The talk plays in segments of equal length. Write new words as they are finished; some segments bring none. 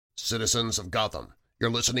citizens of Gotham.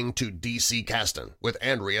 You're listening to DC Castin with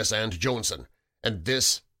Andreas and Johnson, and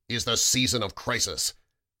this is the Season of Crisis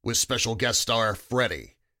with special guest star Freddy.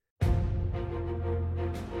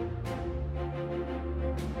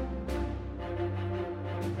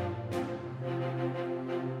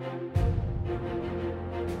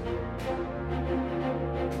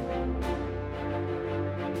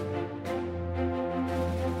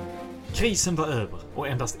 Krisen var över och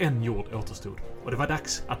endast en jord återstod, och det var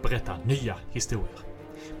dags att berätta nya historier.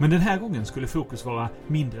 Men den här gången skulle fokus vara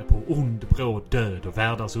mindre på ond, bråd död och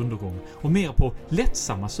världars undergång och mer på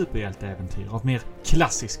lättsamma superhjälteäventyr av mer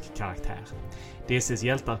klassisk karaktär. DCs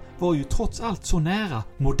hjältar var ju trots allt så nära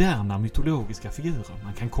moderna mytologiska figurer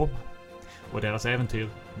man kan komma. Och deras äventyr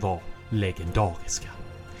var legendariska.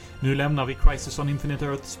 Nu lämnar vi Crisis on Infinite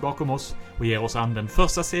Earths bakom oss och ger oss an den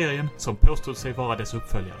första serien som påstod sig vara dess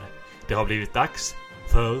uppföljare. Det har blivit dags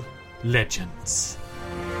för Legends.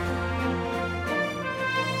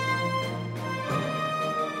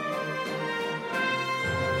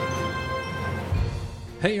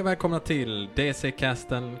 Hej och välkomna till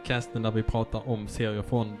DC-casten, casten där vi pratar om serier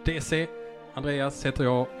från DC. Andreas heter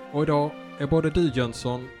jag och idag är både du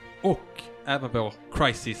Jönsson och även vår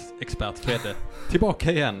Crisis-expert Fredde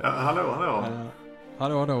tillbaka igen. Ja,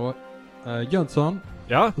 hallå. Jönsson,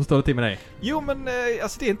 Ja? hur står det till med dig? Jo, men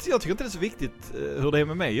alltså det är inte, jag tycker inte det är så viktigt hur det är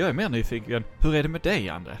med mig. Jag är mer nyfiken. Hur är det med dig,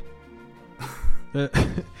 André?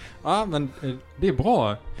 Ja, men det är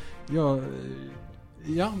bra. Ja,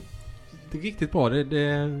 det är riktigt bra.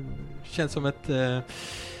 Det känns som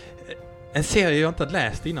en serie jag inte har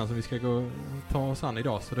läst innan som vi ska gå och ta oss an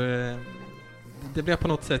idag. Så det blir på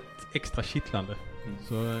något sätt extra kittlande.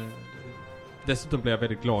 Så dessutom blir jag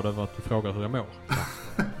väldigt glad över att du frågar hur jag mår.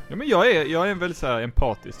 Ja, men jag är en väldigt så här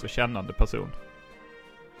empatisk och kännande person.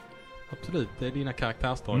 Absolut, det är dina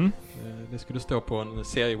karaktärsdrag. Det skulle stå på en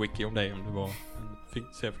seriewiki om dig om du var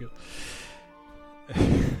en seriefigur.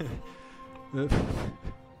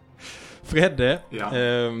 Fredde, ja.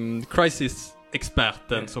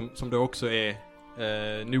 Crisis-experten som då också är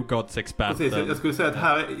New Gods-experten. Precis, jag skulle säga att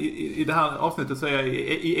här i det här avsnittet så är jag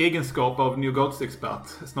i egenskap av New Gods-expert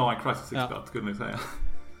snarare än Crisis-expert, skulle man säga.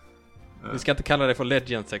 Vi ska inte kalla det för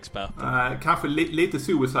Legends-experten. Kanske lite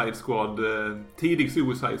Suicide Squad, tidig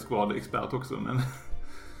Suicide Squad-expert också, men...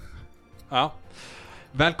 Ja,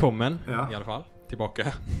 välkommen i alla fall,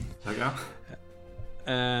 tillbaka. Tackar.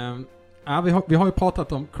 Ja, vi har ju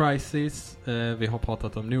pratat om Crisis, vi har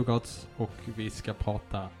pratat om New Gods och vi ska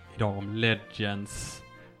prata idag om Legends.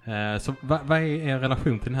 Så vad är er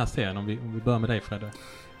relation till den här serien om vi börjar med dig, Fredde?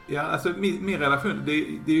 Ja, alltså min relation, det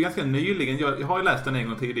är ju ganska nyligen, jag har ju läst den en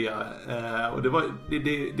gång tidigare och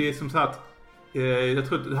det är som sagt, jag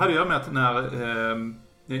tror det hade att göra med att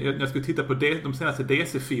när jag skulle titta på de senaste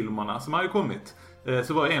DC-filmerna som har ju kommit,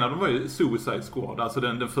 så var en av dem var ju Suicide Squad, alltså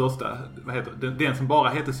den första, den som bara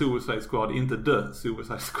heter Suicide Squad, inte The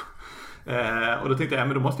Suicide Squad. Och då tänkte jag,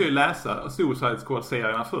 men då måste jag ju läsa Suicide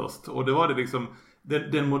Squad-serierna först, och det var det liksom.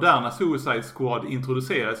 Den moderna Suicide Squad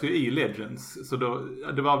introduceras ju i Legends. Så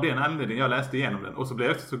det var av den anledningen jag läste igenom den. Och så blev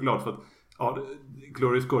jag också så glad för att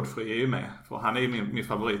Glorious Godfrey är ju med. För han är ju min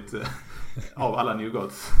favorit av alla New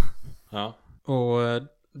Gods. Ja. Och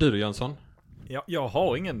du Jönsson? Jag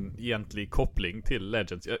har ingen egentlig koppling till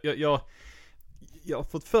Legends. Jag har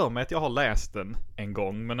fått för mig att jag har läst den en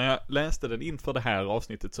gång. Men när jag läste den inför det här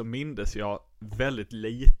avsnittet så mindes jag väldigt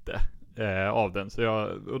lite av den, så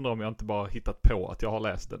jag undrar om jag inte bara hittat på att jag har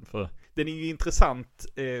läst den, för den är ju intressant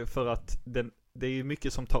för att det är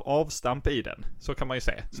mycket som tar avstamp i den, så kan man ju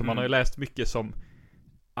säga. Så man har ju läst mycket som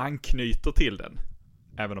anknyter till den,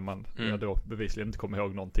 även om man då bevisligen inte kommer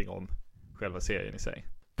ihåg någonting om själva serien i sig.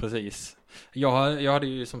 Precis. Jag hade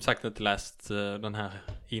ju som sagt inte läst den här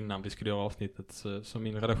innan vi skulle göra avsnittet, så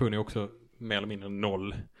min relation är också mer eller mindre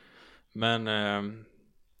noll. Men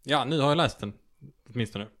ja, nu har jag läst den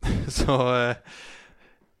åtminstone. Så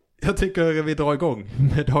jag tycker vi drar igång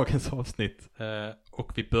med dagens avsnitt.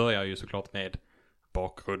 Och vi börjar ju såklart med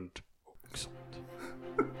bakgrund och sånt.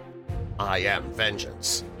 I am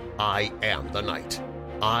vengeance. I am the night.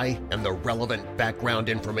 I am the relevant background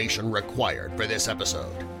information required for this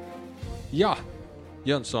episode. Ja,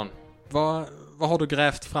 Jönsson, vad har du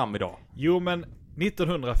grävt fram idag? Jo, men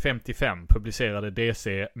 1955 publicerade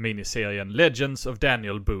DC miniserien Legends of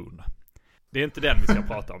Daniel Boone. Det är inte den vi ska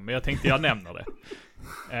prata om, men jag tänkte jag nämner det.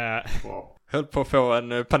 Höll på att få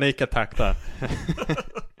en panikattack där.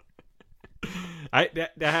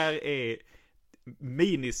 Nej, det här är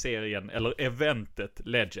miniserien eller eventet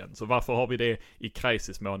Legends. Och varför har vi det i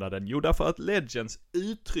Crisis-månaden? Jo, därför att Legends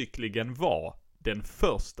uttryckligen var den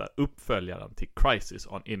första uppföljaren till Crisis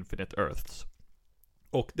on Infinite Earths.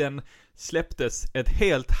 Och den släpptes ett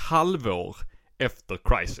helt halvår efter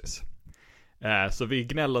Crisis. Så vi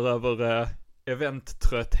gnäller över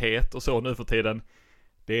eventtrötthet och så nu för tiden.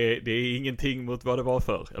 Det är ingenting mot vad det var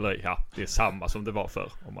för. Eller ja, det är samma som det var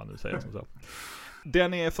för, om man nu säger som så.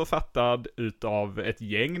 Den är författad utav ett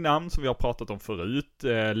gäng namn som vi har pratat om förut.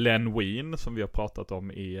 Len Wein, som vi har pratat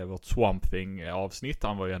om i vårt Swamp Thing-avsnitt.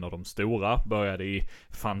 Han var ju en av de stora. Började i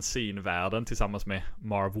fanzine-världen tillsammans med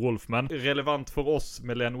Marv Wolfman. Relevant för oss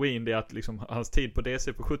med Len Wein är att liksom, hans tid på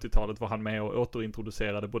DC på 70-talet var han med och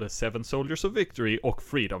återintroducerade både Seven Soldiers of Victory och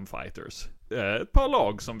Freedom Fighters. Ett par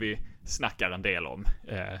lag som vi snackar en del om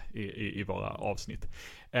i våra avsnitt.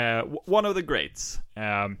 One of the Greats.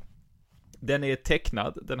 Den är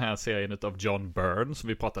tecknad, den här serien utav John Byrne, som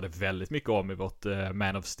vi pratade väldigt mycket om i vårt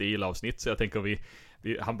Man of Steel-avsnitt. Så jag tänker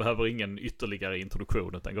han behöver ingen ytterligare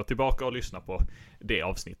introduktion, utan gå tillbaka och lyssna på det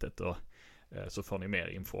avsnittet och så får ni mer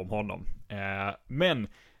info om honom. Men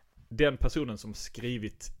den personen som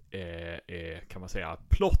skrivit, kan man säga,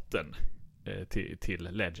 plotten till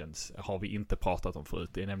Legends har vi inte pratat om förut.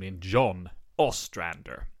 Det är nämligen John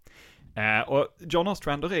Ostrander. Och John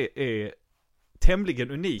Ostrander är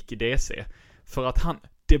tämligen unik i DC för att han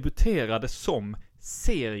debuterade som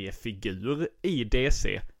seriefigur i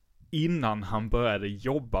DC innan han började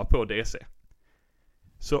jobba på DC.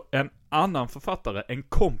 Så en annan författare, en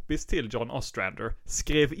kompis till John Ostrander,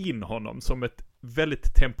 skrev in honom som ett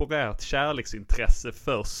väldigt temporärt kärleksintresse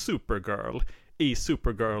för Supergirl i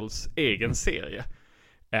Supergirls egen serie.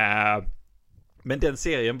 Men den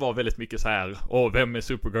serien var väldigt mycket så här: vem är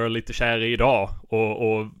Supergirl lite kär i idag?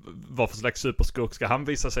 Och vad för slags superskurk ska han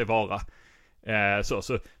visa sig vara?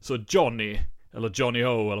 Så Johnny, eller Johnny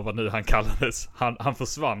O, eller vad nu han kallades, han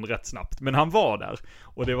försvann rätt snabbt. Men han var där.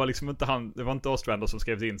 Och det var liksom inte det var inte Ostrander som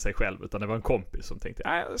skrev in sig själv, utan det var en kompis som tänkte,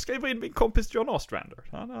 jag skriver in min kompis John Ostrander.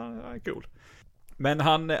 Han är cool. Men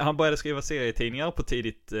han började skriva serietidningar på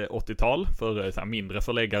tidigt 80-tal för så här, mindre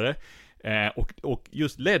förläggare. Och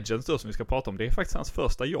just Legends då, som vi ska prata om, det är faktiskt hans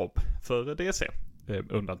första jobb för DC.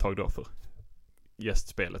 Undantag då för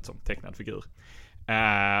gästspelet som tecknad figur.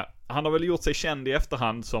 Han har väl gjort sig känd i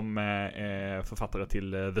efterhand som författare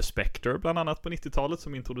till The Spectre, bland annat på 90-talet,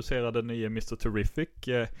 som introducerade nya Mr. Terrific.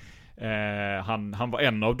 Han var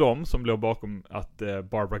en av dem som låg bakom att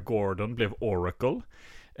Barbara Gordon blev Oracle.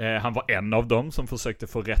 Han var en av dem som försökte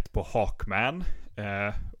få rätt på Hawkman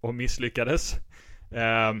och misslyckades.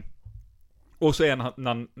 Och så är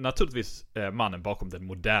han naturligtvis mannen bakom den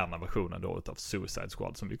moderna versionen då utav Suicide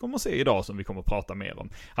Squad, som vi kommer att se idag, som vi kommer att prata mer om.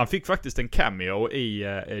 Han fick faktiskt en cameo i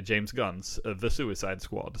James Gunns The Suicide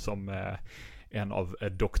Squad som en av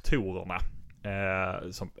doktorerna.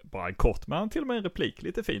 Som bara en kort, men till och med en replik,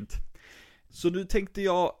 lite fint. Så nu tänkte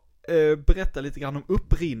jag berätta lite grann om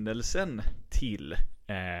upprinnelsen till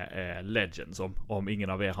Legends, om ingen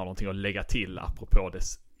av er har någonting att lägga till apropå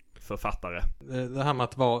dess författare. Det här med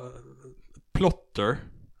att vara plotter,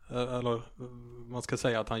 eller man ska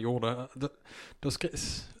säga att han gjorde,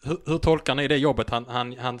 hur tolkar ni det jobbet?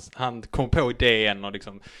 Han kom på idén och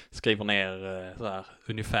liksom skriver ner så här,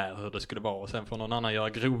 ungefär hur det skulle vara, och sen får någon annan göra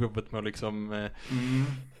grovjobbet med att liksom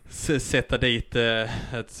sätta dit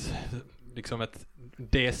ett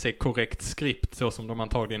DC-korrekt skript, så som de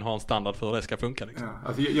antagligen har en standard för hur det ska funka liksom. Ja,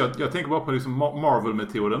 alltså jag tänker bara på liksom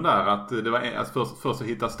Marvel-metoden där, att det var alltså först att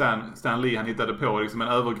hitta Stan Lee, han hittade på liksom en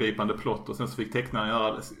övergripande plott, och sen så fick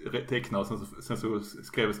tecknaren teckna, och sen så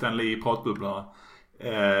skrev Stan Lee i pratbubblorna.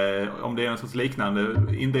 Om det är en sorts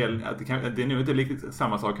liknande indel, att det är nog inte riktigt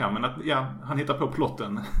samma sak här, men att han hittar på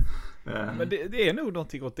plotten. Men det är nog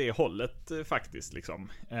någonting åt det hållet faktiskt liksom.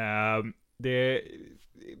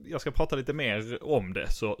 Jag ska prata lite mer om det,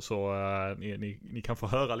 så ni kan få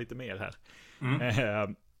höra lite mer här.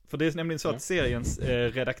 För det är nämligen så att seriens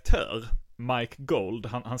redaktör Mike Gold,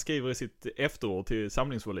 han skriver i sitt efterord till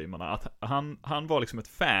samlingsvolymerna att han var liksom ett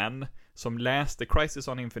fan som läste Crisis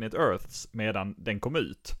on Infinite Earths medan den kom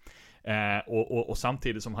ut. Och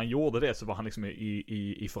samtidigt som han gjorde det så var han liksom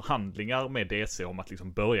i förhandlingar med DC om att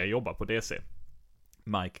liksom börja jobba på DC.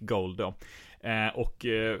 Mike Gold då. Och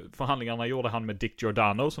förhandlingarna gjorde han med Dick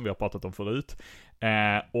Giordano, som vi har pratat om förut.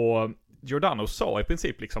 Och Giordano sa i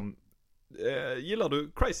princip liksom, gillar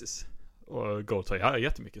du Crisis? Och Gold sa, ja,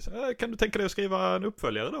 jättemycket. Så, kan du tänka dig att skriva en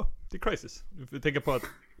uppföljare då till Crisis? Du får tänka på att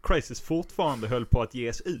Crisis fortfarande höll på att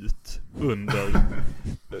ges ut under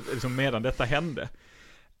liksom medan detta hände.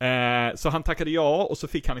 Så han tackade ja, och så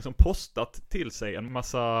fick han liksom postat till sig en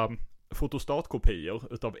massa fotostatkopior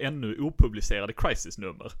utav ännu opublicerade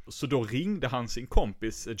Crisis-nummer. Så då ringde han sin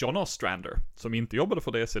kompis John Ostrander, som inte jobbade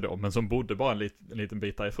för DC då, men som bodde bara en liten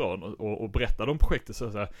bit därifrån, och berättade om projektet. Så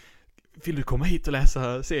här, vill du komma hit och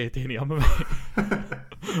läsa serietidningar med mig?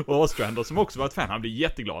 Och Ostrander som också var ett fan, han blev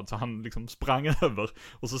jätteglad så han liksom sprang över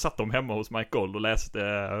och så satt de hemma hos Mike Gold och läste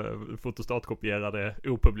fotostatkopierade,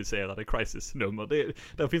 opublicerade Crisis-nummer.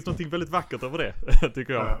 Där finns något väldigt vackert över det,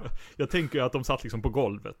 tycker jag. Jag tänker ju att de satt liksom på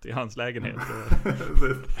golvet i hans lägenhet.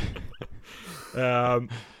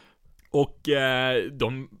 Och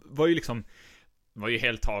de var ju liksom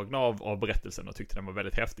helt tagna av berättelsen och tyckte den var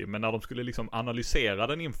väldigt häftig. Men när de skulle liksom analysera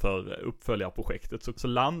den inför uppföljarprojektet så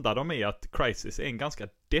landade de i att Crisis är en ganska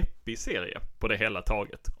deppig serie på det hela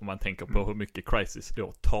taget. Om man tänker på hur mycket Crisis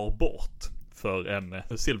då tar bort för en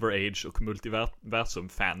Silver Age och multiversum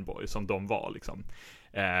fanboy som de var liksom.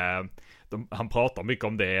 Han pratar mycket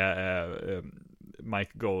om det,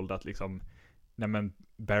 Mike Gold, att liksom, nej men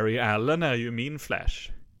Barry Allen är ju min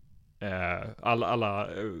Flash. Alla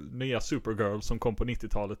nya Supergirl som kom på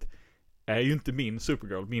 90-talet är ju inte min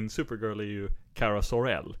Supergirl. Min Supergirl är ju Kara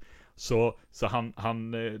Zor-El. Så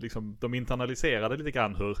han liksom, de internaliserade lite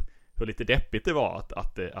grann hur lite deppigt det var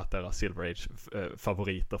att deras Silver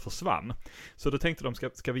Age-favoriter försvann. Så då tänkte de,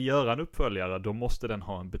 ska vi göra en uppföljare, då måste den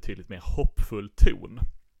ha en betydligt mer hoppfull ton.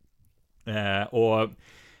 Och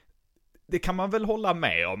det kan man väl hålla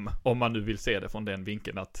med om man nu vill se det från den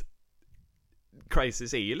vinkeln, att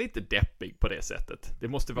Crisis är ju lite deppig på det sättet. Det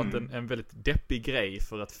måste varit en väldigt deppig grej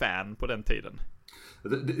för ett fan på den tiden.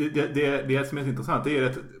 Det som är intressant är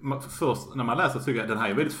att först när man läser så tycker jag att den här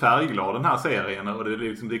är väldigt färgglad, den här serien, och det är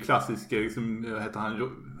liksom det klassiska liksom,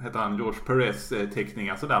 heter han George Perez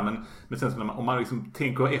teckningar sådär, men sen så om man liksom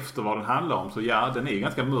tänker efter vad den handlar om, så ja, den är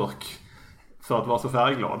ganska mörk för att vara så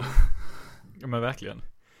färgglad. Ja, men verkligen.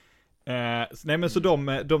 Nej, men så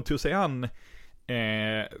de tog sig an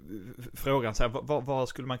frågan så här, vad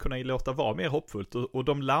skulle man kunna låta vara mer hoppfullt, och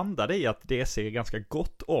de landade i att DC är ganska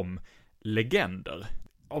gott om legender.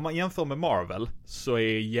 Om man jämför med Marvel så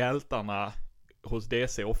är hjältarna hos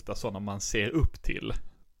DC ofta sådana man ser upp till,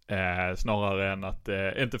 snarare än att,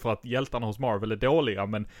 inte för att hjältarna hos Marvel är dåliga,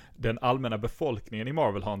 men den allmänna befolkningen i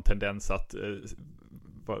Marvel har en tendens att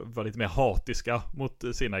vara lite mer hatiska mot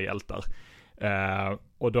sina hjältar,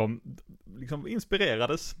 och de liksom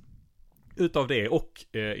inspirerades utav det, och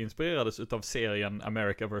inspirerades utav serien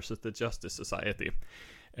America vs. the Justice Society,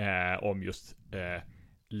 om just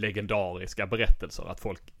legendariska berättelser, att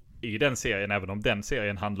folk i den serien, även om den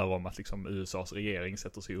serien handlar om att liksom USAs regering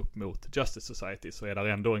sätter sig upp mot Justice Society, så är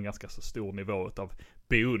det ändå en ganska så stor nivå av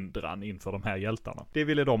beundran inför de här hjältarna. Det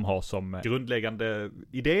ville de ha som grundläggande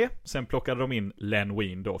idé. Sen plockade de in Len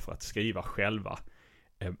Wein då för att skriva själva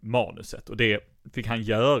manuset, och det fick han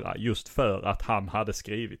göra just för att han hade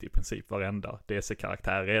skrivit i princip varenda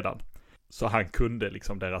DC-karaktär redan, så han kunde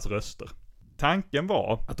liksom deras röster. Tanken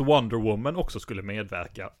var att Wonder Woman också skulle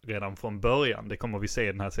medverka redan från början. Det kommer vi se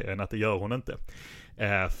i den här serien att det gör hon inte,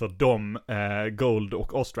 för Gold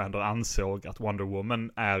och Ostrander ansåg att Wonder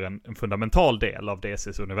Woman är en fundamental del av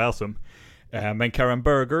DCs universum. Men Karen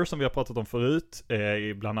Berger, som vi har pratat om förut,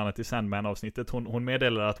 bland annat i Sandman-avsnittet, hon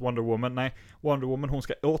meddelade att Wonder Woman hon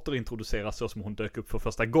ska återintroduceras så som hon dök upp för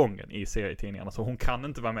första gången i serietidningarna, så hon kan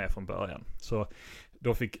inte vara med från början. Så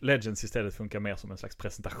då fick Legends istället funka mer som en slags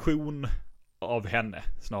presentation av henne,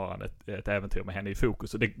 snarare än ett äventyr med henne i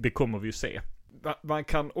fokus, och det kommer vi ju se. Man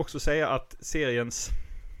kan också säga att seriens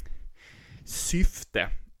syfte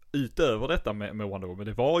utöver detta med Wonder Woman,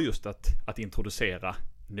 det var just att introducera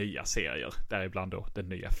nya serier, däribland då den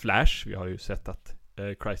nya Flash. Vi har ju sett att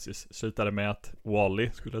Crisis slutade med att Wally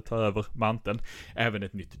skulle ta över manteln. Även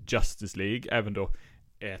ett nytt Justice League, även då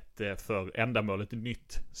ett för ändamålet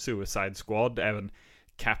nytt Suicide Squad, även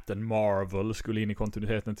Captain Marvel skulle in i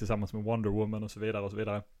kontinuiteten tillsammans med Wonder Woman och så vidare och så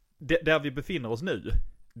vidare. Där vi befinner oss nu,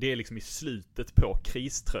 det är liksom i slutet på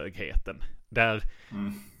kriströgheten,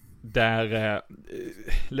 där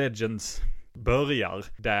Legends börjar,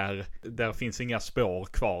 där finns inga spår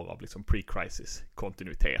kvar av liksom pre-crisis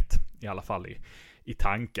kontinuitet, i alla fall i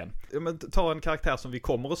tanken. Men ta en karaktär som vi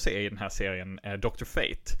kommer att se i den här serien, Dr.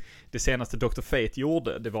 Fate. Det senaste Dr. Fate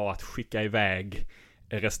gjorde, det var att skicka iväg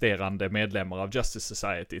resterande medlemmar av Justice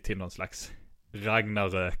Society till någon slags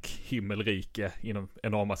Ragnarök himmelrike inom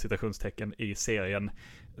enorma citationstecken i serien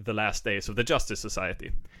The Last Days of the Justice Society.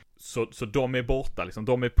 Så de är borta liksom,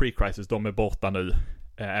 de är pre-crisis, de är borta nu,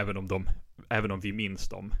 även om vi minns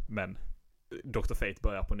dem, men Dr. Fate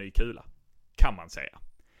börjar på ny kula, kan man säga.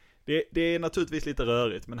 Det är naturligtvis lite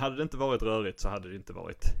rörigt, men hade det inte varit rörigt så hade det inte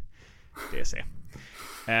varit DC.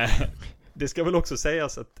 Det ska väl också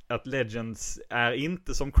sägas att Legends är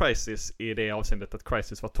inte som Crisis i det avseendet att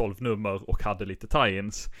Crisis var 12 nummer och hade lite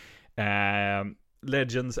tie-ins.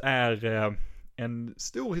 Legends är en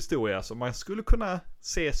stor historia som man skulle kunna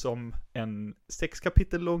se som en 6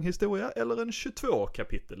 kapitel lång historia eller en 22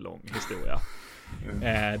 kapitel lång historia.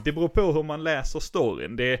 Det beror på hur man läser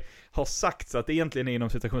storyn. Det har sagts att det egentligen är inom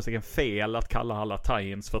citationstecken fel att kalla alla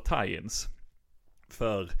tie-ins för tie-ins.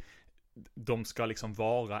 För de ska liksom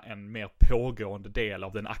vara en mer pågående del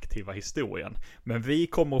av den aktiva historien. Men vi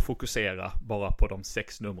kommer att fokusera bara på de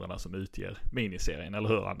 6 numren som utger miniserien, eller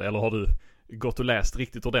hur, Ande? Eller har du gått och läst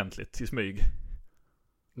riktigt ordentligt i smyg?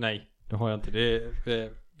 Nej, det har jag inte.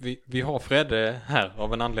 Vi har Fredde här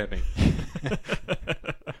av en anledning.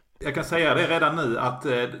 Jag kan säga det redan nu att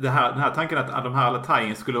den här tanken att de här alla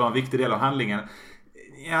tie-ins skulle vara en viktig del av handlingen.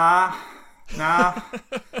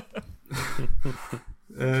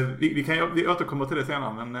 Vi återkommer till det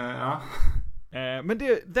senare, men ja. Men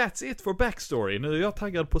that's it for backstory. Nu är jag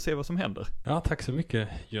taggad på att se vad som händer. Ja, tack så mycket,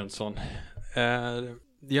 Jönsson.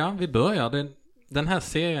 Ja, vi börjar. Den här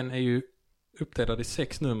serien är ju uppdelad i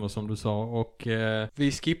 6 nummer som du sa, och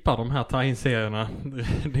vi skippar de här tie-in-serierna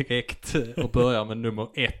direkt och börjar med nummer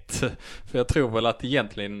 1. För jag tror väl att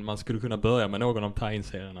egentligen man skulle kunna börja med någon av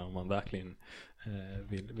tie-in-serierna om man verkligen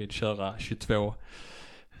vill köra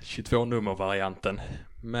 22 nummer-varianten.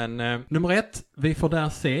 Men nummer 1, vi får där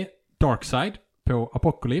se Darkseid på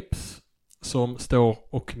Apocalypse som står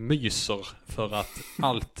och myser för att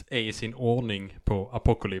allt är i sin ordning på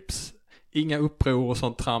Apocalypse. Inga uppror och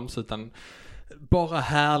sånt trams, utan bara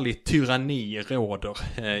härligt tyranni råder.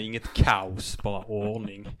 Inget kaos, bara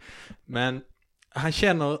ordning. Men han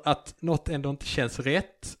känner att något ändå inte känns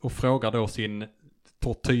rätt och frågar då sin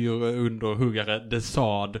tortyrunderhuggare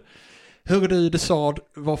Desaad: hör du, Desaad,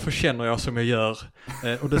 varför känner jag som jag gör?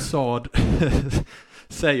 Och Desaad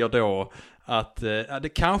säger då att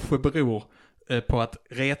det kanske beror på att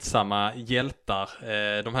retsamma hjältar,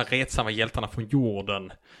 de här retsamma hjältarna från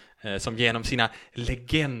jorden, som genom sina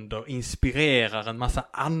legender inspirerar en massa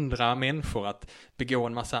andra människor att begå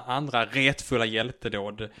en massa andra retfulla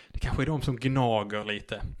hjältedåd. Det kanske är de som gnager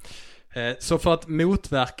lite. Så för att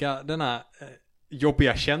motverka denna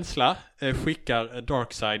jobbiga känsla skickar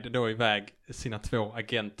Darkseid då iväg sina 2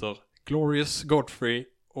 agenter, Glorious Godfrey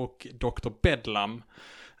och Dr. Bedlam,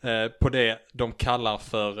 på det de kallar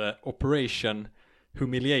för Operation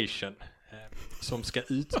Humiliation, som ska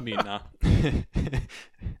utmynna...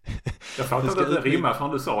 Jag fattar inte att det rimmar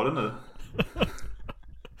från du sa det nu.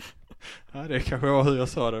 Ja, det kanske var hur jag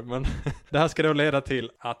sa det, men det här ska då leda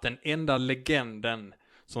till att den enda legenden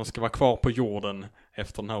som ska vara kvar på jorden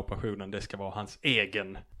efter den här operationen, det ska vara hans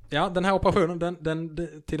egen. Ja, den här operationen, den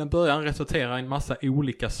till en början resulterar i en massa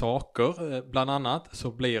olika saker. Bland annat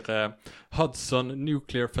så blir Hudson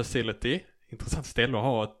Nuclear Facility, intressant ställe att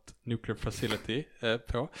ha ett Nuclear Facility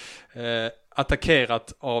på,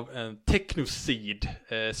 attackerat av en Technocid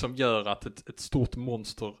som gör att ett stort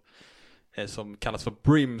monster som kallas för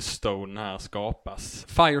Brimstone här skapas.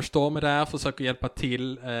 Firestorm är där, försöker hjälpa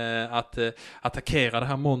till att attackera det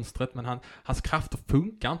här monstret, men hans krafter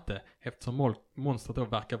funkar inte eftersom monstret då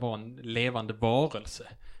verkar vara en levande varelse.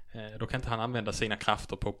 Då kan inte han använda sina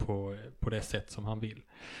krafter på det sätt som han vill.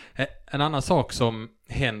 En annan sak som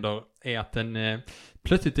händer är att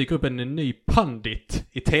plötsligt dyker upp en ny pundit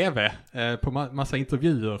i tv på massa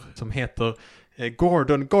intervjuer som heter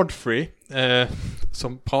Gordon Godfrey,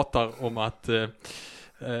 som pratar om att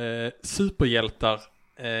superhjältar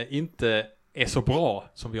inte är så bra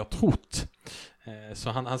som vi har trott. Så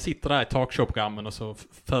han sitter där i talkshow-programmen och så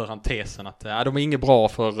för han tesen att de är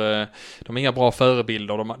inga bra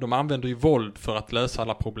förebilder, de använder ju våld för att lösa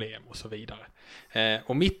alla problem och så vidare.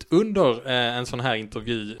 Och mitt under en sån här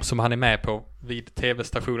intervju som han är med på vid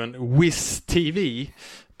tv-stationen Wiz TV,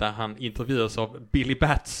 där han intervjuas av Billy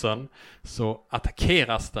Batson, så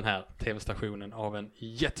attackeras den här tv-stationen av en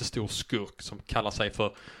jättestor skurk som kallar sig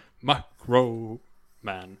för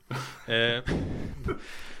Macroman.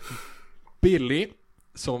 Billy,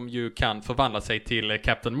 som ju kan förvandla sig till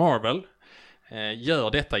Captain Marvel,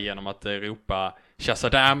 gör detta genom att ropa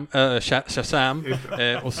Shazam,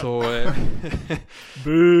 och så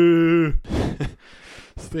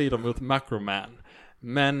strider mot Macroman.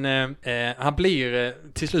 Men han blir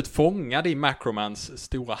till slut fångad i Macromans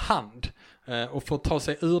stora hand. Och för att ta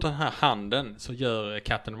sig ur den här handen så gör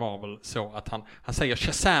Captain Marvel så att han säger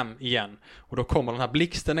Shazam igen. Och då kommer den här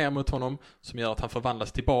blixten ner mot honom som gör att han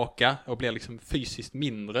förvandlas tillbaka och blir liksom fysiskt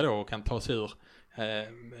mindre då och kan ta sig ur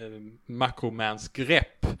Macromans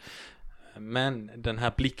grepp. Men den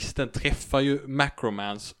här blixten träffar ju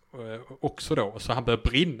Macromans också då, så han börjar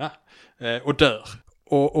brinna och dör.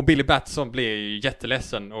 Och Billy Batson blir ju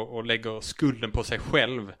jätteledsen och lägger skulden på sig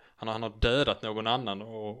själv. Han har dödat någon annan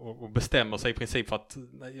och bestämmer sig i princip för att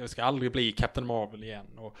jag ska aldrig bli Captain Marvel igen.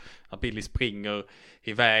 Och när Billy springer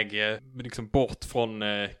iväg liksom bort från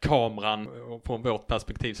kameran och från vårt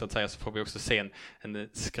perspektiv så att säga, så får vi också se en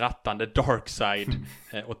skrattande Darkseid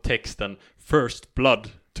och texten First Blood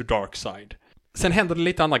to Darkseid. Sen händer det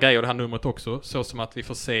lite andra grejer i det här numret också, så som att vi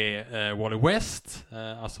får se Wally West,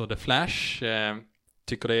 alltså The Flash.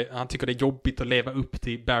 Han tycker det är jobbigt att leva upp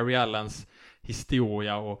till Barry Allens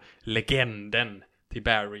historia och legenden till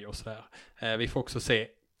Barry och sådär. Vi får också se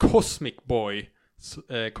Cosmic Boy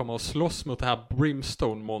kommer att slåss mot det här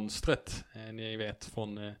Brimstone-monstret. Ni vet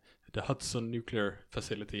från The Hudson Nuclear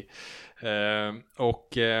Facility.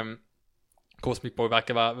 Cosmic Boy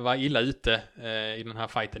verkar vara illa ute i den här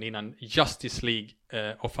fighten innan Justice League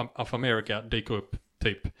of America dyker upp,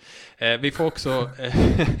 typ. Vi får också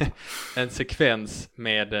en sekvens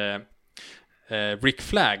med Rick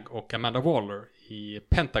Flag och Amanda Waller i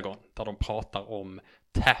Pentagon där de pratar om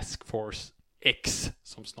Task Force X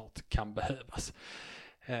som snart kan behövas.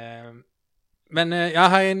 Men jag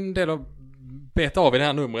har en del att beta av i det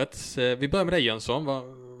här numret. Vi börjar med dig, Jönsson.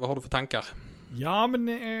 Vad har du för tankar? Ja, men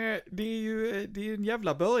det är en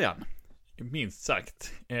jävla början, minst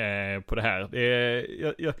sagt, på det här.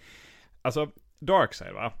 Alltså,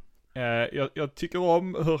 Darkseid, va? Jag tycker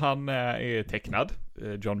om hur han är tecknad,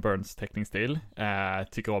 John Byrnes teckningsstil.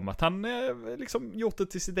 Tycker om att han liksom gjort det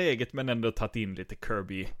till sitt eget men ändå tagit in lite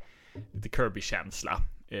Kirby-känsla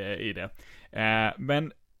i det.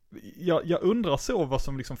 Men jag undrar så vad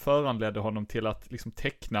som liksom föranledde honom till att liksom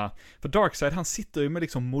teckna, för Darkseid, han sitter ju med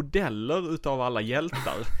liksom modeller utav alla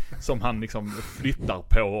hjältar som han liksom flyttar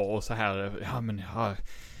på och så här,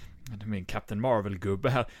 det är min Captain Marvel-gubbe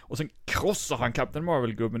här, och sen krossar han Captain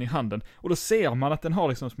Marvel-gubben i handen, och då ser man att den har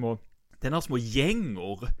liksom små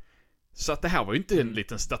gängor, så att det här var ju inte en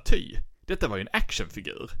liten staty, detta var ju en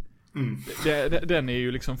actionfigur. Den är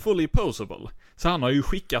ju liksom fully posable. Så han har ju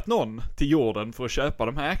skickat någon till jorden för att köpa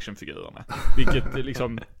de här actionfigurerna, vilket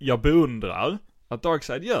liksom jag beundrar att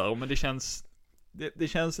Darkseid gör, men det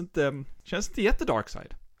känns inte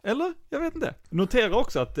jätte-Darkseid. Eller? Jag vet inte. Notera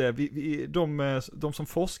också att de som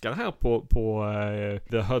forskar här på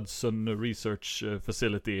The Hudson Research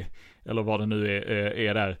Facility, eller vad det nu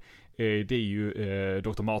är där, det är ju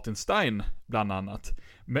Dr. Martin Stein bland annat.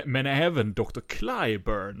 Men även Dr.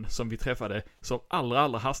 Clyburn som vi träffade som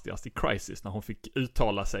allra hastigast i Crisis när hon fick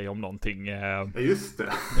uttala sig om någonting just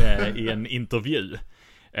det. I en intervju.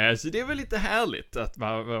 Så det är väl lite härligt att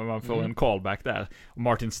man får en callback där. Och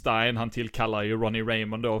Martin Stein, han tillkallar ju Ronnie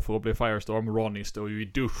Raymond då för att bli Firestorm. Ronnie står ju i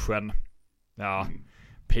duschen. Ja,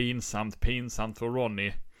 pinsamt för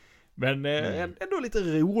Ronnie. Men ändå lite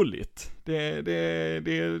roligt. Det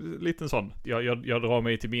är lite en sån. Jag drar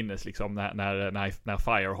mig till minnes liksom när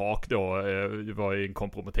Firehawk då var i en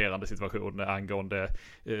komprometterande situation angående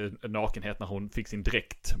nakenhet när hon fick sin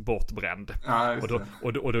dräkt bortbränd.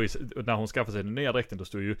 Och då när hon skaffade sig den nya dräkten, då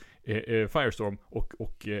stod ju Firestorm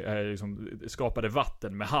och liksom skapade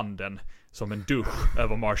vatten med handen som en dusch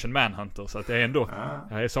över Martian Manhunter. Så att det är ändå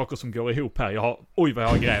det är saker som går ihop här. Oj vad jag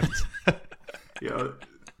har grävt.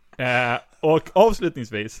 Och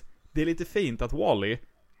avslutningsvis, det är lite fint att Wally,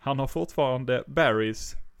 han har fortfarande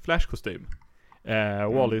Barrys Flash-kostym.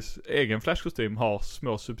 Wallys egen Flash-kostym har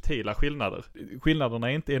små subtila skillnader.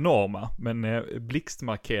 Skillnaderna är inte enorma, men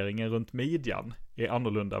blixtmarkeringen runt midjan är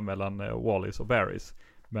annorlunda mellan Wallys och Barrys.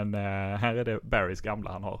 Men här är det Barrys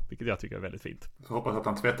gamla han har, vilket jag tycker är väldigt fint. Så hoppas att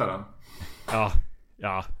han tvättar den.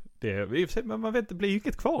 Ja, men man vet, det blir ju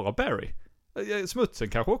inget kvar av Barry. Smutsen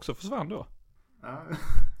kanske också försvann då.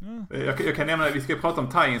 Jag kan nämna, vi ska prata om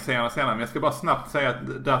tie-in-serierna senare, men jag ska bara snabbt säga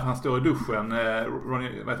att där han står i duschen,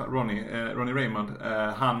 Ronnie Raymond,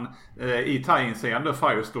 han i tie-in-serien då,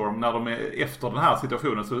 Firestorm, när de är efter den här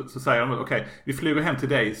situationen så säger de okej, vi flyger hem till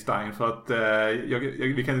dig, Stein, för att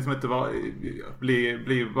vi kan liksom inte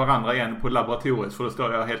bli varandra igen på laboratoriet, för då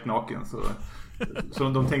står jag helt naken, så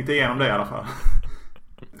de tänkte igenom det i alla fall.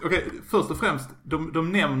 Okej, först och främst,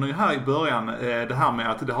 de nämner ju här i början det här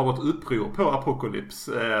med att det har varit uppror på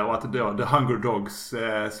Apocalypse och att då The Hunger Dogs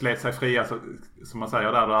slet sig fria, som man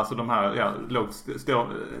säger där, alltså de här lågt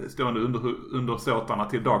stående undersåtarna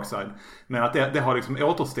till Darkseid. Men att det har liksom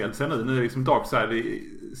återställt sig nu är liksom Darkseid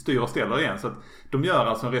styr och ställer igen, så att de gör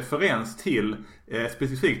alltså en referens till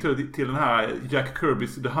specifikt till den här Jack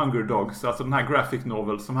Kirby's The Hunger Dogs, alltså den här graphic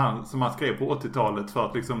novel som han skrev på 80-talet för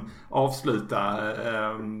att liksom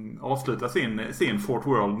avsluta sin Fort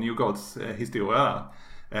World New Gods historia där.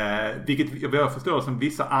 Vilket jag förstår som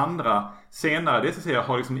vissa andra senare DC-serier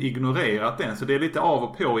har liksom ignorerat den. Så det är lite av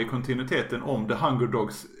och på i kontinuiteten om The Hunger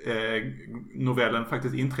Dogs-novellen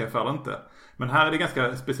faktiskt inträffar eller inte. Men här är det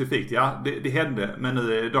ganska specifikt. Ja, det hände, men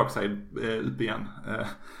nu är Darkseid uppe igen,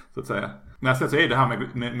 så att säga. Men sen så är det här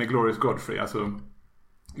med Glorious Godfrey. Alltså,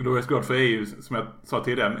 Glorious Godfrey är ju, som jag sa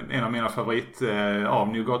tidigare, en av mina favorit av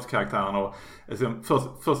New Gods-karaktärerna. Och, alltså,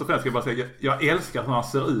 först och främst ska jag bara säga jag älskar hur han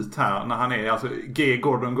ser ut här när han är alltså G.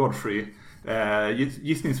 Gordon Godfrey.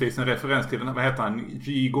 Gissningsvis en referens till den, vad heter han?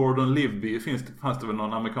 G. Gordon Libby. Fanns det väl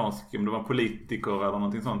någon amerikansk, om det var en politiker eller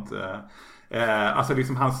någonting sånt. Alltså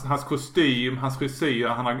liksom hans kostym, hans frisyr,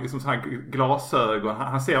 han har liksom så här glasögon.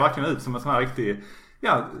 Han ser verkligen ut som en sån här riktig,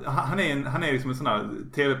 ja, han är liksom en sån här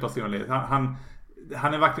tv-personlighet.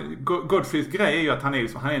 Han är verkligen, Godfreys grej är ju att han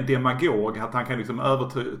är en demagog, att han kan liksom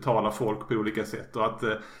övertala folk på olika sätt och att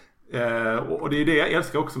och det är det jag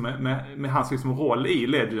älskar också med hans liksom roll i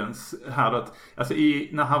Legends här, att alltså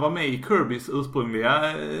när han var med i Kirbys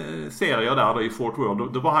ursprungliga serier där då, i Fort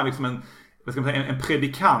World, då var han liksom en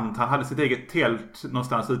predikant. Han hade sitt eget tält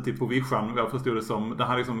någonstans ute på vischan, jag förstod det som, där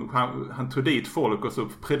han tog dit folk och så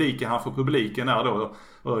predikade han för publiken där då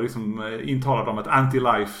och liksom intalade dem att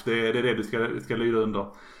anti-life, det är det du ska lyda under.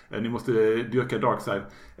 Ni måste dyrka Darkseid.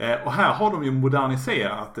 Och här har de ju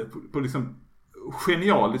moderniserat det på liksom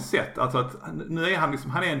genialiskt sätt. Alltså att nu är han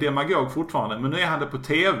liksom, han är en demagog fortfarande, men nu är han det på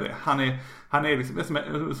tv. Han är liksom,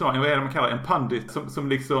 vad är det man kallar en pundit som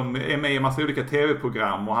liksom är med i en massa olika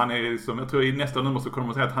tv-program, och han är liksom, jag tror i nästa nummer så kommer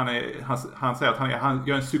man säga att han säger att han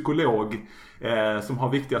är en psykolog som har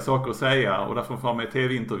viktiga saker att säga, och därför får han med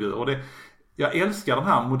tv-intervjuer. Och jag älskar den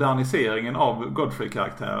här moderniseringen av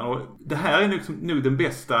Godfrey-karaktären, och det här är nog den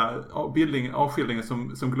bästa avskildringen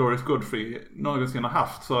som Glorious Godfrey någonsin har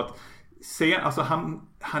haft. Så att alltså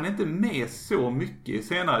han är inte med så mycket i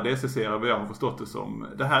senare DC-serier vad jag har förstått det som.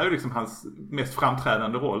 Det här är liksom hans mest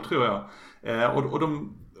framträdande roll, tror jag.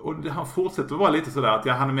 Och han fortsätter vara lite sådär att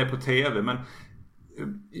han är med på tv, men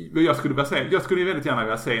jag skulle väldigt gärna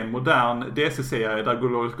vilja se en modern DC-serie där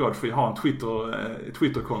Glorious Godfrey har en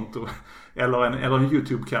Twitter-konto eller en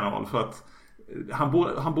YouTube-kanal, för att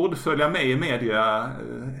han borde följa med i media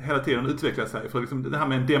hela tiden och utveckla sig, för liksom det här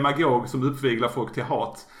med en demagog som uppviglar folk till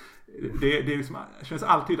hat, det liksom, känns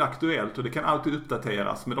alltid aktuellt och det kan alltid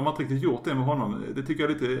uppdateras, men de har inte riktigt gjort det med honom. Det tycker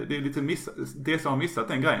jag det är lite det som har missat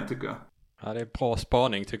den grejen, tycker jag. Ja, det är bra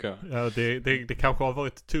spaning, tycker jag. Ja, det kanske har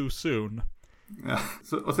varit too soon. Ja,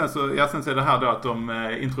 och sen så är det här då att de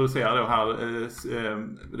introducerar då här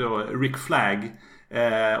då Rick Flag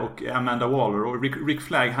och Amanda Waller, och Rick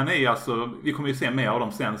Flag, han är ju alltså, vi kommer ju se mer av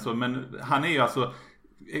dem sen så, men han är ju alltså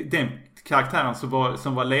den karaktären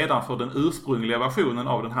som var ledaren för den ursprungliga versionen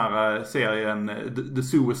av den här serien The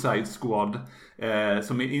Suicide Squad,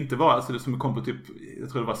 som inte var, alltså som kom på typ, jag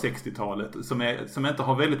tror det var 60-talet, som inte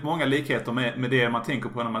har väldigt många likheter med det man tänker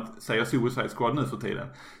på när man säger Suicide Squad nu för tiden.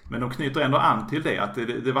 Men de knyter ändå an till det, att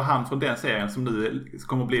det var han från den serien som nu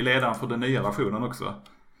kommer att bli ledaren för den nya versionen också.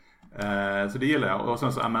 Så det gillar jag. Och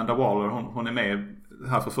sen så Amanda Waller, hon är med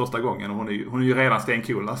här för första gången, och hon är ju redan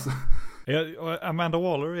stencool alltså. Ja, Amanda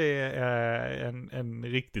Waller är en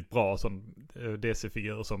riktigt bra sån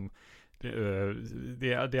DC-figur som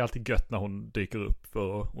det är alltid gött när hon dyker upp,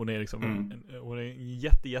 för hon är liksom hon är en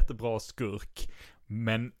jättebra skurk,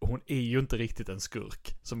 men hon är ju inte riktigt en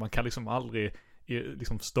skurk, så man kan liksom aldrig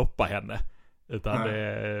liksom stoppa henne, utan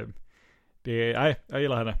nej, jag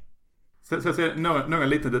gillar henne. Så någon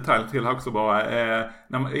liten detalj till också bara.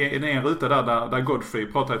 När man är en ruta där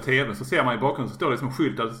Godfrey pratar i tv, så ser man i bakgrunden så står det som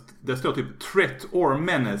skylt att det står typ Threat or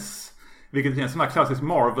Menace. Vilket är en sån här klassisk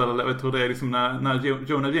Marvel, jag tror det är liksom när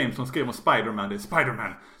Jonah Jameson skrev om Spider-Man. Det är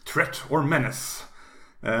Spider-Man, Threat or Menace.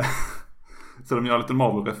 Så de gör en liten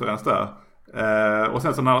Marvel-referens där. Och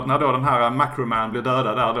sen så när då den här Macroman blir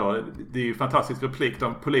dödad där då, det är ju fantastisk replik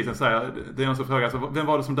då polisen säger, det är någon som frågar alltså, vem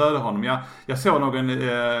var det som dödade honom? Jag såg någon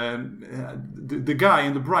the guy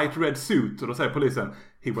in the bright red suit, och då säger polisen,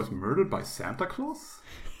 he was murdered by Santa Claus.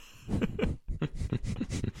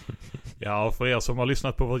 Ja, och för er som har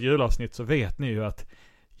lyssnat på vårt julavsnitt så vet ni ju att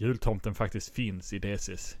jultomten faktiskt finns i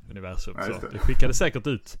DCs universum, ja, så det skickade säkert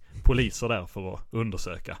ut poliser där för att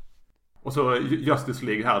undersöka. Och så Justice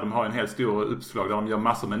League här, de har en helt stor uppslag där de gör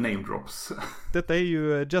massor med name drops. Detta är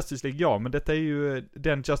ju Justice League, ja, men detta är ju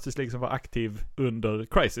den Justice League som var aktiv under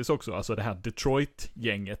Crisis också. Alltså det här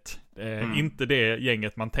Detroit-gänget. Inte det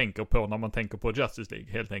gänget man tänker på när man tänker på Justice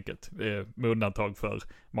League, helt enkelt. Med undantag för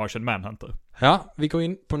Martian Manhunter. Ja, vi går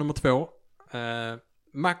in på nummer 2.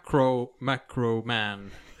 Macro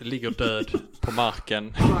Man ligger död på marken.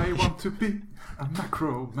 I want to be a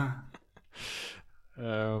Macro Man.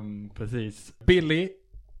 Precis. Billy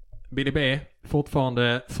Billy B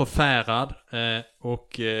fortfarande förfärad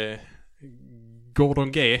och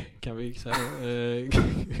Gordon G, kan vi säga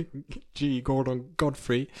G. Gordon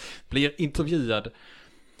Godfrey blir intervjuad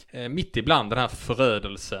mitt ibland den här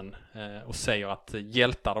förödelsen och säger att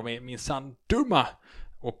hjältar, de är minsann dumma,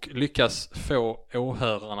 och lyckas få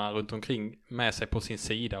åhörarna runt omkring med sig på sin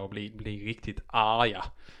sida och bli riktigt arga.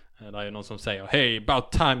 Där är någon som säger "Hey,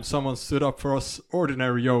 about time someone stood up for us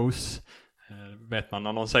ordinary Joes." Vet man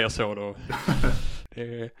när någon säger så då.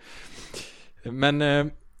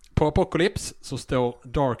 Men på Apocalypse så står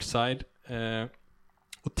Darkseid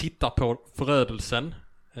och tittar på förödelsen.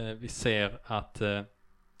 Vi ser att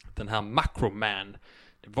den här Macroman,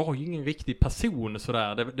 det var ju ingen riktig person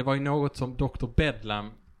sådär. Det var ju något som Dr.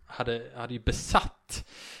 Bedlam hade ju besatt.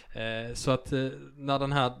 Så att när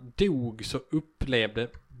den här dog så upplevde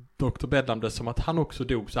Dr. Bedlam det som att han också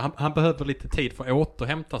dog. Så han behöver lite tid för att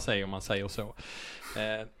återhämta sig, om man säger så.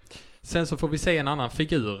 Sen så får vi se en annan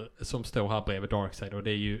figur som står här bredvid Darkseid, och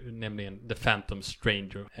det är ju nämligen The Phantom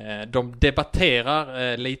Stranger. De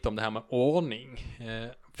debatterar lite om det här med ordning.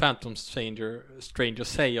 Phantom Stranger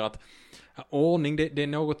säger att ordning det är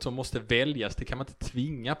något som måste väljas, det kan man inte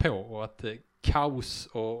tvinga på, och att kaos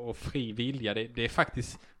och fri vilja det är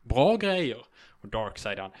faktiskt bra grejer. Och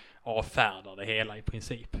Darkseid avfärdar det hela i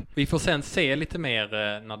princip. Vi får sen se lite mer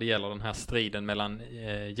när det gäller den här striden mellan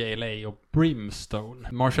JLA och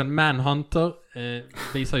Brimstone. Martian Manhunter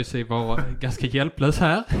visar ju sig vara ganska hjälplös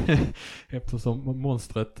här eftersom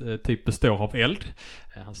monstret typ består av eld.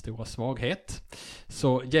 Hans stora svaghet.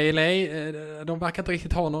 Så JLA, de verkar inte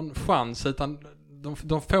riktigt ha någon chans, utan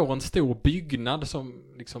de får en stor byggnad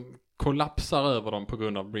som liksom kollapsar över dem på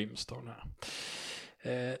grund av Brimstone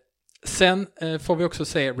här. Sen får vi också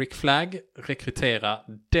se Rick Flag rekrytera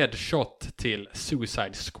Deadshot till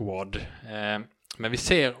Suicide Squad. Men vi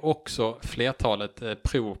ser också flertalet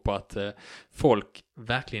prov på att folk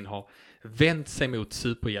verkligen har vänt sig mot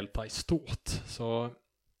superhjältar i stort. Så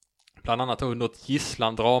bland annat under ett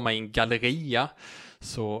gisslandrama i en galleria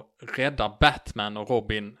så räddar Batman och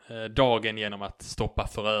Robin dagen genom att stoppa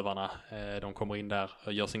förövarna. De kommer in där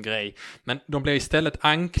och gör sin grej. Men de blir istället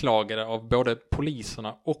anklagade av både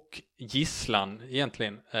poliserna och gisslan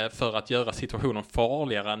egentligen för att göra situationen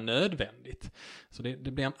farligare än nödvändigt. Så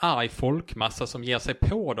det blir en arg folkmassa som ger sig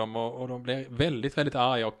på dem, och de blir väldigt, väldigt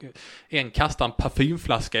arga, och en kastar en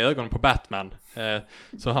parfymflaska i ögonen på Batman.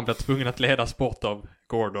 Så han blir tvungen att ledas bort av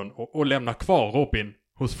Gordon och lämna kvar Robin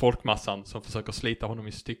hos folkmassan som försöker slita honom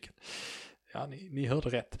i stycken. Ja, ni hörde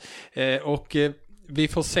rätt. Och vi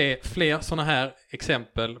får se fler sådana här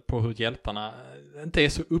exempel på hur hjältarna inte är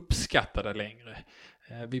så uppskattade längre.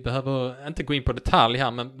 Vi behöver inte gå in på detalj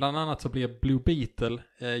här, men bland annat så blir Blue Beetle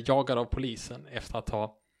jagad av polisen efter att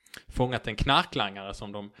ha fångat en knarklangare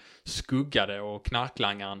som de skuggade, och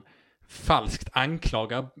knarklangaren falskt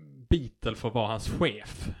anklagar Beetle för att vara hans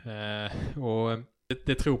chef. Och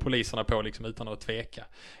det tror poliserna på liksom utan att tveka.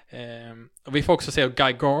 Och vi får också se att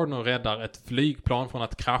Guy Gardner räddar ett flygplan från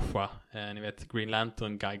att krascha. Ni vet Green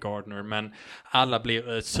Lantern Guy Gardner. Men alla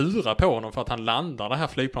blir sura på honom för att han landar det här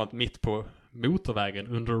flygplanet mitt på motorvägen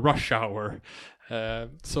under rush hour.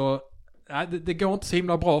 Så det går inte så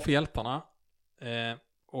himla bra för hjältarna.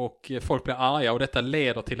 Och folk blir arga, och detta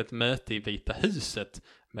leder till ett möte i Vita huset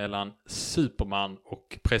mellan Superman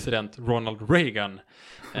och president Ronald Reagan.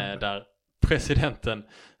 Där presidenten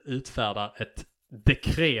utfärdar ett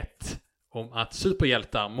dekret om att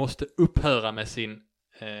superhjältar måste upphöra med sin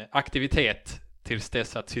aktivitet tills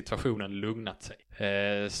dess att situationen lugnat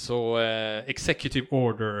sig. Så executive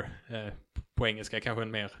order på engelska kanske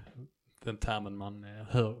en mer den termen man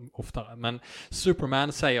hör oftare. Men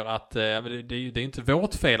Superman säger att det är inte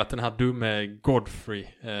vårt fel att den här dumme Godfrey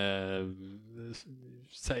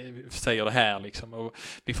säger det här liksom. Och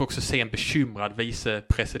vi får också se en bekymrad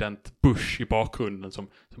vicepresident Bush i bakgrunden som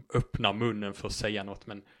öppnar munnen för att säga något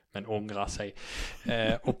men ångrar sig.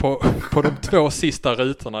 Och på de 2 sista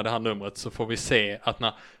rutorna i det här numret så får vi se att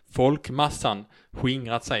när folkmassan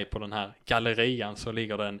skingrat sig på den här gallerian så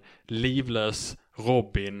ligger det en livlös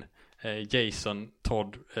Robin, Jason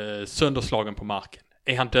Todd sönderslagen på marken.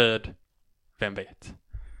 Är han död? Vem vet?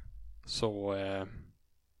 Så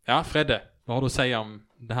ja, Fredde, vad har du att säga om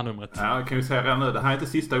det här numret? Ja, jag kan ju säga redan nu, det här är inte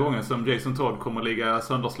sista gången som Jason Todd kommer att ligga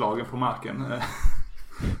sönderslagen på marken.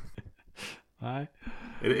 Nej.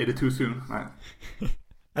 Är det too soon? Nej.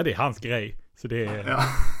 Ja, det är hans grej. Så det är... Ja.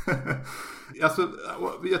 Alltså,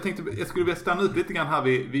 jag skulle vilja stanna upp lite grann här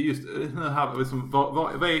vid just här, liksom,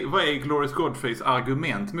 vad är Glorious Godfreys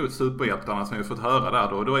argument mot superhjältarna som vi har fått höra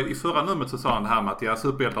där då? I förra numret så sa han det här med att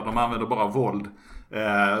superhjältar de använder bara våld.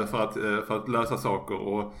 för att lösa saker.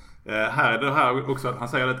 Och här är det här också att han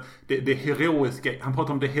säger att det heroiska, han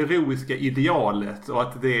pratar om det heroiska idealet och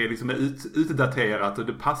att det liksom är utdaterat och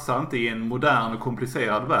det passar inte i en modern och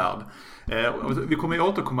komplicerad värld. Vi kommer ju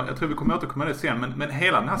återkomma, jag tror vi kommer återkomma det sen, men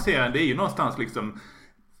hela den här serien, det är ju någonstans liksom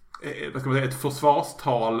vad ska man säga, ett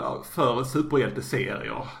försvarstal för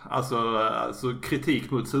superhjälteserier. Alltså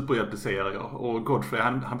kritik mot superhjälteserier. Och Godfrey,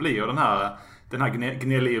 han blir ju den här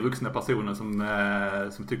gnälliga vuxna personen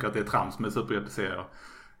som tycker att det är trams med superhjälteserier.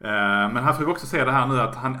 Men här får vi också se det här nu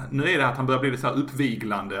att nu är det att han börjar bli så här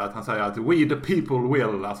uppviglande, att han säger att we the people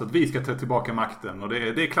will, alltså att vi ska ta tillbaka makten, och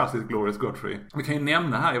det är klassiskt Glorious Godfrey. Vi kan ju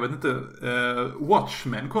nämna här, jag vet inte,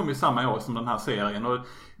 Watchmen kom ju samma år som den här serien, och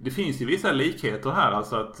det finns ju vissa likheter här,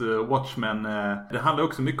 alltså att Watchmen, det handlar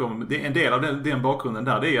också mycket om, det är en del av den bakgrunden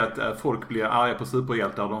där, det är att folk blir arga på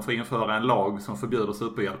superhjältar och de får införa en lag som förbjuder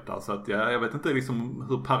superhjältar, så att jag vet inte liksom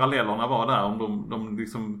hur parallellerna var där, om de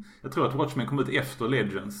liksom, jag tror att Watchmen kom ut efter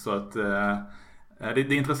Legends, så att det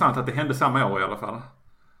är intressant att det hände samma år i alla fall.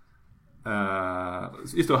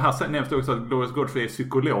 Just då, här nämns det också att Glorious Godfrey är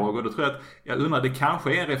psykolog, och då tror jag undrar, det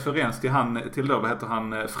kanske är en referens till då, vad heter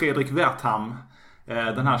han, Fredrik Wertham,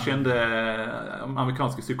 den här kände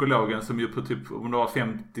amerikanska psykologen som ju på typ, om det var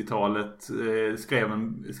 50-talet,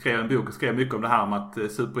 skrev en bok och skrev mycket om det här med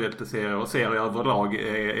att superhjälteserier och serier överlag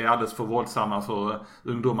är alldeles för våldsamma för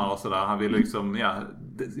ungdomar och sådär. Han vill liksom,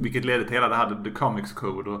 vilket ledde till hela det här The Comics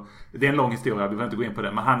Code, och det är en lång historia, vi vill inte gå in på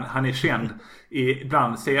det, men han är känd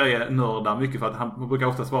bland serienördar mycket för att han brukar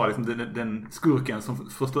oftast vara liksom den skurken som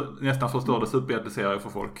nästan förstörde superhjälteserier för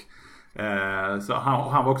folk. Så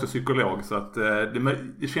han var också psykolog, så att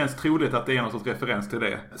det känns troligt att det är någon sorts referens till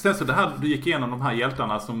det. Sen så det här, du gick igenom de här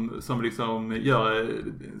hjältarna som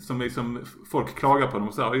liksom folk klagar på dem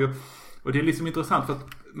och så. Och det är liksom intressant för att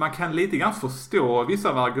man kan lite grann förstå vissa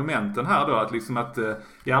av argumenten här då, att liksom att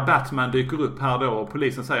Batman dyker upp här då och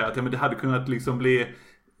polisen säger att men det hade kunnat liksom bli,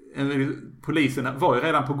 polisen var ju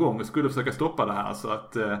redan på gång och skulle försöka stoppa det här, så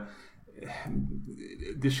att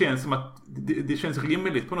det känns som att det känns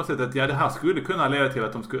rimligt på något sätt att det här skulle kunna leda till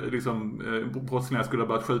att de skulle, liksom, brottslingar skulle ha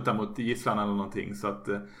börjat skjuta mot gisslan eller någonting, så att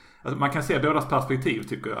man kan se bådas perspektiv,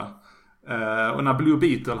 tycker jag. Och när Blue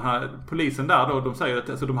Beetle, polisen där då, de säger att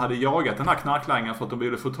alltså, de hade jagat den här knarklangaren för att de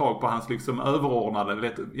ville få tag på hans liksom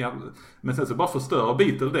överordnade, men sen så bara förstör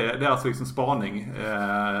Beetle det är alltså liksom spaning,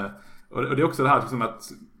 och det är också det här liksom att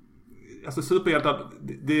alltså superhjältar,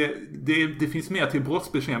 det finns mer till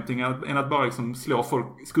brottsbekämpning än att bara liksom slå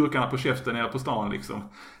skurkarna på käften nere på stan liksom.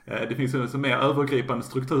 Det finns ju mer övergripande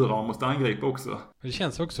strukturer man måste angripa också. Det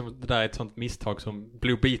känns också som att det där är ett sånt misstag som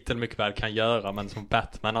Blue Beetle mycket väl kan göra, men som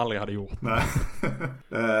Batman aldrig hade gjort. Nej.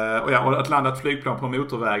 och att landa ett flygplan på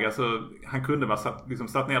motorväg, alltså han kunde vara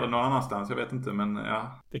satt ner det någon annanstans, jag vet inte, men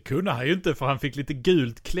ja. Det kunde han ju inte, för han fick lite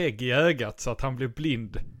gult klägg i ögat så att han blev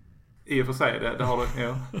blind. I och för sig, det har du,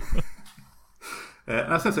 ja.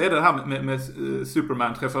 Sen så är det här med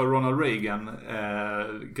Superman träffar Ronald Reagan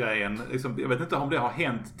grejen. Liksom, jag vet inte om det har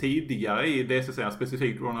hänt tidigare i DC-serien,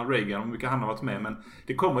 specifikt Ronald Reagan, om vilka han har varit med, men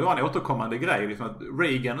det kommer ju en återkommande grej. Liksom att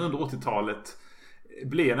Reagan under 80-talet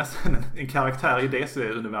blir nästan en karaktär i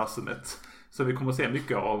DC-universumet. Så vi kommer att se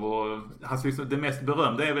mycket av, och hans liksom, det mest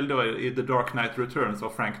berömda är väl då i The Dark Knight Returns av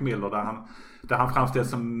Frank Miller, där han framställs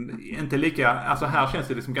som inte lika, alltså här känns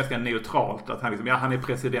det liksom ganska neutralt, att han liksom, han är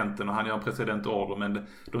presidenten och han gör en presidentorder, men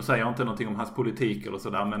de säger inte någonting om hans politik eller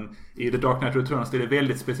sådär, men i The Dark Knight Returns är det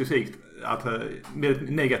väldigt specifikt att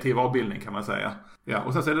med negativ avbildning, kan man säga. Ja,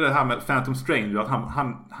 och sen så är det här med Phantom Stranger, att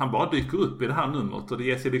han bara dyker upp i det här numret, och det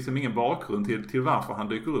ger sig liksom ingen bakgrund till varför han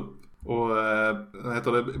dyker upp. Och vad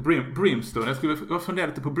heter det, Brimstone, jag skulle fundera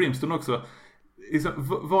lite på Brimstone också. Liksom,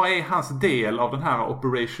 vad är hans del av den här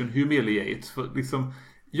Operation Humiliate? För liksom,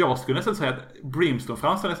 jag skulle nästan säga att Brimstone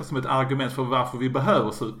framstår nästan som ett argument för varför vi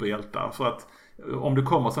behöver superhjältar. För att om det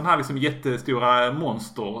kommer sådana här liksom jättestora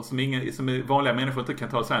monster som vanliga människor inte kan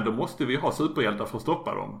ta sig an, då måste vi ha superhjältar för att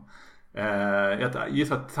stoppa dem. Jag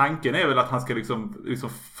gissar att tanken är väl att han ska liksom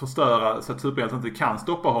förstöra så att superhjältar inte kan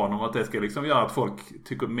stoppa honom, och att det ska liksom göra att folk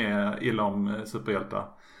tycker mer illa om superhjältar.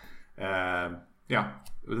 Ja,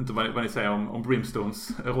 jag vet inte vad ni säger om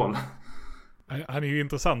Brimstones roll. Han är ju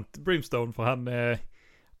intressant, Brimstone, för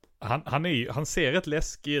han ser rätt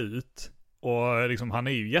läskig ut, och liksom, han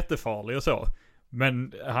är ju jättefarlig och så,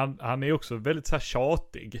 men han är också väldigt så här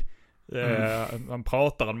tjatig. Han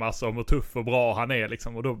pratar en massa om hur tuff och bra han är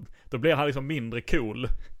liksom, och då blir han liksom mindre cool.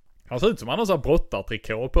 Han ser ut som han har så här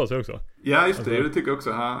brottartrikå på sig också. Ja, just det, det tycker jag också.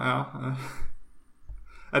 Ja,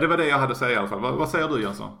 det var det jag hade att säga i alla fall. Vad säger du,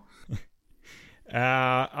 Jönsson?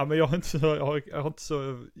 Men jag har inte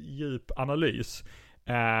så djup analys.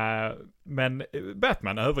 Men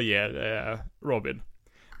Batman överger Robin.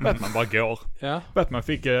 Batman bara går. Ja. Batman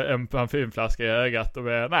fick en parfymflaska i ögat och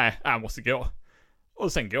nej, jag måste gå.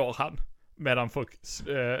 Och sen går han. Medan folk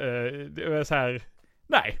det är så här,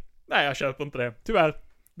 nej, jag köper inte det. Tyvärr.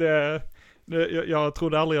 Jag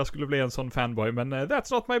trodde aldrig jag skulle bli en sån fanboy, men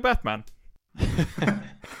that's not my Batman.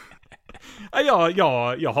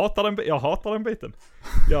 Jag hatar den biten.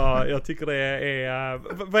 Jag tycker det är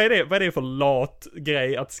vad är det för lat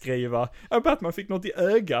grej att skriva? Batman fick något i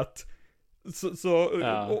ögat.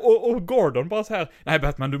 Och Gordon bara så här, nej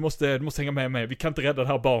Batman, du måste hänga med mig. Vi kan inte rädda det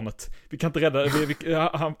här barnet. Vi kan inte rädda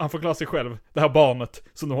han får klara sig själv. Det här barnet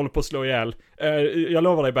som de håller på att slå ihjäl. Jag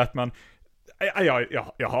lovar dig Batman.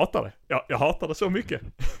 Jag hatar det. Jag hatar det så mycket.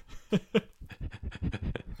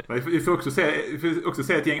 Vi får också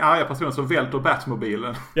se ett gäng arga personer som välter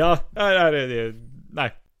Batmobilen. Ja,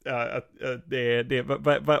 nej.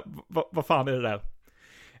 Vad fan är det där?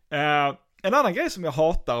 En annan grej som jag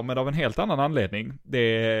hatar, men av en helt annan anledning, det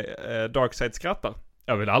är Darkseid skrattar.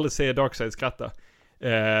 Jag vill aldrig se Darkseid skratta.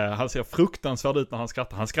 Han ser fruktansvärd ut när han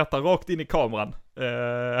skrattar. Han skrattar rakt in i kameran.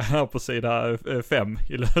 Här på sida 5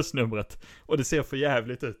 i lösnumret. Och det ser för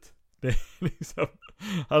jävligt ut. Det är liksom,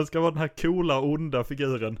 han ska vara den här coola, onda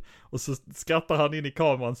figuren. Och så skrattar han in i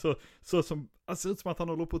kameran så som, han ser ut som att han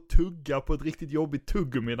håller på att tugga på ett riktigt jobbigt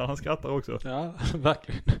tuggummi när han skrattar också. Ja,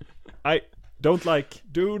 verkligen.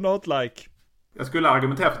 Do not like. Jag skulle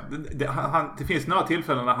argumentera det finns några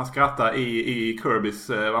tillfällen när han skrattar i Kirbys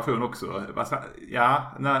version också.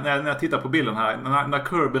 Ja, när jag tittar på bilden här, när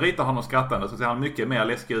Kirby ritar honom skrattande så ser han mycket mer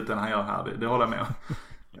läskig ut än han gör här. Det håller jag med om.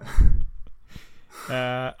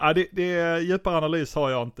 Det djupare analys har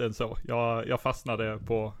jag inte än så. Jag fastnade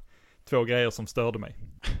på 2 grejer som störde mig.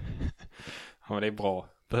 Ja, men det är bra.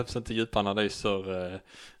 Behövs inte djupa analyser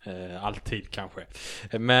alltid kanske.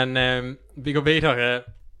 Men vi går vidare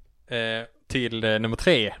till nummer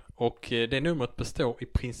 3. Och det numret består i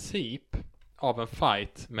princip av en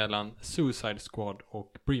fight mellan Suicide Squad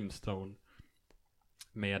och Brimstone.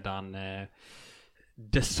 Medan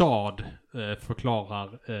Desaad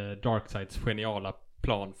förklarar Darkseids geniala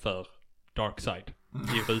plan för Darkseid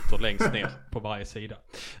i rutor längst ner på varje sida.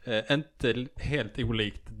 Inte helt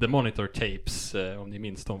olikt The Monitor Tapes, om ni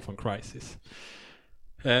minns dem från Crisis.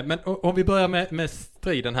 Men om vi börjar med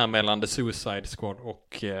striden här mellan The Suicide Squad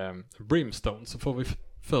och Brimstone, så får vi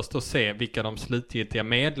först då se vilka de slutgiltiga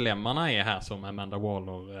medlemmarna är här som Amanda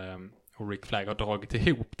Waller och Rick Flag har dragit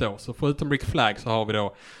ihop då. Så förutom Rick Flag så har vi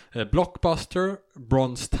då Blockbuster,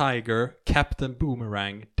 Bronze Tiger, Captain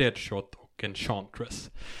Boomerang, Deadshot och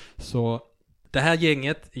Enchantress. Så det här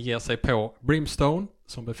gänget ger sig på Brimstone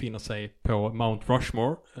som befinner sig på Mount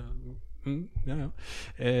Rushmore.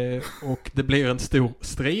 Och det blir en stor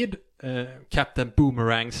strid. Captain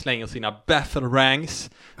Boomerang slänger sina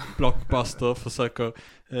battlerangs. Blockbuster försöker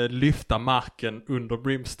lyfta marken under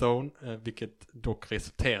Brimstone, vilket dock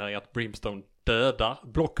resulterar i att Brimstone dödar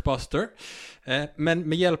Blockbuster. Men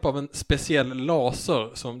med hjälp av en speciell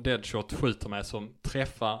laser som Deadshot skjuter med, som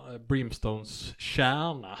träffar Brimstones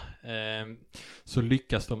kärna, så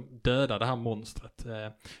lyckas de döda det här monstret.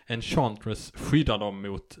 Enchantress skyddar dem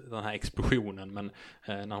mot den här explosionen, men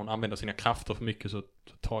när hon använder sina krafter för mycket så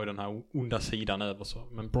tar ju den här onda sidan över. Så.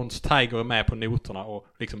 Men Bronze Tiger är med på noterna och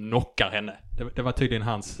liksom knockar henne. Det var tydligen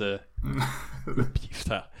hans uppgift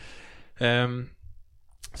här.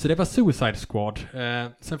 Så det var Suicide Squad.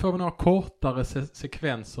 Sen får vi några kortare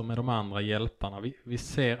sekvenser med de andra hjälparna. Vi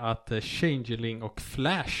ser att Changeling och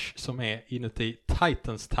Flash, som är inuti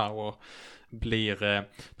Titans Tower,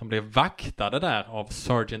 blir vaktade där av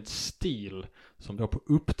Sergeant Steel, som då på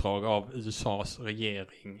uppdrag av USAs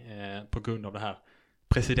regering på grund av det här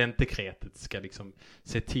presidentdekretet ska liksom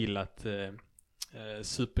se till att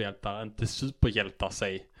superhjältar inte superhjältar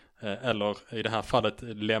sig, eller i det här fallet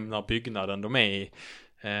lämnar byggnaden de är i.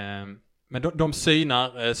 Men de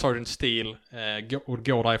synar Sergeant Steel och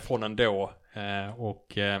går därifrån ändå,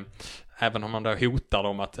 och även om man då hotar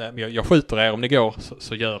dem att jag skjuter er om ni går,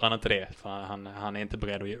 så gör han inte det, för han är inte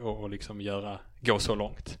beredd att liksom gå så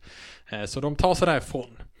långt. Så de tar sig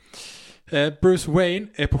därifrån. Bruce Wayne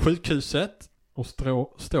är på sjukhuset och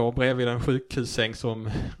står bredvid en sjukhussäng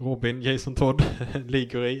som Robin Jason Todd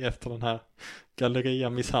ligger i efter den här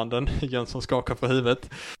galleria-misshandeln. Jönsson skakar på huvudet.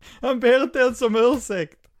 Han ber inte ens om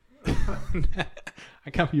ursäkt.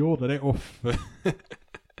 Han kanske gjorde det off.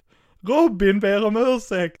 Robin ber om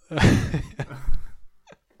ursäkt.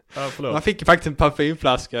 Man fick faktiskt en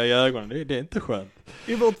parfymflaska i ögonen. Det är inte skönt.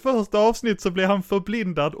 I vårt första avsnitt så blev han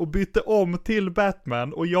förblindad och bytte om till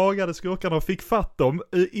Batman och jagade skurkarna och fick fatt dem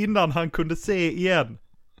innan han kunde se igen.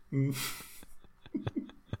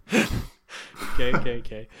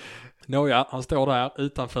 Okej. Nåja, han står där.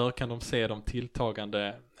 Utanför kan de se de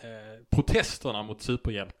tilltagande protesterna mot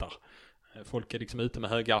superhjältar. Folk är liksom ute med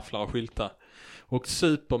högafflar och skyltar. Och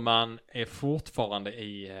Superman är fortfarande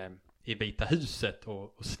i Vita huset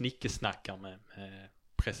och snickesnackar med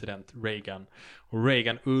president Reagan. Och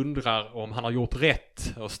Reagan undrar om han har gjort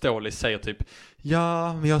rätt. Och Stålis säger typ: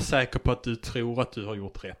 ja, men jag är säker på att du tror att du har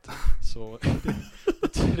gjort rätt. Så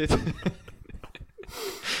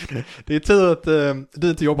det är tur att du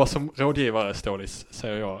inte jobbar som rådgivare, Stålis,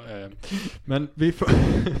 säger jag. Men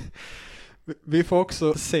vi får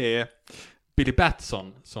också se Billy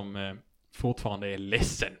Batson som fortfarande är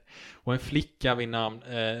ledsen. Och en flicka vid namn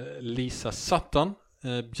Lisa Sutton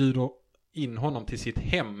bjuder in honom till sitt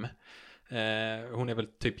hem. Hon är väl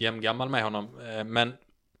typ jämngammal med honom. Men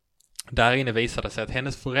där inne visade det sig att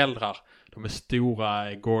hennes föräldrar, de är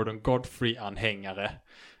stora Gordon Godfrey-anhängare.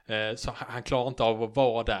 Så han klarar inte av att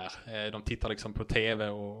vara där. De tittar liksom på tv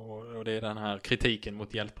och det är den här kritiken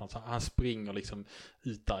mot hjältarna. Så han springer liksom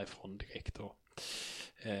ut därifrån direkt.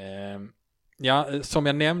 Ja, som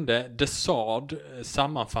jag nämnde, The Sard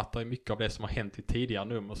sammanfattar mycket av det som har hänt i tidigare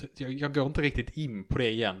nummer. Så jag går inte riktigt in på det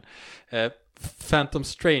igen. Phantom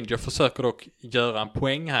Stranger försöker dock göra en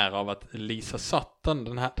poäng här av att Lisa Sutton,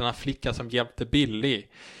 den här flickan som hjälpte Billy,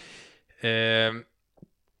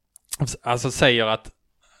 alltså säger att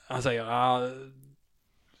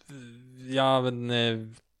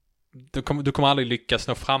du kommer aldrig lyckas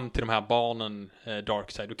nå fram till de här barnen,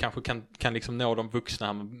 Darkseid. Du kanske kan liksom nå de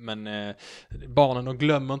vuxna, men barnen, de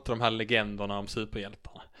glömmer inte de här legenderna om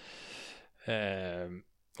superhjältarna.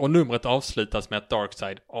 Och numret avslutas med att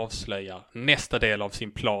Darkseid avslöjar nästa del av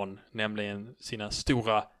sin plan, nämligen sina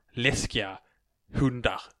stora läskiga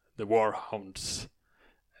hundar, The Warhounds.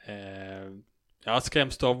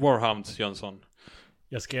 Skräms du av Warhounds, Jönsson?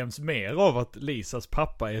 Jag skräms mer av att Lisas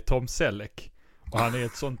pappa är Tom Selleck. Och han är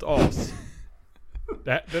ett sånt as.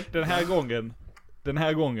 Den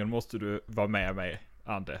här gången måste du vara med mig,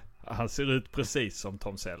 Ande. Han ser ut precis som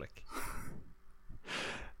Tom Selleck.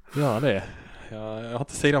 Ja, det. Jag har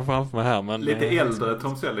inte sidan framför mig här, men... Lite äldre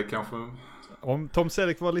Tom Selleck kanske. Om Tom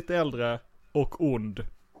Selleck var lite äldre och ond.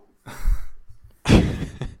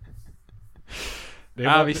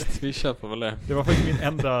 Visst, vi köper väl det. Det var faktiskt min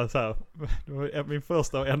enda det var min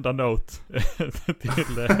första och enda note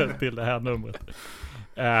till det här numret.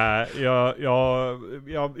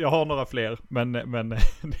 Jag har några fler, men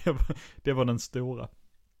det var den stora.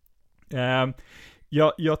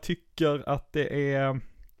 Jag tycker att det är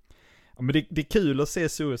det är kul att se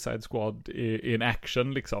Suicide Squad i en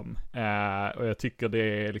action liksom. Och jag tycker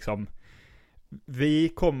det är liksom, vi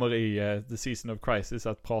kommer i The Season of Crisis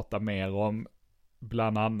att prata mer om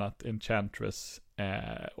bland annat Enchantress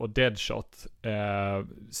och Deadshot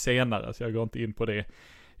senare, så jag går inte in på det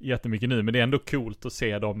jättemycket nu, men det är ändå coolt att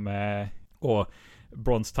se dem och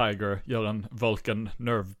Bronze Tiger gör en Vulcan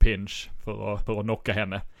Nerve Pinch för att knocka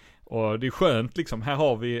henne. Och det är skönt liksom, här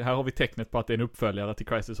har vi tecknet på att det är en uppföljare till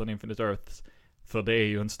Crisis on Infinite Earths, för det är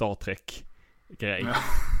ju en Star Trek grej.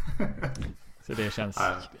 Så det känns...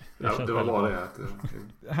 Det var bra det.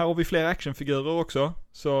 Här har vi fler actionfigurer också.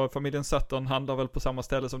 Så familjen Sutton handlar väl på samma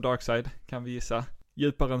ställe som Darkseid, kan vi gissa.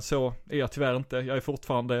 Djupare än så är jag tyvärr inte. Jag är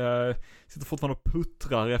sitter fortfarande och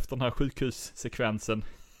puttrar efter den här sjukhussekvensen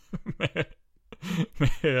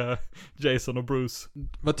med Jason och Bruce.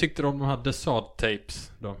 Vad tyckte du om de här The Sard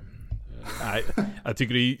tapes då? Nej, jag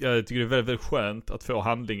tycker det är väldigt, väldigt skönt att få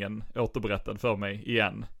handlingen återberättad för mig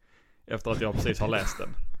igen. Efter att jag precis har läst den.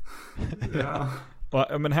 Ja.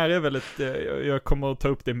 Men här är väl jag kommer att ta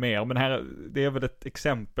upp det mer, men det är väl ett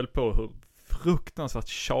exempel på hur fruktansvärt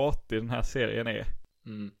tjatig den här serien är.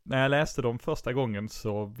 När jag läste dem första gången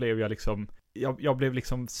så blev jag liksom jag blev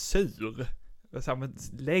liksom sur. Jag sa, men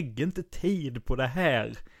lägg inte tid på det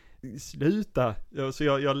här. Sluta. Så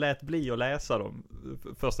jag lät bli att läsa dem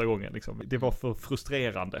första gången liksom. Det var för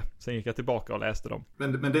frustrerande. Sen gick jag tillbaka och läste dem.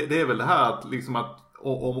 Men det är väl det här att liksom att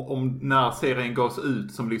om när serien gavs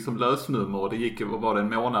ut som liksom lösnummer och det gick, var det en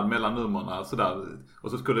månad mellan nummerna sådär,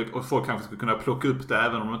 och folk kanske skulle kunna plocka upp det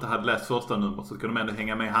även om de inte hade läst första numret, så skulle de ändå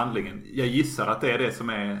hänga med i handlingen. Jag gissar att det är det som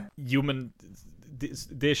är... Jo, men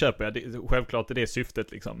det köper jag. Självklart är det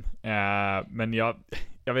syftet liksom. Men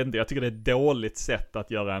jag vet inte, jag tycker det är ett dåligt sätt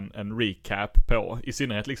att göra en recap på. I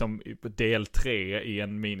synnerhet liksom del 3 i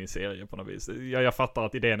en miniserie på något vis. Jag fattar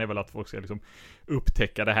att idén är väl att folk ska liksom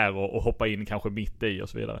upptäcka det här och hoppa in kanske mitt i och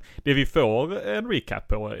så vidare. Det vi får en recap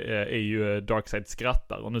på är ju Darkseid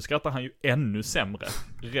skrattar. Och nu skrattar han ju ännu sämre.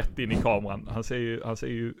 Rätt in i kameran. Han ser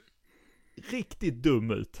ju riktigt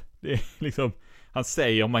dum ut. Det är liksom... Han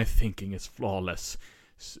säger, my thinking is flawless.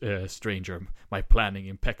 Stranger, my planning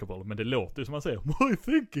impeccable. Men det låter som man säger, my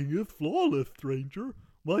thinking is flawless, stranger.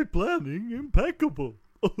 My planning impeccable.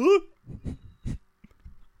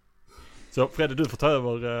 Så Fredde, du får ta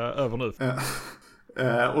över nu.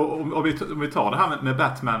 Och om vi tar det här med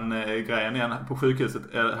Batman-grejen igen på sjukhuset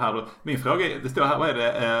här då. Min fråga är, det står här, vad är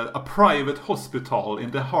det? A private hospital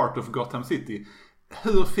in the heart of Gotham City.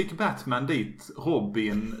 Hur fick Batman dit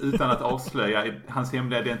Robin utan att avslöja hans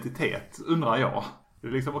hemliga identitet, undrar jag. Det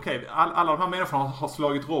är liksom, okej, alla de här människorna har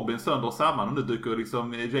slagit Robin sönder och samman, och nu dyker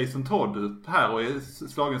liksom Jason Todd upp här och är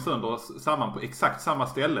slagen sönder och samman på exakt samma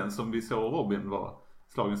ställen som vi såg Robin var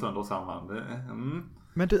slagen sönder och samman.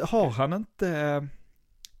 Men du, har han inte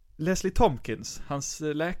Leslie Tompkins, hans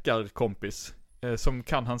läkarkompis, som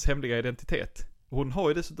kan hans hemliga identitet? Hon har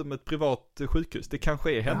ju dessutom ett privat sjukhus. Det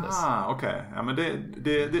kanske är hennes. Okej. Ja, men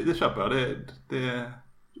det köper jag.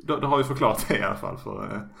 Det har ju förklarat det i alla fall.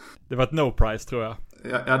 Det var ett no price, tror jag.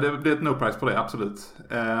 Ja, det är ett no price på det, absolut.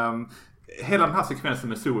 Hela den här sekvensen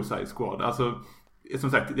med Suicide Squad, alltså,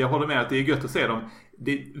 som sagt, jag håller med att det är gött att se dem.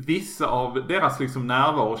 Vissa av deras liksom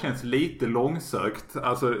närvaro känns lite långsökt.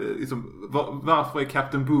 Alltså, liksom, varför är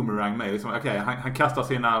Captain Boomerang med? Liksom, han kastar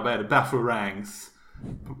sina, bafferangs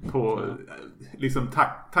på liksom,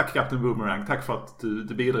 tack Captain Boomerang, tack för att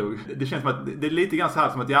du bidrog. Det känns som att det är lite grann så här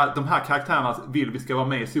som att de här karaktärerna vill vi ska vara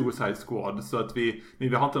med i Suicide Squad, så att vi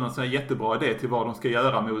har inte någon sån här jättebra idé till vad de ska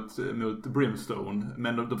göra mot Brimstone,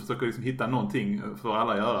 men de försöker liksom hitta någonting för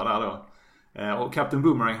alla att göra där då. Och Captain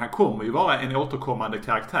Boomerang, han kommer ju vara en återkommande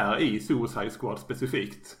karaktär i Suicide Squad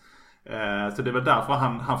specifikt. Så det är väl därför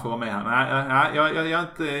han får vara med här. Jag är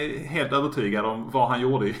inte helt övertygad om vad han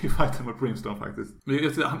gjorde i fighten mot Brimstone faktiskt.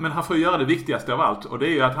 Men han får göra det viktigaste av allt, och det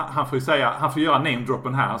är ju att han får göra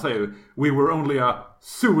name-droppen här. Han säger ju, we were only a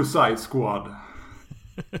Suicide Squad.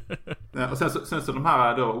 Och sen så de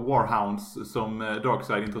här då Warhounds som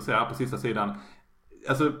Darkseid intresserar på sista sidan.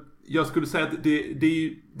 Alltså, jag skulle säga att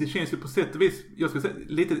det känns ju på sätt och vis, jag skulle säga,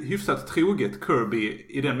 lite hyfsat troget Kirby,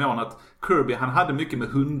 i den mån att Kirby, han hade mycket med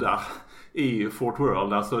hundar i Fort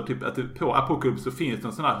World. Alltså typ att på Apocalypse så finns det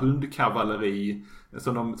en sån här hundkavalleri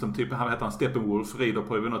som typ, han heter Steppenwolf, rider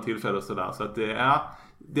på vid något tillfälle och sådär. Så att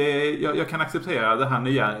jag kan acceptera det här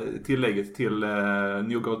nya tillägget till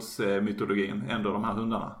New Gods-mytologin, ändå de här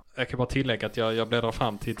hundarna. Jag kan bara tillägga att jag bläddrar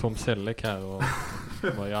fram till Tom Selleck här och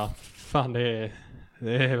bara, fan det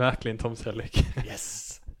är verkligen Tom Selleck.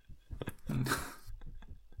 Yes.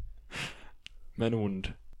 Men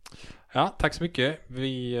ond. Ja, tack så mycket.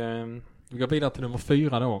 Vi går vidare till nummer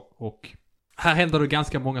 4 då. Och här händer det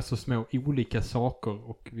ganska många så små olika saker.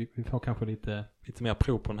 Och vi får kanske lite mer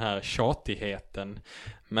prov på den här tjatigheten.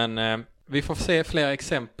 Men vi får se fler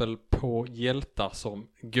exempel på hjältar som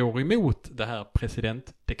går emot det här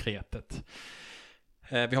presidentdekretet.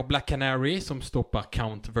 Vi har Black Canary som stoppar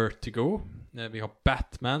Count Vertigo. Vi har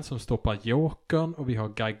Batman som stoppar Jokern. Och vi har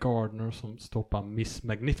Guy Gardner som stoppar Miss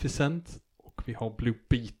Magnificent. Och vi har Blue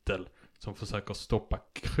Beetle som försöker stoppa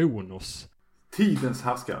Kronos. Tidens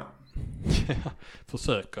härskare.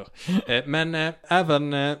 Försöker. Men även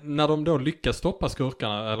när de då lyckas stoppa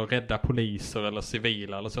skurkarna eller rädda poliser eller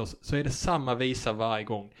civila eller så är det samma visa varje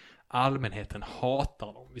gång. Allmänheten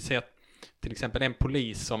hatar dem. Vi ser till exempel en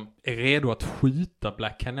polis som är redo att skjuta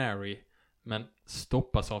Black Canary men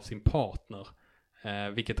stoppas av sin partner.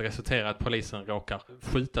 Vilket resulterar att polisen råkar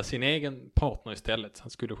skjuta sin egen partner istället. Han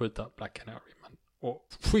skulle skjuta Black Canary. Och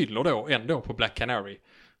skyller då ändå på Black Canary.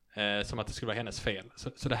 Som att det skulle vara hennes fel.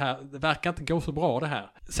 Så det verkar inte gå så bra det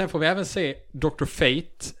här. Sen får vi även se Dr.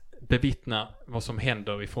 Fate bevittna vad som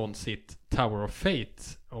händer ifrån sitt Tower of Fate.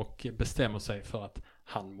 Och bestämmer sig för att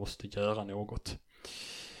han måste göra något.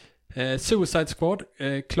 Suicide Squad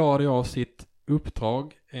klarade av sitt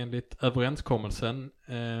uppdrag enligt överenskommelsen.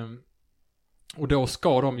 Och då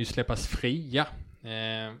ska de ju släppas fria.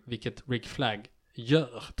 Vilket Rick Flag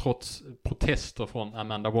gör trots protester från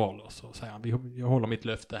Amanda Waller. Så säger han, jag håller mitt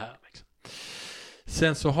löfte här. Liksom.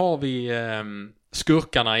 Sen så har vi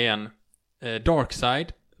skurkarna igen.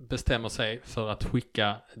 Darkseid bestämmer sig för att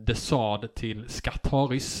skicka Desaad till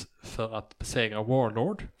Skartaris för att besegra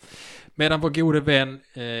Warlord. Medan vår gode vän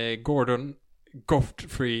Gordon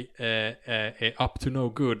Godfrey är up to no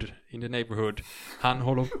good in the neighborhood. Han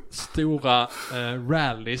håller stora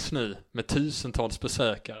rallies nu med tusentals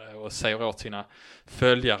besökare och säger åt sina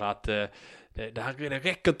följare att det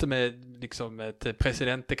räcker inte med liksom ett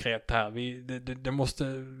presidentdekret här.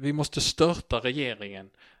 Vi måste störta regeringen,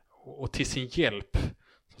 och till sin hjälp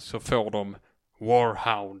så får de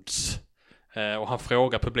Warhounds. Och han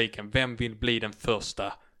frågar publiken, vem vill bli den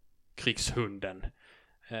första krigshunden?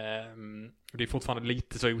 Det är fortfarande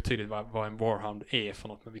lite så otydligt vad en Warhound är för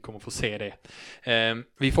något, men vi kommer få se det.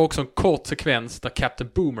 Vi får också en kort sekvens där Captain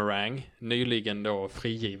Boomerang, nyligen då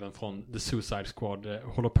frigiven från The Suicide Squad,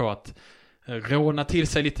 håller på att råna till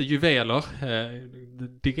sig lite juveler.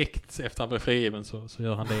 Direkt efter han blev frigiven så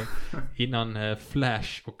gör han det innan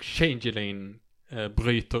Flash och Changeling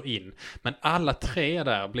bryter in. Men alla tre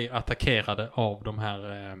där blir attackerade av de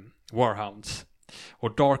här Warhounds.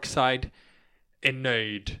 Och Darkseid är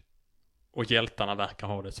nöjd och hjältarna verkar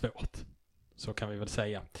ha det svårt. Så kan vi väl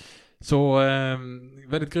säga. Så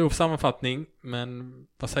väldigt grov sammanfattning, men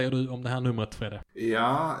vad säger du om det här numret, Fredde?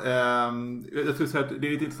 Ja, jag skulle säga att det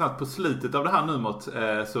är lite intressant på slutet av det här numret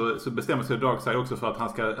så bestämmer sig Darkseid också för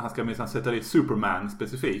att han ska minst sätta dit Superman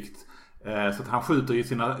specifikt. Så att han skjuter ju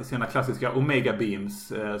sina klassiska Omega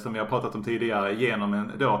Beams som vi har pratat om tidigare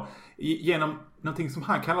genom någonting som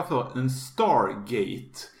han kallar för en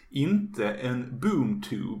Stargate, inte en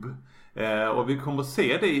Boomtube. Och vi kommer att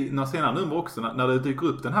se det i några senare nummer också när det dyker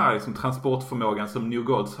upp den här liksom, transportförmågan som New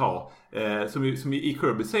Gods har. Som i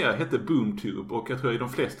Kirby-serier hette Boomtube, och jag tror i de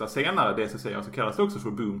flesta senare DC-serier så kallas det också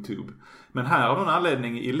för Boomtube. Men här av någon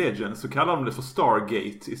anledning i Legends så kallar de det för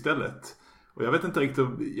Stargate istället. Och jag vet inte riktigt,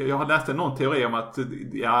 jag har läst någon teori om att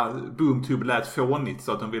Boomtube lät fånigt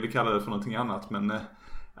så att de ville kalla det för någonting annat, men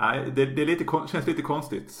nej, det känns lite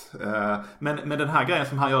konstigt. Men den här grejen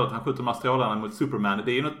som han gör, att han skjuter de här strålarna mot Superman,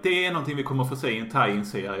 det är någonting vi kommer få se i en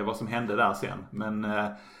tie-in-serie, vad som hände där sen. Men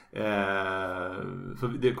för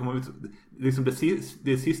det kommer liksom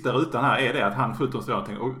det sista rutan här är det att han skjuter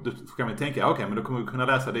strålarna, och då kan vi tänka, okej, men då kommer vi kunna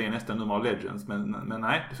läsa det i nästa nummer av Legends, men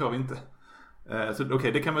nej, det får vi inte. Så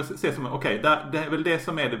okej, det kan man se som det är väl det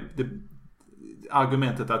som är det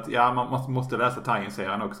argumentet att man måste läsa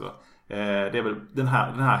tie-in-serien också. Det är väl den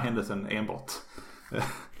här händelsen enbart.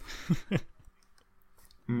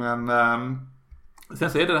 Men sen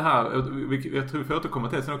så är det här, jag tror vi får återkomma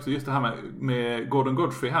till sen också, just det här med Gordon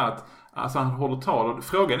Godfrey här, att alltså han håller tal, och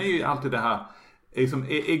frågan är ju alltid det här,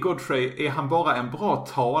 är Godfrey, är han bara en bra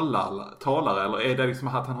talare eller är det liksom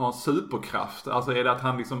att han har en superkraft? Alltså är det att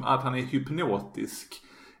han är hypnotisk?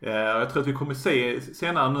 Jag tror att vi kommer se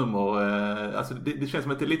senare nummer, alltså det känns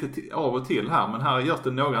som att det är lite av och till här, men här görs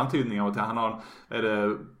det några antydningar om att han har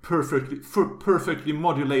perfectly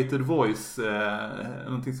modulated voice,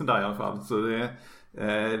 någonting sånt där i alla fall. Så det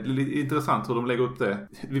är lite intressant hur de lägger upp det.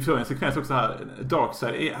 Vi får en sekvens också här.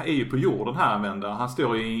 Darkseid är ju på jorden här, använder. Han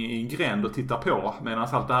står i en gränd och tittar på medan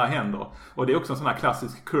allt det här händer. Och det är också en sån här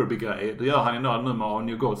klassisk Kirby-grej. Det gör han i några nummer av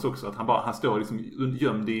New Gods också. Att han står liksom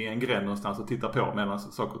gömd i en gränd någonstans och tittar på medan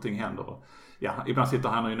saker och ting händer. Ja, ibland sitter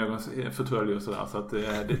han i någon förtölj och sådär. Så att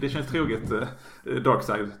det känns troget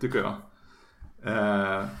Darkseid, tycker jag.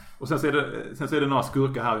 Och sen så är det några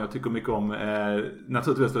skurkar här jag tycker mycket om.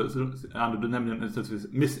 Naturligtvis, du nämnde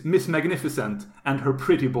naturligtvis Miss Magnificent and her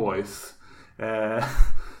pretty boys.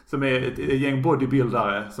 Som är ett gäng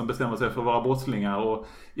bodybuildare som bestämmer sig för att vara brottslingar. Och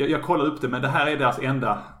jag kollar upp det, men det här är deras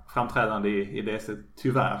enda framträdande i DC,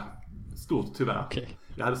 tyvärr. Stort tyvärr. Okay.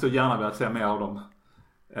 Jag hade så gärna velat se mer av dem.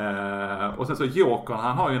 Och sen så Jokern,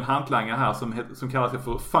 han har ju en hantlangare här som kallar sig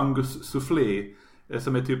för Fungus Soufflé.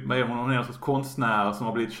 Som är typ med hon är en sorts konstnär som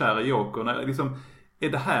har blivit kär i Jokern. Liksom, är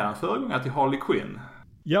det här en föregångare till Harley Quinn?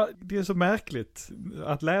 Ja, det är så märkligt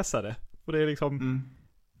att läsa det. Och det är liksom...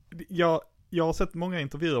 Jag har sett många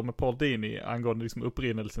intervjuer med Paul Dini angående liksom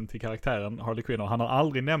upprinnelsen till karaktären Harley Quinn, och han har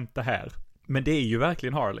aldrig nämnt det här. Men det är ju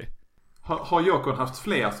verkligen Harley. Har Jokern haft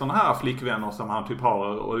fler sådana här flickvänner som han typ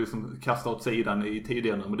har och liksom kastar åt sidan i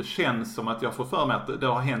tidigare nu? Men det känns som att jag får för mig att det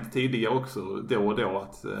har hänt tidigare också, då och då,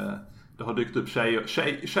 att... det har dykt upp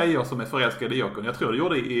tjejer som är förälskade i Jokern. Jag tror det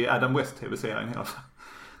gjorde i Adam West tv-serien i alla fall.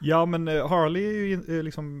 Ja, men Harley är ju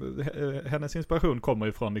liksom, hennes inspiration kommer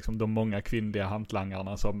ju från liksom de många kvinnliga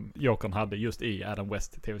hantlangarna som Jokern hade just i Adam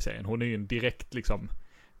West tv-serien. Hon är ju en direkt liksom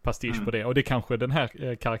pastisch på det, och det kanske den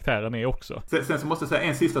här karaktären är också. Sen så måste jag säga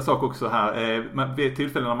en sista sak också här. Vid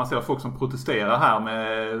tillfällen när man ser folk som protesterar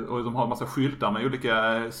här och de har en massa skyltar med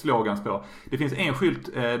olika slogans på. Det finns en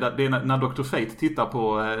skylt där det är när Dr. Fate tittar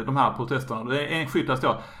på de här protesterna. Det är en skylt där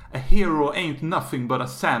står "A hero ain't nothing but a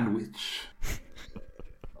sandwich".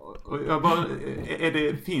 Och jag bara,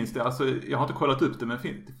 finns det? Alltså, jag har inte kollat upp det, men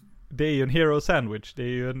finns det? Det är ju en hero sandwich, det är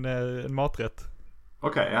ju en maträtt.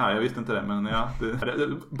 Okej, ja, jag visste inte det, men ja,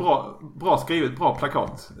 bra skrivet, bra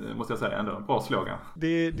plakat måste jag säga ändå, bra slogan.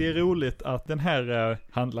 Det är roligt att den här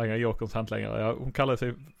handlangaren, Jokerns handlangare, hon kallar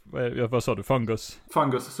sig, vad sa du, Fungus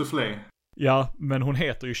Soufflé. Ja, men hon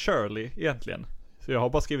heter ju Shirley egentligen. Så jag har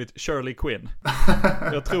bara skrivit Shirley Quinn.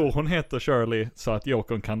 Jag tror hon heter Shirley så att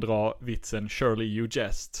Jokern kan dra vitsen Shirley you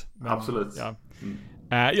jest. Men, absolut. Ja.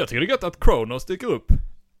 Jag tycker det är gött att Kronos dyker upp.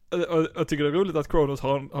 Jag tycker det är roligt att Kronos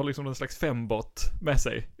har liksom en slags fembot med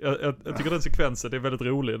sig. Jag tycker den sekvensen är väldigt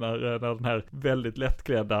rolig när den här väldigt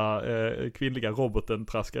lättklädda kvinnliga roboten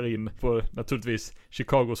traskar in på naturligtvis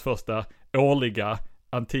Chicagos första årliga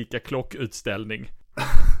antika klockutställning.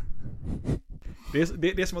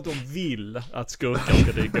 Det är som att de vill att skurkar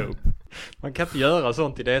ska dyka upp. Man kan inte göra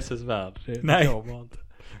sånt i DCs värld. Nej. Går bara inte.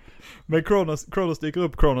 Men Kronos dyker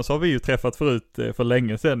upp. Kronos har vi ju träffat förut för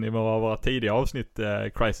länge sedan i våra tidiga avsnitt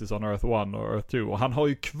Crisis on Earth 1 och Earth 2. Och han har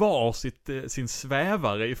ju kvar sin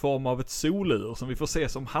svävare i form av ett solur som vi får se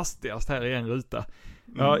som hastigast här i en ruta.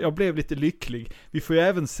 Ja, jag blev lite lycklig. Vi får ju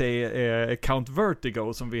även se Count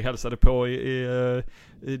Vertigo som vi hälsade på i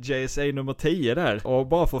JSA nummer 10 där. Och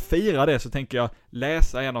bara för att fira det så tänker jag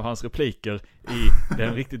läsa en av hans repliker i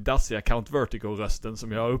den riktigt dassiga Count Vertigo-rösten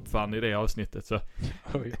som jag uppfann i det avsnittet. Så.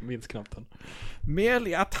 Oj, jag minns knappt den.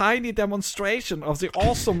 Merely a tiny demonstration of the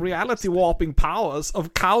awesome reality warping powers of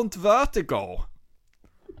Count Vertigo.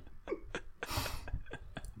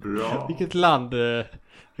 Bra.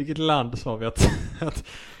 Vilket land sa vi att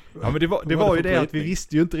Ja, men det var ju det att vi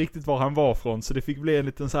visste ju inte riktigt var han var från, så det fick bli en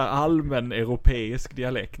liten så här allmän europeisk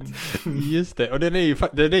dialekt. Just det, och den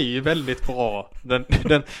är ju väldigt bra.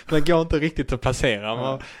 Den går inte riktigt att placera.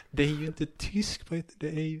 Men det är ju inte tysk, det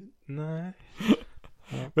är ju, nej.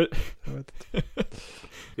 Ja, men,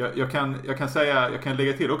 jag kan säga, jag kan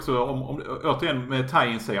lägga till också om återigen med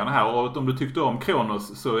tie-in-serien här, och om du tyckte om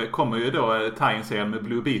Kronos så kommer ju då tie-in-serien med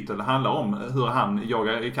Blue Beetle. Det handlar om hur han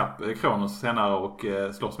jagar ikapp Kronos senare och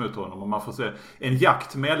slåss mot honom, och man får se en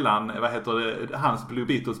jakt mellan hans Blue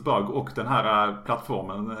Beetles bug och den här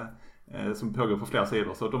plattformen som pågår på flera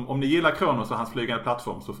sidor. Så om ni gillar Kronos och hans flygande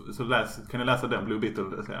plattform så kan ni läsa den Blue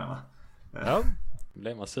Beetle-serien. ja.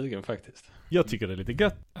 Blev man sugen faktiskt. Jag tycker det är lite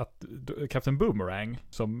gött att Captain Boomerang,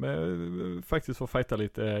 som faktiskt får fighta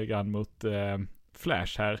lite grann mot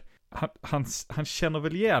Flash här, han känner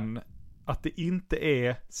väl igen att det inte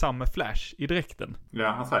är samma Flash i dräkten.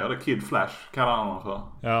 Ja, han säger det. Kid Flash kallar han honom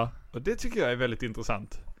för. Ja, och det tycker jag är väldigt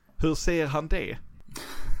intressant. Hur ser han det?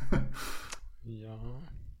 Ja.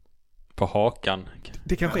 På hakan.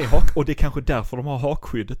 Det kanske är och det är kanske därför de har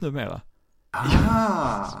hakskyddet numera.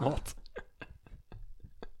 Smart.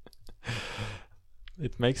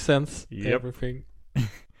 It makes sense. Yep. Everything.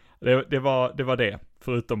 Det var det.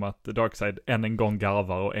 Förutom att Darkseid en gång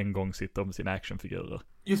garvar och en gång sitter med sina actionfigurer.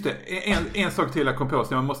 Just det, en sak till jag kom på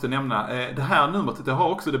som jag måste nämna. Det här numret, det har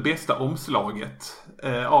också det bästa omslaget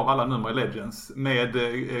av alla nummer i Legends. Med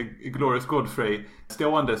Glorious Godfrey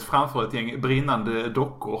ståendes framför ett gäng brinnande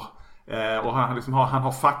dockor. Och han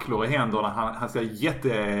har facklor i händerna. Han ser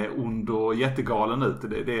jätteond och jättegalen ut.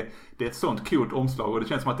 Det är ett sånt coolt omslag. Och det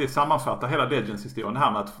känns som att det sammanfattar hela Legends-historien. Det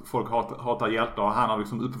här med att folk hatar hjältar. Och han har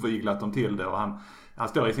liksom uppviglat dem till det. Och han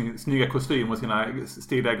står i sin snygga kostym och sina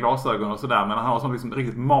stiliga glasögon och sådär. Men han har sånt liksom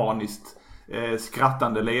riktigt maniskt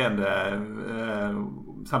skrattande leende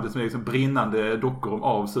samtidigt som det är liksom brinnande dockor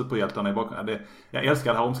av superhjältarna i bakgrunden. Jag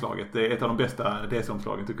älskar det här omslaget. Det är ett av de bästa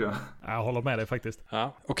DC-omslagen tycker jag. Jag håller med dig faktiskt.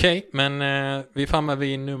 Ja, okej, men vi är framme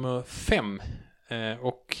vid nummer 5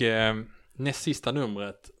 och näst sista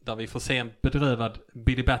numret där vi får se en bedrövad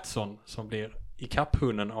Billy Batson som blir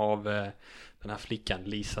ikapphunnen av den här flickan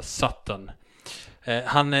Lisa Sutton.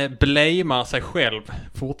 Han blamear sig själv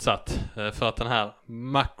fortsatt för att den här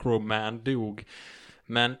Macroman dog.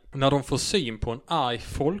 Men när de får syn på en arg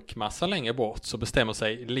folkmassa längre bort så bestämmer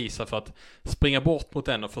sig Lisa för att springa bort mot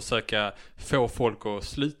den och försöka få folk att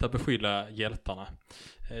sluta beskylla hjältarna.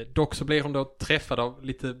 Dock så blir hon då träffad av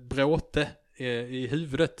lite bråte i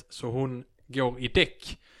huvudet så hon går i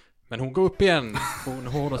däck. Men hon går upp igen. Hon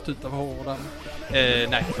hårdast utav hårda.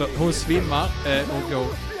 Nej, för hon svimmar och går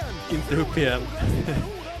inte upp igen.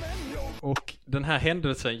 Och den här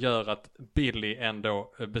händelsen gör att Billy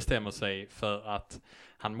ändå bestämmer sig för att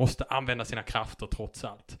han måste använda sina krafter trots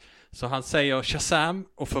allt. Så han säger Shazam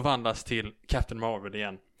och förvandlas till Captain Marvel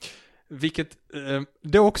igen. Vilket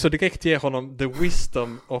då också direkt ger honom the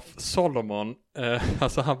wisdom of Solomon.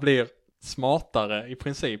 Alltså han blir smartare i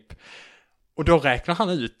princip. Och då räknar han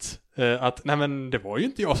ut att nej men det var ju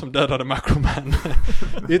inte jag som dödade Macroman.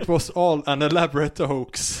 It was all an elaborate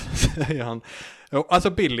hoax, säger han. Alltså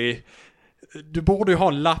Billy, du borde ju ha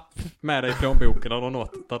en lapp med dig i plånboken eller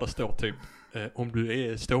något där det står typ om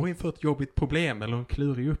du står inför ett jobbigt problem eller en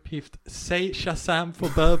klurig uppgift, säg Shazam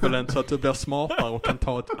för bövelen så att du blir smartare och kan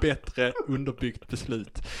ta ett bättre underbyggt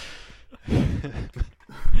beslut.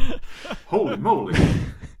 Holy moly!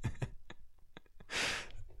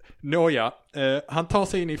 Nåja, han tar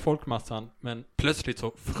sig in i folkmassan men plötsligt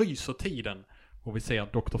så fryser tiden Och vi ser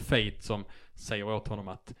Dr. Fate som säger åt honom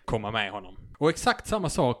att komma med honom. Och exakt samma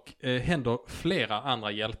sak händer flera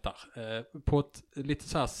andra hjältar. På ett lite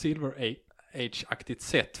så här Silver Age-aktigt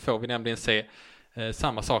sätt får vi nämligen se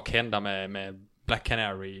samma sak hända med Black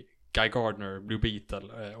Canary, Guy Gardner, Blue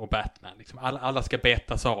Beetle och Batman. Liksom alla ska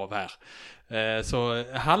betas av här.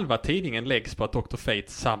 Så halva tidningen läggs på att Dr.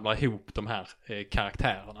 Fate samlar ihop de här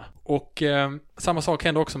karaktärerna. Och samma sak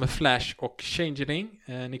händer också med Flash och Changeling.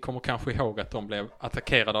 Ni kommer kanske ihåg att de blev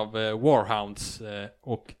attackerade av Warhounds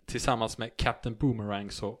och tillsammans med Captain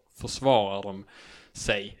Boomerang så försvarar de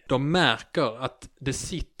sig. De märker att det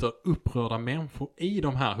sitter upprörda människor i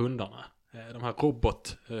de här hundarna. De här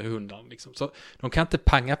robothundarna liksom. Så de kan inte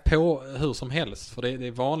panga på hur som helst. För det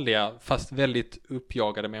är vanliga fast väldigt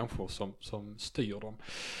uppjagade människor som styr dem.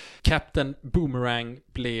 Captain Boomerang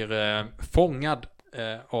blir fångad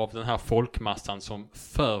av den här folkmassan som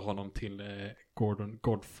för honom till Gordon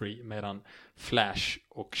Godfrey. Medan Flash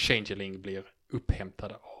och Changeling blir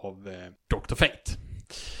upphämtade av Dr. Fate.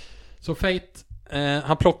 Så Fate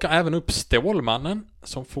han plockar även upp Stålmannen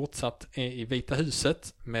som fortsatt är i Vita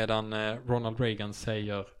huset medan Ronald Reagan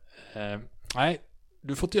säger nej,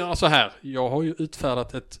 du får inte göra så här. Jag har ju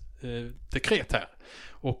utfärdat ett dekret här.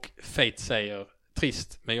 Och Fate säger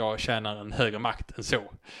trist, men jag tjänar en högre makt än så.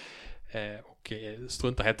 Och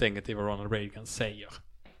struntar helt enkelt i vad Ronald Reagan säger.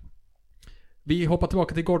 Vi hoppar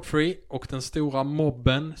tillbaka till Godfrey och den stora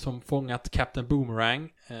mobben som fångat Captain Boomerang.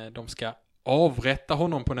 De ska avrätta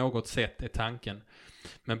honom på något sätt är tanken.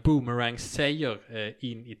 Men Boomerang säger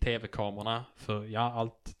in i tv-kamerorna, för ja,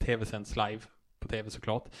 allt tv-sänds live på tv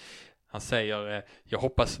såklart. Han säger, jag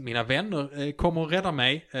hoppas mina vänner kommer att rädda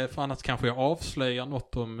mig, för annars kanske jag avslöjar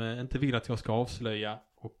något de inte vill att jag ska avslöja.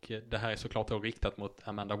 Och det här är såklart då riktat mot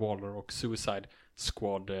Amanda Waller och Suicide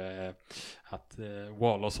Squad. Att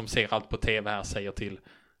Waller som ser allt på tv här säger till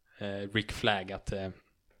Rick Flag att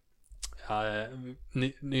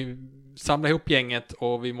ni samlar ihop gänget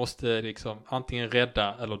och vi måste liksom antingen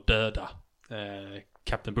rädda eller döda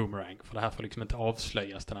Captain Boomerang. För det här får liksom inte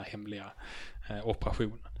avslöjas, den här hemliga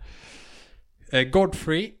operationen.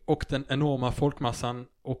 Godfrey och den enorma folkmassan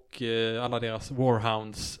och alla deras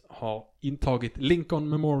Warhounds har intagit Lincoln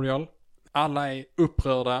Memorial. Alla är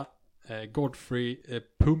upprörda. Godfrey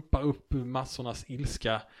pumpar upp massornas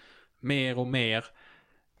ilska mer och mer.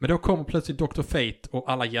 Men då kommer plötsligt Dr. Fate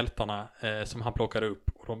och alla hjältarna som han plockade upp.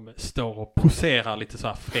 Och de står och poserar lite så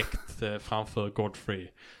här fräckt framför Godfrey.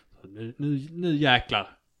 Så nu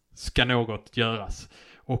jäklar ska något göras.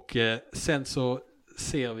 Och sen så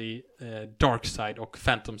ser vi Darkseid och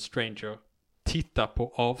Phantom Stranger titta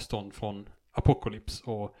på avstånd från Apocalypse.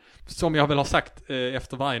 Och som jag väl har sagt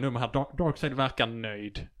efter varje nummer här, Darkseid verkar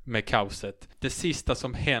nöjd med kaoset. Det sista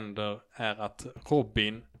som händer är att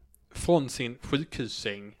Robin från sin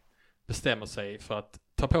sjukhussäng bestämmer sig för att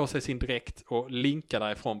ta på sig sin dräkt och linka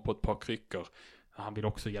därifrån på ett par kryckor. Han vill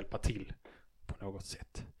också hjälpa till på något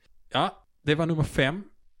sätt. Ja, det var nummer 5.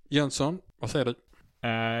 Jönsson, vad säger du?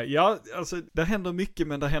 Ja, alltså det händer mycket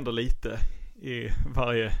men det händer lite i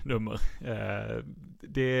varje nummer.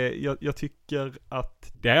 Jag tycker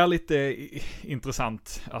att det är lite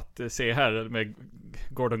intressant att se här med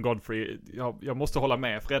Gordon Godfrey. Jag måste hålla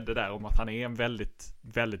med Fredde där om att han är en väldigt,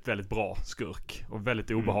 väldigt, väldigt bra skurk och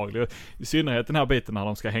väldigt obehaglig. I synnerhet den här biten när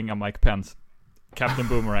de ska hänga Mike Pence, Captain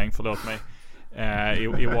Boomerang, förlåt mig,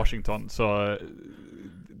 i Washington. Så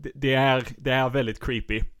det är väldigt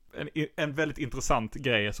creepy. En väldigt intressant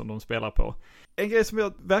grej som de spelar på. En grej som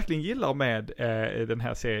jag verkligen gillar med den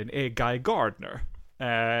här serien är Guy Gardner.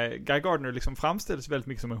 Guy Gardner liksom framställs väldigt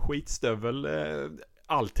mycket som en skitstövel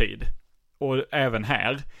alltid. Och även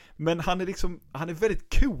här. Men han är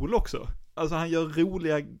väldigt cool också. Alltså han gör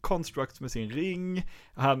roliga constructs med sin ring.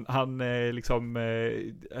 Han är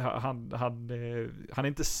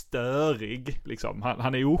inte störig liksom.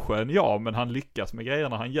 Han är oskön, ja, men han lyckas med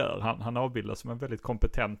grejerna han gör. Han avbildas som en väldigt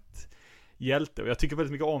kompetent hjälte. Och jag tycker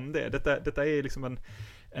väldigt mycket om det. Detta är liksom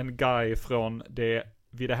en guy från det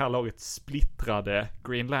vid det här laget splittrade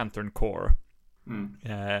Green Lantern Corps.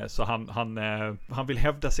 Så han vill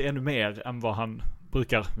hävda sig ännu mer än vad han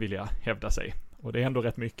brukar vilja hävda sig. Och det är ändå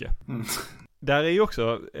rätt mycket. Där är ju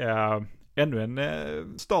också ännu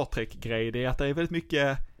en Star Trek-grej. Det är att det är väldigt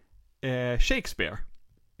mycket Shakespeare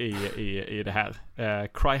i det här.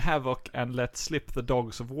 Cry Havoc and Let Slip the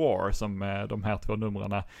Dogs of War, som de här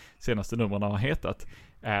 2 senaste numren har hetat,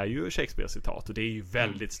 är ju Shakespeare-citat. Och det är ju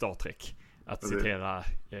väldigt Star Trek att citera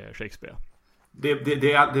Shakespeare.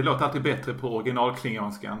 Det låter alltid bättre på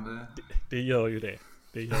originalklinganskan. Det gör ju det.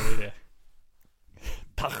 Det gör ju det.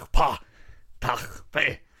 Tarpa!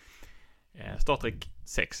 Star Trek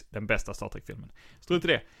 6, den bästa Star Trek-filmen. Strunt i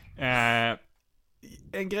det.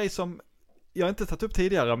 en grej som jag inte tagit upp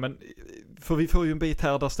tidigare, men för vi får ju en bit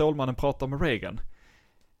här där Stålmannen pratar med Reagan.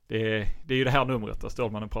 Det är ju det här numret där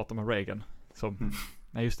Stålmannen pratar med Reagan.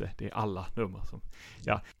 Nej just det är alla nummer.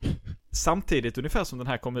 Ja. Samtidigt, ungefär som den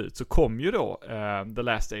här kom ut, så kom ju då The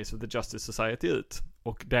Last Days of the Justice Society ut.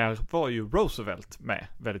 Och där var ju Roosevelt med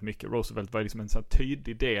väldigt mycket. Roosevelt var liksom en sån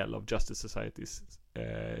tydlig del av Justice Societys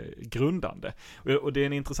grundande. Och det är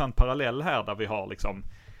en intressant parallell här där vi har liksom,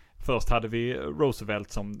 först hade vi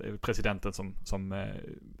Roosevelt som presidenten som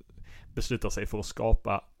beslutar sig för att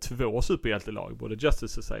skapa 2 superhjältelag, både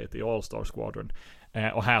Justice Society och All-Star Squadron.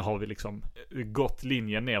 Och här har vi liksom gått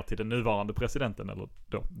linjen ner till den nuvarande presidenten, eller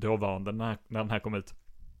dåvarande när den här kom ut,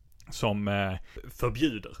 som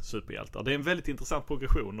förbjuder superhjältar. Det är en väldigt intressant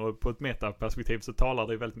progression, och på ett metaperspektiv så talar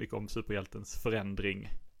det väldigt mycket om superhjältens förändring.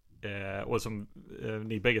 Och som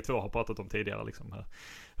ni bägge två har pratat om tidigare, liksom,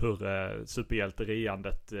 hur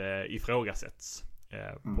superhjälteriandet ifrågasätts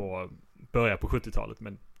börjar på 70-talet,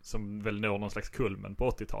 men som väl når någon slags kulmen på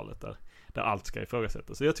 80-talet där allt ska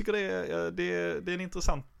ifrågasättas. Så jag tycker det är en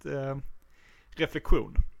intressant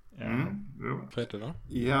reflektion.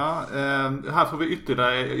 Ja, här får vi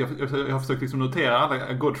ytterligare, jag har försökt liksom notera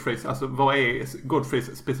alla Godfreys, alltså vad är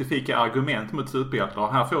Godfreys specifika argument mot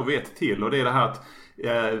superhjältar. Här får vi ett till, och det är det här att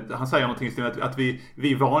han säger någonting som att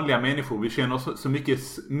vi vanliga människor, vi känner oss så mycket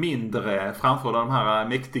mindre framför de här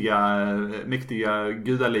mäktiga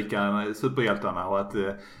gudalika superhjältarna, och att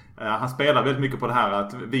han spelar väldigt mycket på det här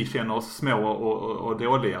att vi känner oss små och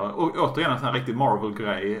dåliga. Och återigen en sån här riktig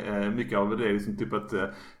Marvel-grej. Mycket av det är liksom typ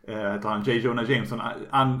att han J. Jonah Jameson,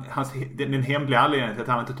 den hemliga anledningen till att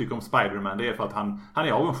han inte tycker om Spider-Man, det är för att han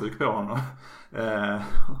är avundsjuk på honom.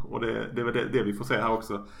 Och det är väl det vi får se här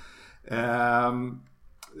också.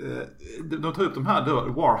 De tar upp de här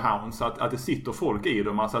Warhounds, att det sitter folk i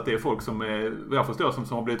dem, alltså att det är folk som jag förstår som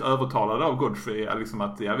har blivit övertalade av Godfrey, liksom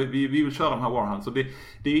att vi vill köra de här Warhounds. Och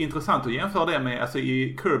det är intressant att jämföra det med, alltså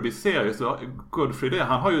i Kirbys serie så Godfrey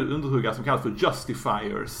han har ju underhuggare som kallas för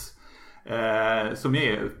Justifiers, som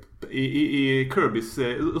är i Kirbys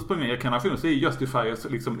ursprungliga inkarnation så är Justifiers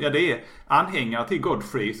liksom, det är anhängare till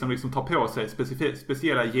Godfrey som liksom tar på sig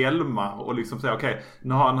speciella hjälmar och liksom säger okej,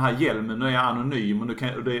 nu har jag den här hjälmen, nu är jag anonym och nu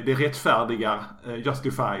kan det rättfärdiga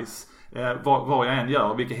Justifies vad jag än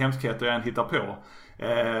gör, vilka hemskheter jag än hittar på,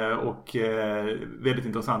 och väldigt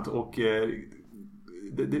intressant. Och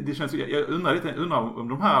det känns, jag undrar om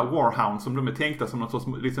de här Warhounds, som de är tänkta som någon sorts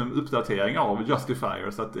liksom uppdatering av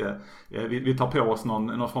Justifiers, att vi tar på oss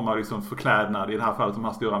någon form av liksom förklädnad, i det här fallet de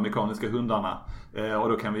här stora mekaniska hundarna, och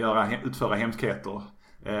då kan vi utföra hemskheter.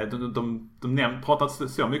 De pratat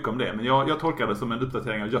så mycket om det, men jag tolkar det som en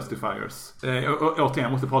uppdatering av Justifiers. Återigen,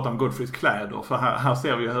 jag måste prata om Godfreys kläder, för här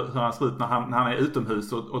ser vi hur han ser ut när han är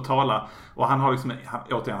utomhus och talar, och han har liksom,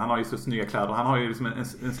 återigen, han har ju så snygga kläder. Han har ju liksom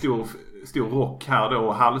en stor rock här då,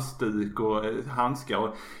 och halsduk och handskar,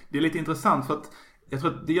 och det är lite intressant för att jag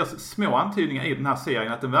tror att det görs små antydningar i den här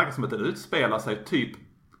serien att den verkar som att den utspelar sig typ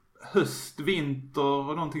höst, vinter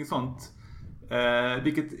och någonting sånt.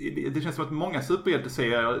 Vilket det känns som att många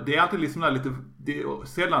superhjälteserier, det är alltid liksom där lite, det är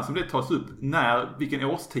sällan som det tas upp vilken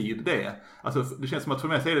årstid det är. Alltså det känns som att för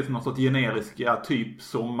mig så är det någon sorts generisk, typ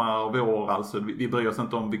sommar, vår, alltså vi bryr oss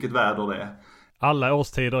inte om vilket väder det är. Alla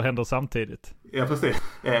årstider händer samtidigt. Ja, precis.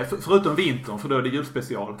 Förutom vintern, för då är det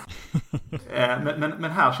julspecial.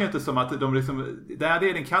 Men här känns det som att de liksom, det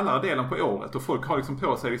är den kallare delen på året, och folk har liksom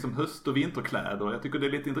på sig liksom höst- och vinterkläder. Jag tycker det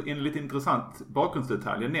är en lite intressant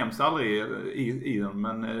bakgrundsdetalj. Det nämns aldrig i den,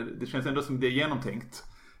 men det känns ändå som det är genomtänkt.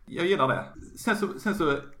 Jag gillar det. Sen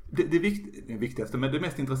så det viktigaste, men det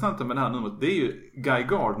mest intressanta med det här numret, det är ju Guy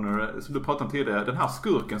Gardner, som du pratade om tidigare, den här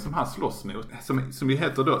skurken som han slåss mot, som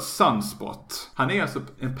heter då Sunspot. Han är alltså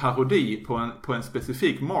en parodi på en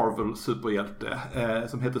specifik Marvel-superhjälte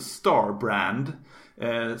som heter Starbrand,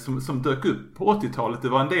 som dök upp på 80-talet. Det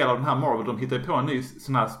var en del av den här Marvel, de hittade på en ny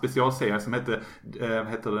sån här specialserie som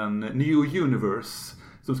heter den New Universe,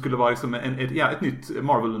 som skulle vara liksom ett nytt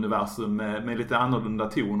Marvel-universum med lite annorlunda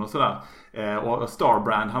ton och sådär. Och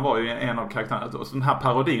Starbrand, han var ju en av karaktärerna. Och så den här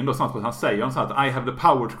parodin då, han säger så att I have the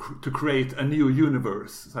power to create a new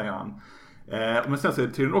universe, säger han. Men sen så är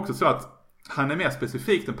det tydligen också så att han är mer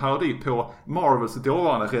specifikt en parodi på Marvels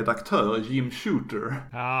dåvarande redaktör Jim Shooter.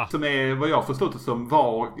 Som är, vad jag förstått det som,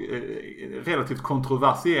 var relativt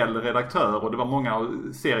kontroversiell redaktör. Och det var många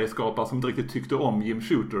serieskapare som inte riktigt tyckte om Jim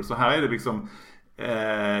Shooter. Så här är det liksom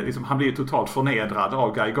han blir ju totalt förnedrad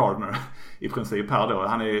av Guy Gardner i princip här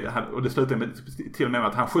då. Och det slutar med, till och med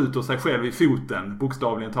att han skjuter sig själv i foten,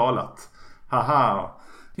 bokstavligen talat. Haha.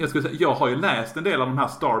 Jag har ju läst en del av de här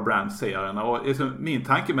Starbrand-serierna, och min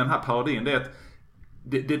tanke med den här parodin är att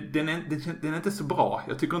den är inte så bra.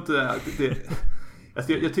 Jag tycker inte att det...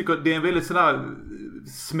 Alltså jag tycker det är en väldigt sådär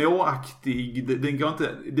småaktig, den går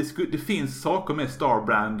inte, det finns saker med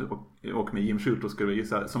Starbrand och med Jim Shooter skulle jag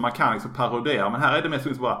gissa som man kan liksom parodera, men här är det mest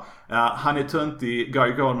som bara han är töntig,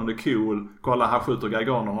 Guy Gardner är cool, kolla här skjuter Guy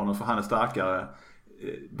Gardner honom för han är starkare.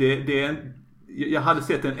 Jag hade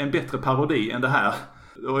sett en bättre parodi än det här.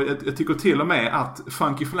 Och jag tycker till och med att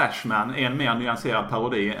Funky Flashman är en mer nyanserad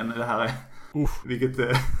parodi än det här är.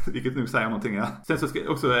 Vilket nu säger någonting, ja. Sen så ska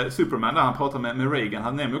också Superman där han pratar med Reagan,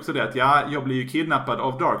 han nämner också det att jag blir ju kidnappad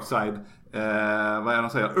av Darkseid vad är det han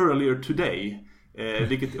säger, earlier today,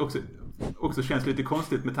 vilket också känns lite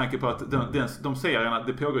konstigt med tanke på att de serierna,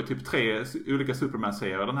 det pågår typ 3 olika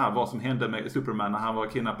Superman-serier, den här vad som hände med Superman när han var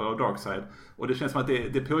kidnappad av Darkseid, och det känns som att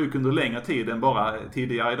det pågick under längre tid än bara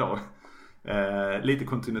tidigare idag. Lite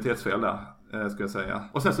kontinuitetsfel där, ska jag säga.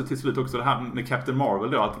 Och sen så till slut också det här med Captain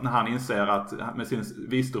Marvel då, att när han inser att med sin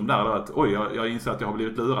visdom där då, att oj, jag inser att jag har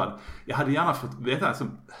blivit lurad. Jag hade gärna fått veta alltså,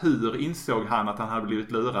 hur insåg han att han hade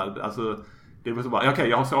blivit lurad? Alltså, det var så bara, okej,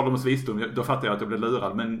 jag har Salomons visdom, då fattar jag att jag blev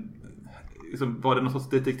lurad, men liksom, var det någon sorts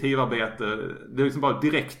detektivarbete? Det är liksom bara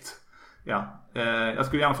direkt, ja. Jag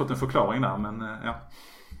skulle gärna fått en förklaring där, men ja.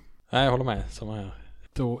 Nej, jag håller med, samma här.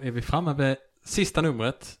 Då är vi framme vid sista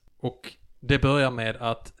numret, och det börjar med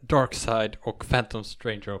att Darkseid och Phantom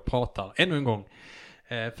Stranger pratar ännu en gång.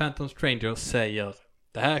 Phantom Stranger säger,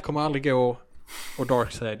 det här kommer aldrig gå. Och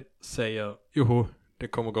Darkseid säger, joho, det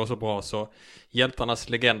kommer gå så bra så hjältarnas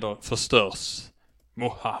legender förstörs.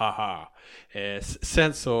 Mohahaha.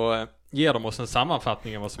 Sen så ger de oss en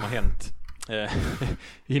sammanfattning av vad som har hänt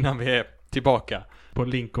innan vi är tillbaka på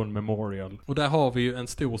Lincoln Memorial. Och där har vi ju en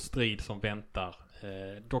stor strid som väntar.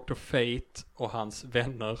 Dr. Fate och hans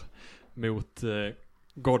vänner mot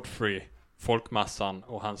Godfrey, folkmassan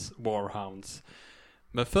och hans Warhounds.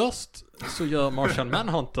 Men först så gör Martian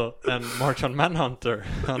Manhunter en Martian Manhunter.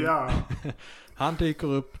 Han dyker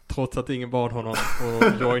upp trots att ingen bad honom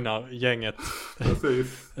och joinar gänget.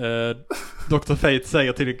 Dr. Fate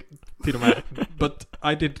säger till de här, but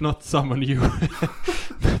I did not summon you.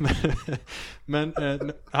 men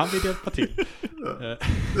han vill hjälpa till.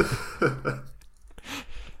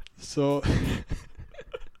 Så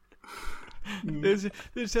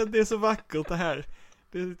det är så vackert det här.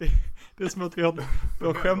 Det är som att vi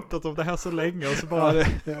har skämtat om det här så länge och så bara vi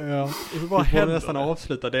får nästan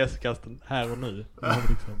avsluta DC-kasten här och nu.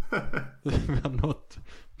 Vi har nått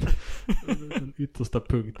den yttersta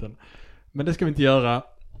punkten. Men det ska vi inte göra.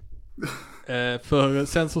 För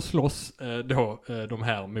sen så slåss då de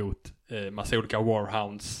här mot massa olika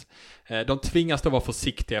Warhounds. De tvingas då vara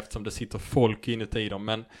försiktiga eftersom det sitter folk inuti dem,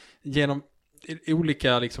 men genom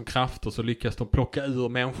olika liksom krafter så lyckas de plocka ur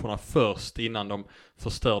människorna först innan de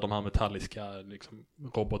förstör de här metalliska liksom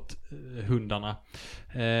robothundarna.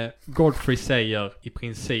 Godfrey säger i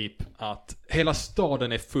princip att hela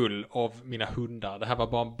staden är full av mina hundar. Det här var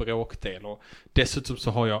bara en bråkdel, och dessutom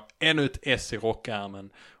så har jag ännu ett S i rockärmen,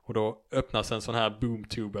 och då öppnas en sån här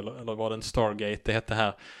boomtube eller var det en Stargate det hette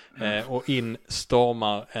här, och in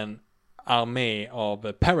stormar en armé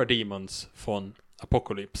av Parademons från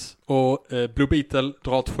Apocalypse. Och Blue Beetle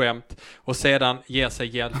drar ett skämt och sedan ger sig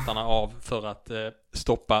hjältarna av för att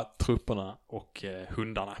stoppa trupperna och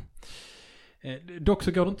hundarna. Dock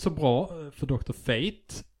så går det inte så bra för Dr.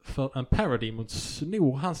 Fate, för en Parademon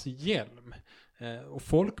snor hans hjälm. Och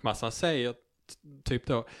folkmassan säger typ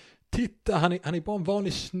då, titta, han är bara en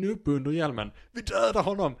vanlig snubbe under hjälmen. Vi dödar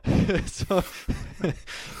honom! så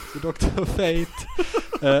Dr. Fate,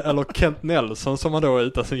 eller Kent Nelson som han då är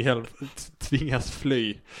utan sin hjälm, tvingas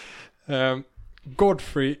fly.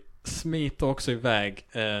 Godfrey smiter också iväg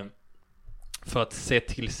för att se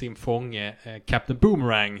till sin fånge Captain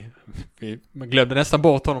Boomerang. Man glömde nästan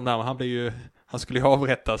bort honom där, men han skulle ju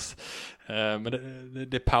avrättas. Men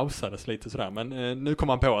det pausades lite sådär. Men nu kom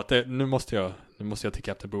han på att nu måste jag till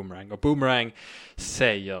Captain Boomerang. Och Boomerang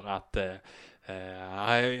säger att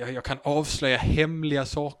jag kan avslöja hemliga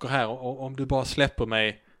saker här om du bara släpper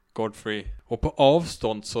mig, Godfrey. Och på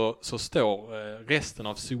avstånd så står resten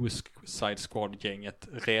av Suicide Squad-gänget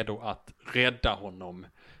redo att rädda honom.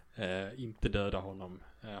 Inte döda honom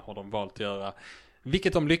har de valt att göra.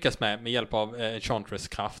 Vilket de lyckas med hjälp av Enchantress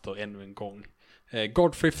krafter ännu en gång.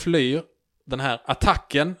 Godfrey flyr den här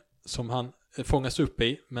attacken som han fångas upp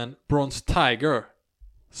i, men Bronze Tiger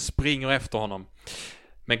springer efter honom.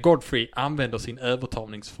 Men Godfrey använder sin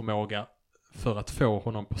övertalningsförmåga för att få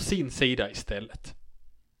honom på sin sida istället.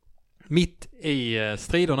 Mitt i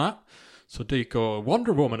striderna så dyker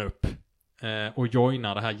Wonder Woman upp och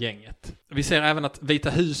joinar det här gänget. Vi ser även att Vita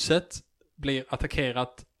huset blir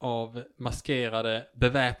attackerat av maskerade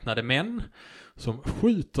beväpnade män som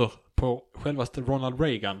skjuter på självaste Ronald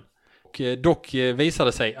Reagan. Och dock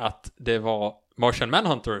visade sig att det var Martian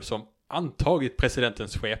Manhunter som antagit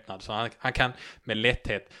presidentens skepnad, så han kan med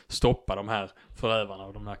lätthet stoppa de här förövarna,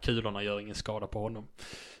 och de här kulorna gör ingen skada på honom.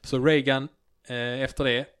 Så Reagan efter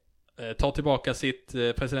det tar tillbaka sitt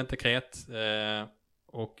presidentdekret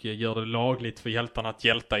och gör det lagligt för hjältarna att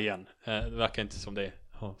hjälta igen. Det verkar inte som det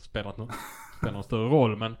har spelat någon större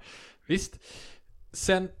roll, men visst.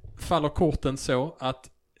 Sen faller korten så att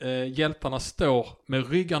hjältarna står med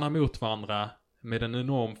ryggarna mot varandra med en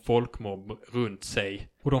enorm folkmobb runt sig.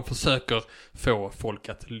 Och de försöker få folk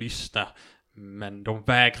att lyssna, men de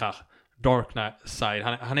vägrar. Darkseid,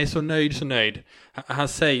 han är så nöjd. Han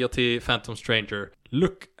säger till Phantom Stranger: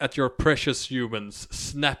 "Look at your precious humans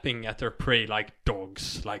snapping at their prey like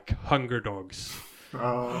dogs, like hunger dogs."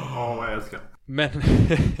 Jag älskar.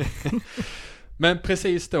 Men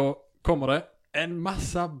precis då kommer det en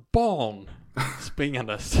massa barn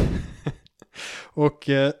springandes. Och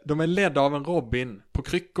de är ledda av en Robin på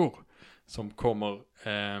kryckor som kommer,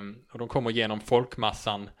 och de kommer genom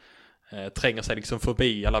folkmassan, tränger sig liksom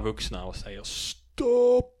förbi alla vuxna och säger: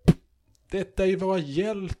 "Stopp! Detta är ju våra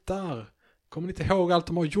hjältar. Kommer ni inte ihåg allt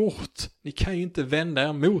de har gjort? Ni kan ju inte vända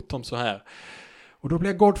er mot dem så här." Och då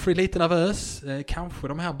blir Godfrey lite nervös. Kanske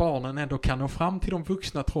de här barnen ändå kan nå fram till de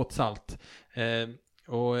vuxna trots allt.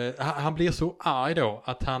 Och han blir så arg då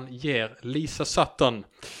att han ger Lisa Sutton,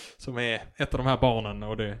 som är ett av de här barnen,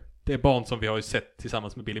 och det är barn som vi har ju sett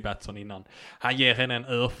tillsammans med Billy Batson innan. Han ger henne en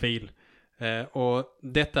örfil. Och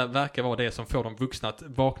detta verkar vara det som får de vuxna att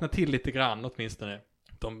vakna till lite grann åtminstone.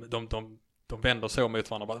 De vänder sig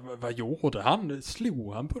mot varandra. Vad gjorde han?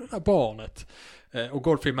 Slog han på det där barnet? Och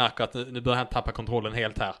Godfrey märker att nu börjar han tappa kontrollen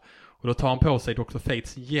helt här. Och då tar han på sig Dr.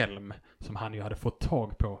 Fates hjälm, som han ju hade fått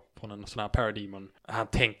tag på från en sån här Parademon. Han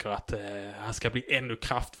tänker att han ska bli ännu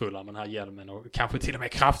kraftfullare med den här hjälmen, och kanske till och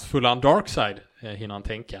med kraftfullare än Darkseid, hinner han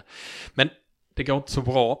tänka. Men det går inte så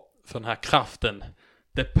bra, för den här kraften,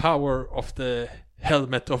 the power of the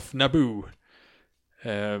helmet of Naboo,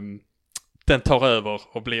 den tar över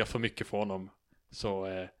och blir för mycket för honom. Så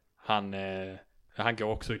han går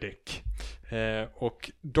också i däck.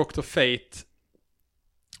 Och Dr. Fate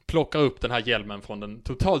plockar upp den här hjälmen från den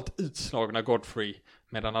totalt utslagna Godfrey,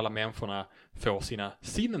 medan alla människorna får sina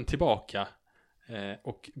sinnen tillbaka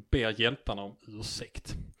och ber hjältarna om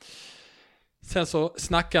ursäkt. Sen så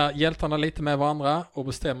snackar hjältarna lite med varandra och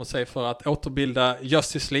bestämmer sig för att återbilda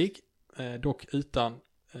Justice League, dock utan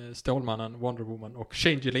Stålmannen, Wonder Woman och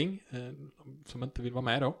Changeling, som inte vill vara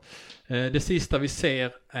med då. Det sista vi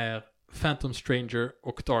ser är Phantom Stranger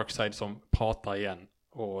och Darkseid som pratar igen,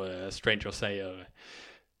 och Stranger säger: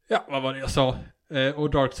 "Ja, vad var det jag sa?" Och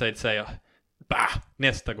Darkseid säger: "Bah,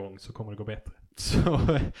 nästa gång så kommer det gå bättre." Så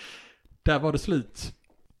där var det slut.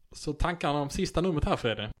 Så tankarna om sista numret här,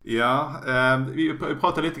 Fredrik? Ja, vi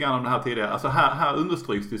pratade lite grann om det här tidigare. Alltså här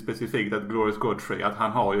understryks det specifikt att Glorious Godfrey, att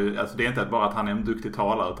han har ju, alltså det är inte bara att han är en duktig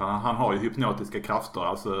talare, utan han har ju hypnotiska krafter.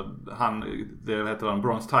 Alltså det heter en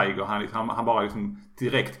Bronze Tiger, han bara liksom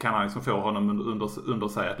direkt kan han liksom få honom under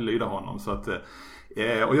sig att lyda honom. Så att,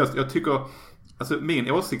 och jag tycker, alltså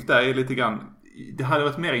min åsikt där är lite grann, det hade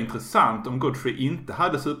varit mer intressant om Godfrey inte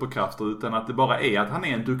hade superkrafter, utan att det bara är att han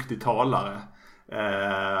är en duktig talare.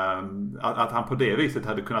 Att han på det viset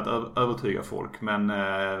hade kunnat övertyga folk, men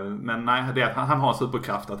nej, det är att han har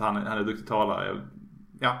superkraft, att han är duktig talare.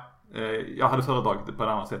 Ja, jag hade föredragit det på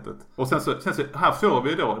det andra sättet. Och sen så här får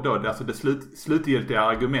vi då alltså det slutgiltiga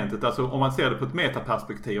argumentet, alltså om man ser det på ett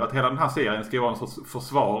metaperspektiv, att hela den här serien ska vara en sorts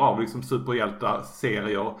försvar av liksom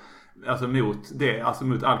superhjältar-serier, alltså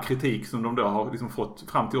mot all kritik som de då har liksom fått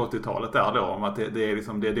fram till 80-talet där då, om att det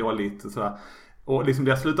är dåligt och sådär. Och liksom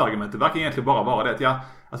deras slutargument verkar egentligen bara vara det att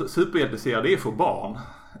alltså superhjälteserier, det är för barn.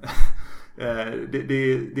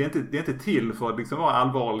 det är inte till för att liksom vara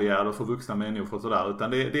allvarliga eller för vuxna människor och sådär,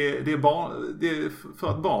 utan det är för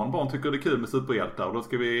att barn tycker det är kul med superhjältar, och då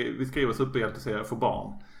ska vi skriva superhjälteserier för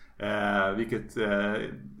barn. Vilket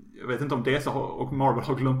jag vet inte om DC och Marvel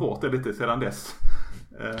har glömt bort det lite sedan dess.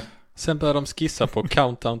 Sen börjar de skissa på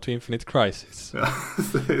Countdown to Infinite Crisis. Ja,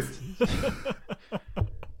 precis.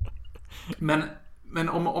 Men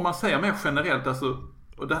om man säger mer generellt,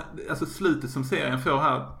 alltså slutet som serien får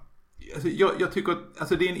här, alltså jag tycker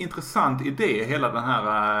alltså det är en intressant idé, hela den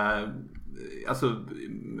här, alltså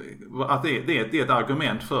att det är ett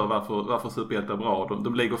argument för varför superhjältar är bra.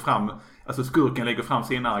 De lägger fram, alltså skurken lägger fram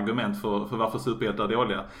sina argument för varför superhjältar är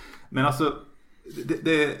dåliga. Men alltså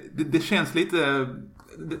det känns lite,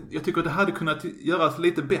 jag tycker att det hade kunnat göras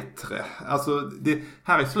lite bättre. Alltså det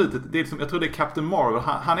här i slutet, det är liksom, jag tror det är Captain Marvel,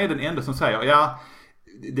 han är den enda som säger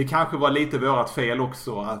det kanske var lite vårat fel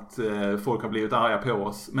också att folk har blivit arga på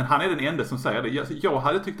oss. Men han är den enda som säger det. Jag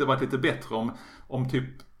hade tyckt det varit lite bättre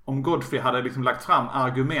om Godfrey hade liksom lagt fram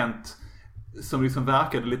argument som liksom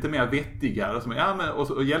verkade lite mer vettiga.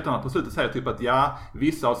 Och hjältarna på slutet säger typ att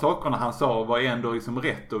vissa av sakerna han sa var ändå liksom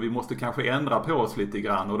rätt och vi måste kanske ändra på oss lite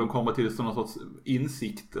grann och de kommer till någon sorts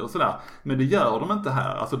insikt och sådär. Men det gör de inte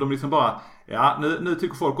här. Alltså de liksom bara, nu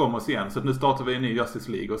tycker folk om oss igen så nu startar vi en ny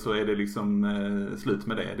Justice League och så är det liksom slut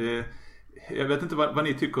med det. Jag vet inte vad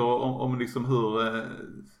ni tycker om liksom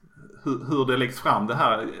hur det läggs fram det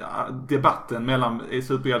här debatten mellan är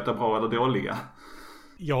superhjältar bra eller dåliga.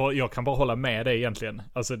 Jag kan bara hålla med dig egentligen.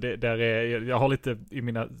 Alltså jag har lite i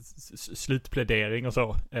mina slutplädering och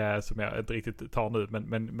så som jag inte riktigt tar nu.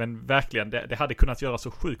 Men verkligen, det hade kunnat göra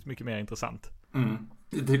så sjukt mycket mer intressant.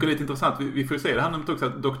 Jag tycker det är lite intressant. Vi får ju se det här också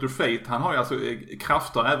att Dr. Fate, han har ju alltså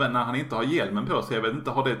krafter även när han inte har hjälmen på sig. Jag vet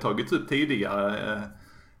inte, har det tagits upp tidigare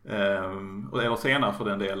eller senare för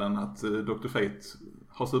den delen att Dr. Fate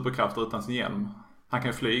har superkrafter utan sin hjälm. Han kan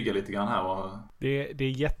ju flyga lite grann här. Det är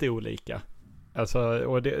jätteolika. Alltså,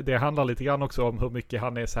 och det handlar lite grann också om hur mycket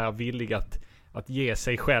han är så här villig att ge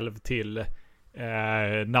sig själv till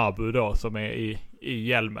Nabu då, som är i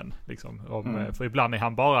hjälmen. Liksom. För ibland är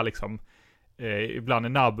han bara liksom, ibland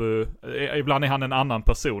är han en annan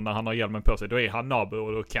person när han har hjälmen på sig. Då är han Nabu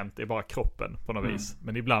och då Kent är bara kroppen på något vis.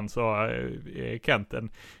 Men ibland så är Kent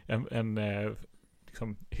en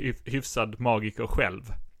liksom hyfsad magiker själv.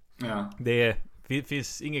 Ja. Det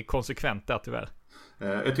finns inget konsekvent där tyvärr.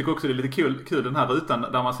 Jag tycker också det är lite kul den här rutan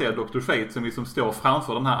där man ser Dr. Fate som liksom står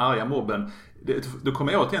framför den här arga mobben. Då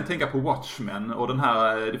kommer jag återigen tänka på Watchmen och den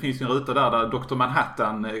här, det finns ju en ruta där Dr.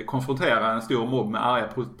 Manhattan konfronterar en stor mobb med arga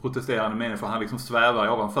protesterande människor. Han liksom svävar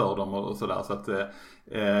ovanför dem och sådär. Så att det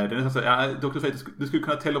är nästan så, Dr. Fate, du skulle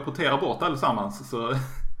kunna teleportera bort allesammans. Så,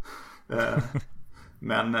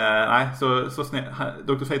 men nej, så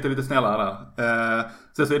Dr. Fate är lite snällare där.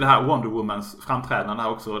 Sen så är det här Wonder Womans framträdande här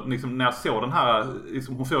också. Liksom, när jag såg den här,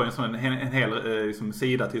 liksom, hon får en hel liksom,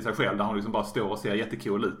 sida till sig själv där hon liksom bara står och ser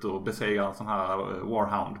jättecool ut och besegrar en sån här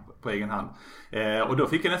Warhound på egen hand. Och då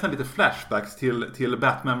fick jag nästan lite flashbacks till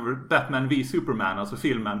Batman v Superman, alltså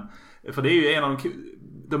filmen. För det är ju en av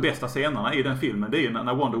de bästa scenerna i den filmen. Det är ju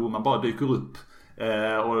när Wonder Woman bara dyker upp.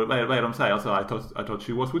 Och vad är de säger? Alltså, I thought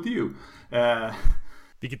she was with you.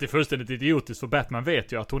 Vilket är fullständigt idiotiskt, för Batman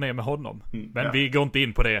vet ju att hon är med honom. Men vi går inte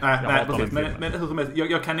in på det. Nej, precis. Men hur som helst,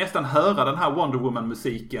 jag kan nästan höra den här Wonder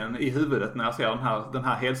Woman-musiken i huvudet när jag ser den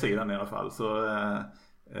här helsidan i alla fall. Så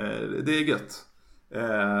det är gött.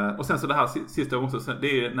 Och sen så det här sista också,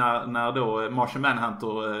 det är när då Martian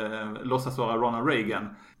Manhunter låtsas vara Ronald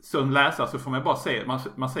Reagan. Som läsare så får man bara se,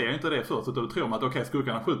 man ser ju inte det först, så då tror man att okej,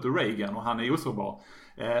 skurkarna skjuter Reagan och han är osårbar.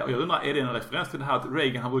 Och jag undrar, är det en referens till det här att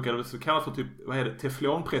Reagan, han brukade så kallas för typ, vad är det,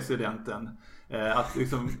 teflonpresidenten? Att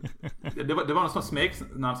liksom, det var någon sån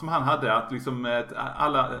smeknamn som han hade, att liksom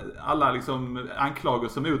alla liksom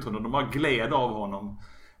anklagelser mot honom, de bara gled av honom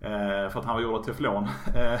för att han var gjord av teflon.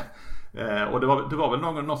 Och det var väl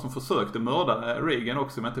någon som försökte mörda Reagan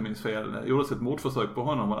också, om jag inte minns fel. Gjordes ett mordförsök på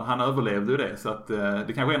honom och han överlevde ju det. Så att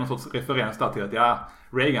det kanske är någon sorts referens där till att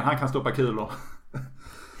Reagan, han kan stoppa kulor.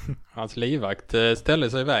 Hans livvakt ställde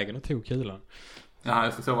sig i vägen och tog kulan.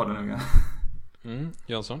 Ja, så var det nog.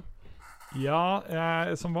 Jönsson? Ja,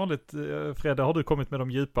 som vanligt Fredde, har du kommit med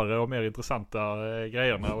de djupare och mer intressanta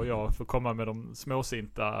grejerna och jag får komma med de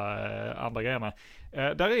småsinta andra grejerna.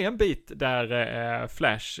 Där är en bit där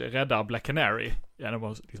Flash räddar Black Canary genom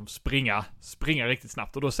att liksom springa riktigt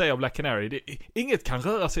snabbt, och då säger Black Canary, inget kan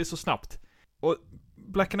röra sig så snabbt. Och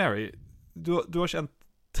Black Canary, du har känt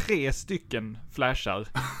 3 stycken Flashar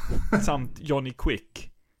samt Johnny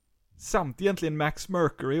Quick samt egentligen Max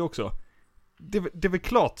Mercury också. Det är väl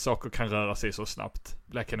klart saker kan röra sig så snabbt,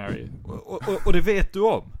 Black Canary. Och det vet du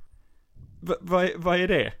om. Vad är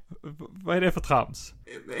det? Vad är det för trams?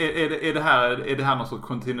 Är det här någon sorts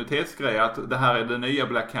kontinuitetsgrej? Att det här är det nya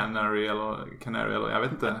Black Canary eller jag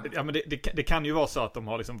vet inte. Ja, men det kan ju vara så att de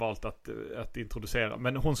har liksom valt att introducera.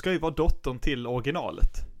 Men hon ska ju vara dottern till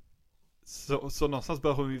originalet. Så någonstans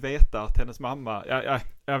bör hon ju veta att hennes mamma...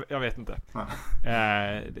 Jag vet inte.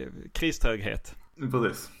 Kriströghet.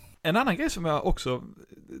 Precis. En annan grej som jag också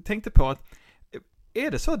tänkte på, att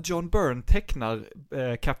är det så att John Byrne tecknar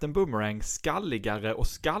Captain Boomerang skalligare och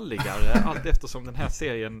skalligare allt eftersom den här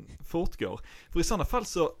serien fortgår? För i sådana fall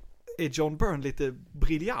så är John Byrne lite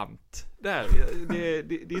briljant där.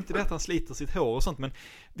 Det är inte det att han sliter sitt hår och sånt, men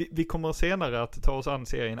vi kommer senare att ta oss an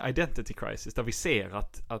serien Identity Crisis, där vi ser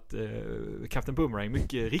att Captain Boomerang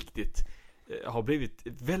mycket riktigt har blivit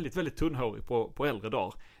väldigt, väldigt tunnhårig på äldre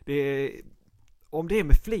dagar. Om det är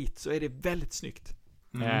med flit så är det väldigt snyggt.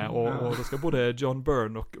 Och då ska både John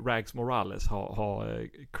Byrne och Rags Morales ha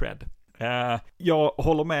cred. Jag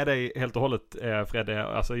håller med dig helt och hållet, Fredde.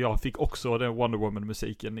 Alltså jag fick också den Wonder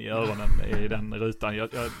Woman-musiken i öronen i den rutan.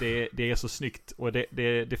 Det är så snyggt, och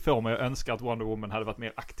det får mig att önska att Wonder Woman hade varit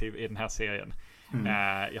mer aktiv i den här serien.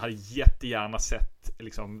 Jag hade jättegärna sett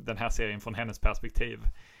liksom, den här serien från hennes perspektiv.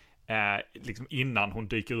 Liksom innan hon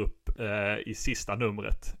dyker upp i sista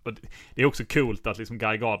numret. Och det är också coolt att liksom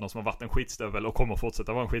Guy Gardner, som har varit en skitstövel och kommer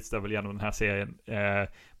fortsätta vara en skitstövel genom den här serien,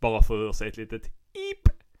 bara får ur sig ett litet ip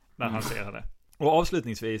när han ser henne. Och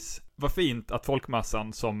avslutningsvis, vad fint att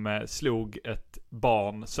folkmassan som slog ett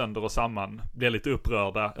barn sönder och samman blir lite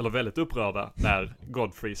upprörda, eller väldigt upprörda, när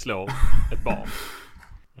Godfrey slår ett barn.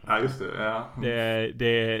 Ja, just det. Ja.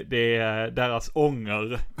 Det är deras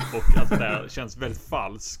ånger, och alltså det känns väldigt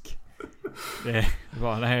falsk. Det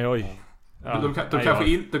var, nej, oj. Ja,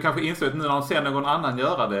 de kanske inser att nu när de ser någon annan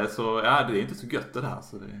göra det, så det är inte så gött det där.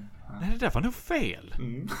 Så Nej, det där var nog fel.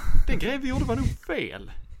 Den grejen vi gjorde var nog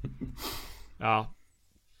fel. Ja.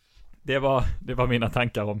 Det var mina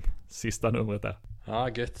tankar om sista numret där. Ja,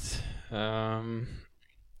 gött.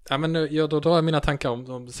 Ja, men då drar jag mina tankar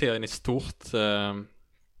om serien i stort.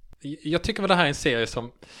 Jag tycker väl det här är en serie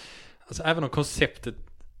som, alltså även om konceptet,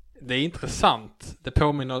 det är intressant, det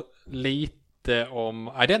påminner lite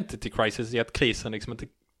om Identity Crisis, i att krisen liksom inte,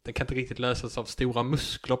 den kan inte riktigt lösas av stora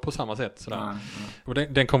muskler på samma sätt sådär. Och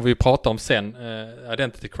den kommer vi prata om sen,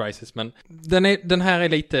 Identity Crisis, men den här är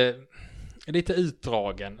lite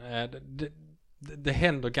utdragen. Det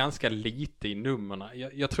händer ganska lite i nummerna.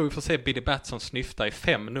 Jag tror vi får se Billy Batson snyfta i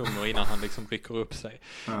 5 nummer innan han liksom rycker upp sig.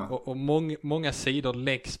 Och många sidor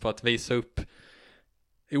läggs på att visa upp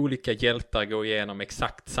olika hjältar går igenom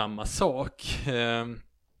exakt samma sak.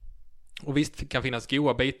 Och visst kan finnas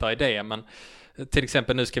goda bitar i det, men till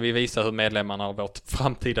exempel nu ska vi visa hur medlemmarna av vårt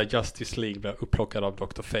framtida Justice League blir upplockade av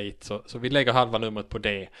Dr. Fate. Så vi lägger halva numret på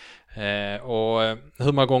det. Och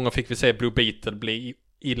hur många gånger fick vi se Blue Beetle bli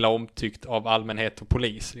illa omtyckt av allmänhet och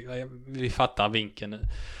polis? Vi fattar vinkeln nu.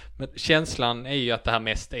 Men känslan är ju att det här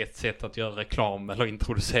mest är ett sätt att göra reklam eller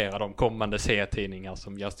introducera de kommande serietidningar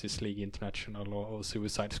som Justice League International och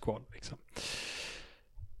Suicide Squad liksom.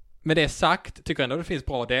 Med det sagt tycker jag ändå det finns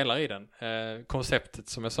bra delar i den. Konceptet,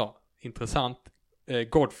 som jag sa, intressant.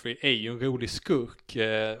 Godfrey är ju en rolig skurk,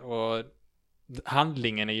 och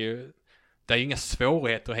handlingen är ju, det är ju inga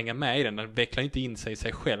svårigheter att hänga med i den. Den vecklar inte in sig i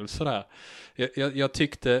sig själv sådär. Jag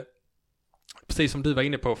tyckte, precis som du var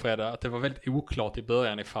inne på, Fredda, att det var väldigt oklart i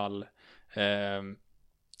början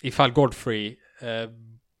ifall Godfrey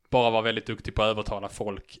bara var väldigt duktig på att övertala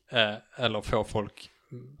folk eller få folk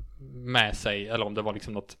med sig, eller om det var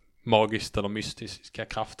liksom något magiskt eller mystiska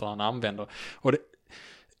krafter han använder. Och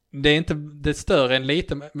det är inte, det större än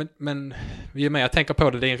lite, men ju mer jag tänker på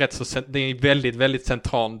det, det är en väldigt, väldigt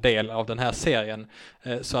central del av den här serien,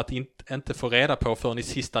 så att inte få reda på förrän i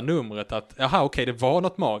sista numret att det var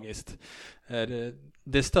något magiskt.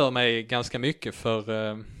 Det stör mig ganska mycket, för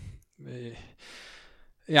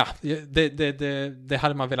det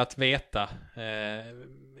hade man velat veta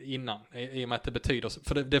innan, i och med att det betyder,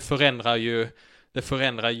 för det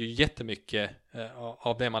förändrar ju jättemycket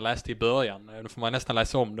av det man läste i början. Då får man nästan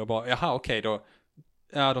läsa om det och bara,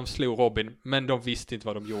 de slog Robin, men de visste inte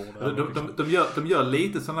vad de gjorde. De gör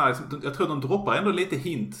lite sådana här, jag tror de droppar ändå lite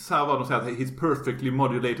hint så här, vad de säger, his perfectly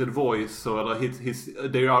modulated voice, eller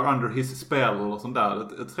they are under his spell och sånt där.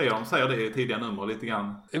 Jag tror de säger det i tidiga nummer lite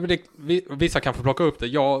grann. Vissa kan få plocka upp det.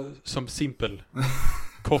 Jag som simpel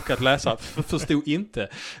korkad läsare förstod inte,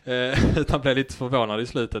 utan blev lite förvånad i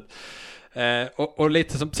slutet. Och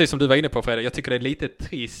lite precis som du var inne på, Fredrik, jag tycker det är lite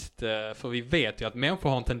trist, för vi vet ju att människor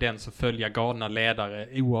har en tendens att följa galna ledare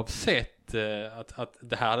oavsett att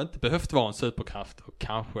det här hade inte behövt vara en superkraft, och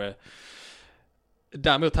kanske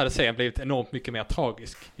däremot hade serien blivit enormt mycket mer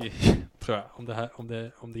tragisk, tror jag,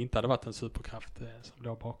 om det inte hade varit en superkraft som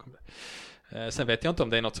låg bakom det. Sen vet jag inte om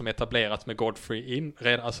det är något som etablerats med Godfrey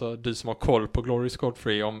alltså du som har koll på Glorious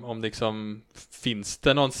Godfrey, om liksom, finns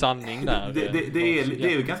det någon sanning där? Det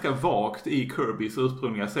är ju ganska vagt i Kirbys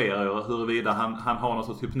ursprungliga serier huruvida han har någon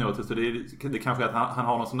sorts hypnotis. Det kanske är att han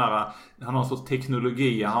har någon sån där, han har någon sorts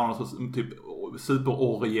teknologi, han har någon sorts typ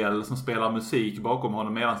superorgel som spelar musik bakom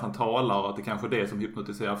honom medan han talar, och att det kanske är det som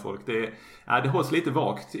hypnotiserar folk. Det hålls lite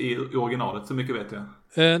vagt i originalet, så mycket vet jag.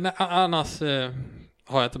 Nej, annars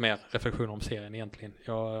har jag inte mer reflektioner om serien egentligen.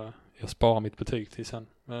 Jag Jag sparar mitt betyg till sen.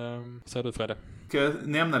 Säger du, Fredde? Ska jag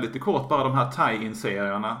nämna lite kort bara de här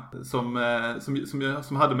tie-in-serierna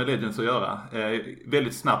som hade med Legends att göra.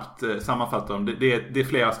 Väldigt snabbt sammanfattar dem. Det är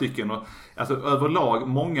flera stycken. Och, alltså, överlag,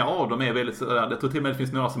 många av dem är väldigt... Jag tror till och med det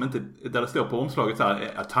finns några som inte... Där det står på omslaget så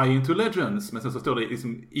här, a tie-in to Legends. Men sen så står det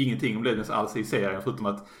liksom ingenting om Legends alls i serien. Förutom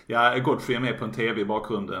att Godfrey är med på en tv i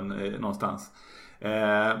bakgrunden någonstans.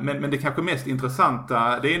 Men det kanske mest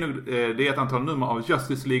intressanta det är ett antal nummer av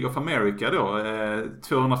Justice League of America då,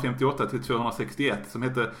 258 till 261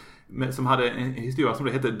 som hade en historia som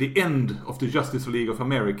det hette The End of the Justice League of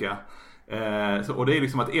America. Och det är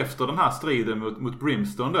liksom att efter den här striden mot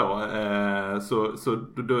Brimstone då,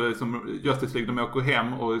 då som Justice League, de åker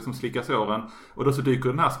hem och liksom slickar såren, och då så dyker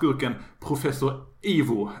den här skurken Professor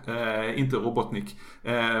Evo, inte Robotnik,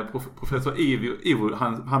 Professor Evo,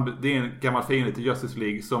 det är en gammal fiende till Justice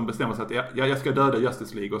League som bestämmer sig att jag ska döda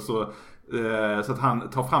Justice League, och så att han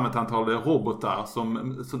tar fram ett antal robotar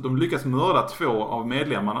som de lyckas mörda 2 av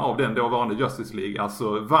medlemmarna av den dåvarande Justice League,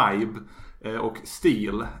 alltså Vibe och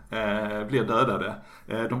Steel blir dödade.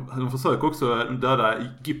 De försöker också döda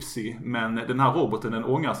Gypsy, men den här roboten, den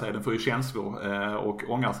ångrar sig, den får ju känslor och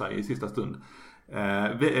ångrar sig i sista stund.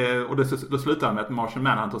 Och då slutar med att Martian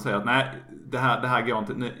Manhunter säger att nej, det här går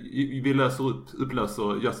inte, vi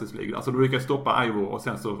upplöser Justice League. Alltså då brukar stoppa Ivo, och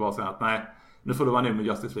sen så bara säga att nej, nu får du vara nöjd med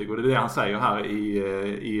Justice League. Och det är det han säger här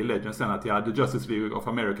i Legends sen, att the Justice League of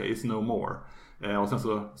America is no more. Och sen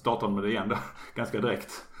så startar de med det igen då, ganska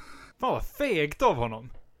direkt. Fan vad fegt av honom.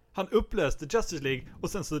 Han upplöste Justice League, och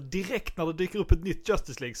sen så direkt när det dyker upp ett nytt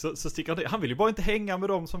Justice League så sticker han till. Han vill ju bara inte hänga med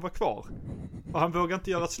dem som var kvar. Och han vågar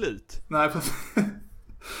inte göra slut. Nej, precis.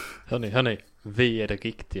 Hörni, vi är det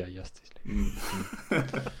riktiga Justice League.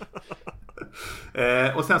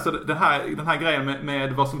 Och sen så den här grejen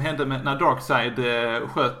med vad som hände när Darkseid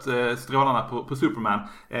sköt strålarna på Superman.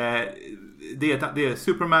 Det är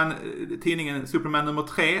Superman, tidningen Superman nummer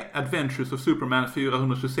 3, Adventures of Superman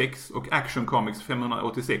 426 och Action Comics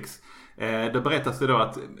 586. Det berättas det då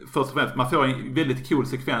att först och främst man får en väldigt cool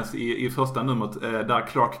sekvens i första numret där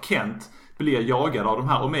Clark Kent blir jagad av de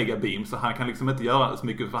här Omega Beams, så han kan liksom inte göra så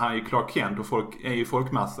mycket, för han är ju Clark Kent och folk är ju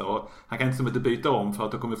folkmassor, och han kan inte byta om, för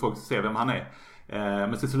att då kommer folk se vem han är.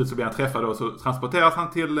 Men till slut så blir han träffad och så transporteras han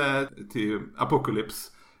till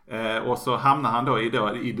Apocalypse, och så hamnar han då i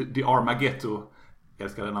The Armageddon, jag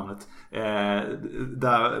älskar det namnet,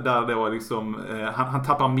 där då liksom han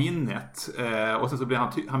tappar minnet, och sen så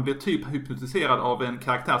blir han blir typ hypnotiserad av en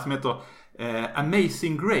karaktär som heter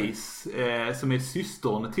Amazing Grace, som är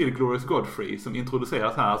systern till Glorious Godfrey, som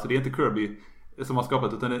introduceras här. Alltså det är inte Kirby som har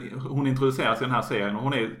skapat, utan hon introduceras i den här serien,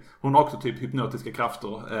 och hon har också typ hypnotiska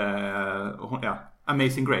krafter.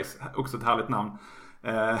 Amazing Grace, också ett härligt namn.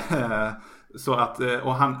 Så att,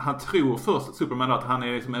 och han tror först, Superman, att han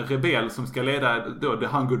är liksom en rebell som ska leda då The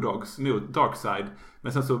Hunger Dogs mot Darkseid.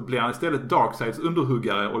 Men sen så blir han istället Darkseids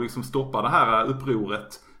underhuggare och liksom stoppar det här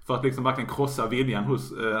upproret för att liksom verkligen krossa viljan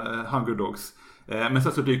hos Hunger Dogs. Men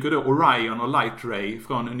sen så dyker då Orion och Light Ray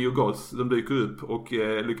från New Gods, de dyker upp och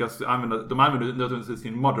lyckas använder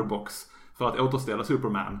sin motherbox för att återställa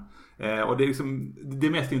Superman. Och det är liksom det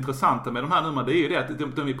mest intressanta med de här numren, det är ju det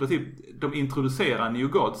att de i princip de introducerar New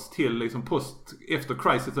Gods till liksom efter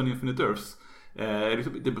Crisis on Infinite Earths.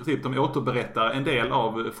 I princip de återberättar en del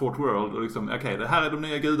av Fort World och liksom okej, det här är de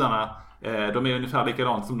nya gudarna. De är ungefär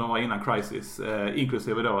likadant som de var innan Crisis,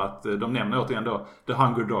 inklusive då att de nämner återigen då The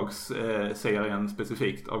Hunger Dogs serien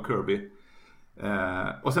specifikt av Kirby.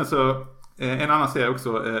 Och sen så en annan serie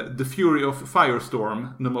också, The Fury of Firestorm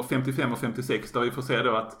nummer 55 och 56, där vi får se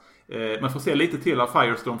då att man får se lite till av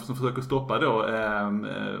Firestorm som försöker stoppa då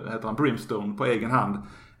heter han Brimstone på egen hand,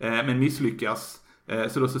 men misslyckas.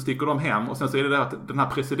 Så då så sticker de hem, och sen så är det där att den här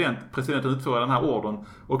presidenten utför den här ordern,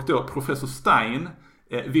 och då professor Stein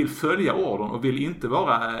vill följa ordern och vill inte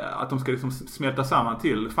vara att de ska liksom smälta samman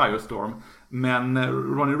till Firestorm, men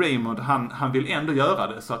Ronnie Raymond han vill ändå göra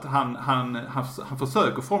det, så att han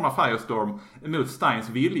försöker forma Firestorm mot Steins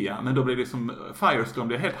vilja, men då blir liksom Firestorm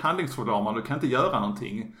blir helt handlingsförlamad och kan inte göra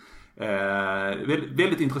någonting.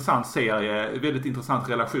 Väldigt intressant serie, väldigt intressant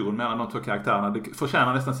relation mellan de två karaktärerna. Det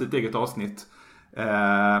förtjänar nästan sitt eget avsnitt.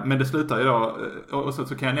 Men det slutar ju då, och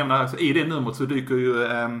så kan jag nämna alltså, i det numret så dyker ju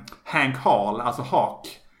Hank Hall, alltså Hawk,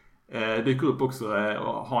 dyker upp också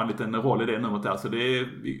och har en liten roll i det numret där. Så det är,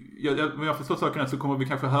 om jag förstår sakerna så kommer vi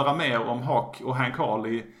kanske höra mer om Hawk och Hank Hall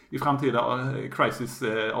i framtida Crisis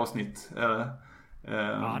avsnitt. Ja,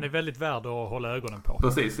 han är väldigt värd att hålla ögonen på.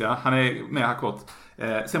 Precis, ja. Han är med här kort.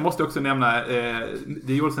 Sen måste jag också nämna,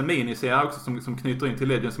 det gjordes en miniserie också som knyter in till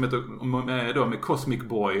Legends som heter med Cosmic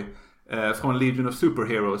Boy från Legion of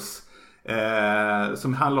Superheroes.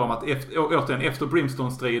 Som handlar om att efter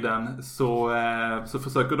Brimstone-striden så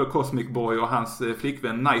försöker då Cosmic Boy och hans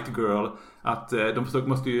flickvän Night Girl att de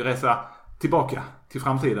måste ju resa tillbaka till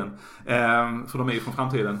framtiden. För de är ju från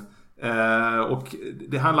framtiden. Och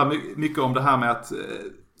det handlar mycket om det här med att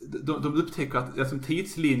de upptäcker att alltså,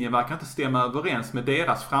 tidslinjen verkar inte stämma överens med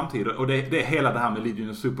deras framtid. Och det är hela det här med Legion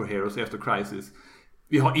of Superheroes efter Crisis.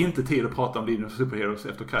 Vi har inte tid att prata om Legion of Superheroes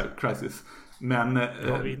efter Crisis. Men,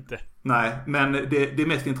 det har vi inte. Nej, men det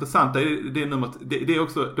mest intressanta är det numret. Det är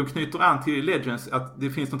också, de knyter an till Legends att det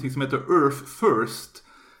finns något som heter Earth First.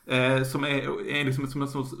 Som är liksom som en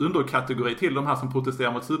sorts underkategori till de här som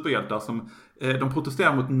protesterar mot superhjältar. De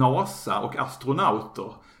protesterar mot NASA och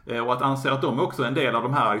astronauter. Och att anse att de också är en del av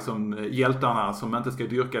de här liksom, hjältarna som inte ska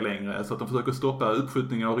dyrka längre. Så att de försöker stoppa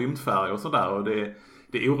uppskjutningen av rymdfärger och sådär. Och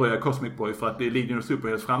det oroar Cosmic Boy för att det är Legion of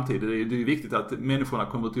Superheroes framtid. Det är viktigt att människorna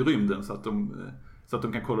kommer ut i rymden så att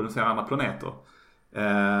de kan kolonisera andra planeter.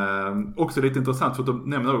 Också lite intressant för att de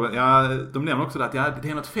nämner också att det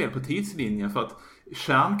är något fel på tidslinjen för att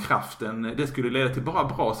kärnkraften, det skulle leda till bara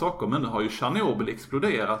bra saker, men nu har ju Chernobyl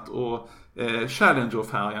exploderat och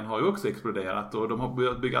Challenger-färjan har ju också exploderat och de har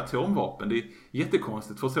börjat bygga atomvapen. Det är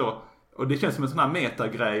jättekonstigt för så. Och det känns som en sån här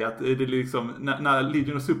metagrej att det liksom, när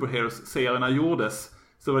Legion of Superheroes-serierna gjordes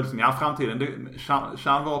så var det liksom, framtiden,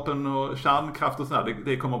 kärnvapen och kärnkraft och sådär,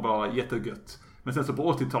 det kommer vara jättegött. Men sen så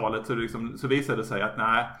på 80-talet så visade det sig att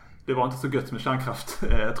nej, det var inte så gött med kärnkraft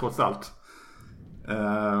trots allt.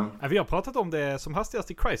 Vi har pratat om det som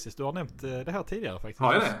hastigast i Crisis. Du har nämnt det här tidigare faktiskt.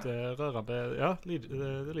 Har jag det? Rörande,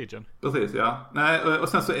 The Legion. Precis, ja. Nej, och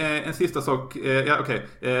sen så en sista sak.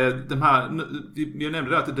 De här, vi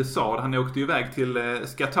nämnde det att Desard, han åkte ju iväg till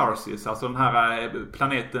Scatarsis, alltså den här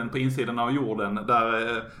planeten på insidan av jorden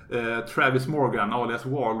där Travis Morgan, alias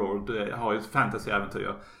Warlord, har ett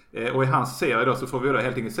fantasy-äventyr. Och i hans serie då så får vi då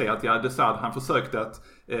helt enkelt se att Desard, han försökte att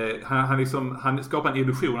han skapar en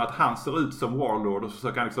illusion att han ser ut som Warlord och så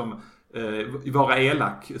försöker han liksom vara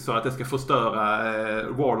elak så att det ska förstöra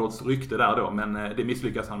Warlords rykte där då, men det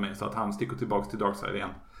misslyckas han med så att han sticker tillbaka till Darkseid igen.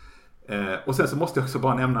 Och sen så måste jag också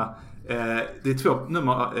bara nämna det är 2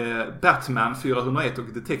 nummer Batman 401 och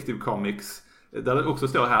Detective Comics där det också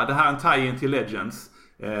står här, det här är en tie-in till Legends.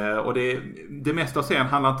 Och det mesta av serien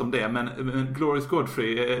handlar inte om det, men Glorious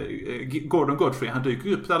Gordon Godfrey, han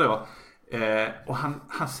dyker upp där då. Och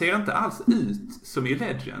han ser inte alls ut som i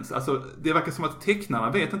Legends. Alltså det verkar som att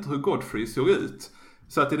tecknarna vet inte hur Godfrey såg ut.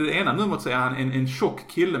 Så att i det ena numret så är han en tjock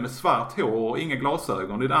kille med svart hår och inga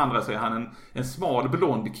glasögon. I det andra så är han en smal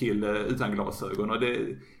blond kille utan glasögon. Och det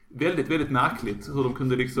är väldigt, väldigt märkligt hur de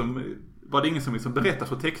kunde liksom... Var det ingen som liksom berättar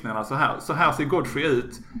för tecknarna så här ser Godfrey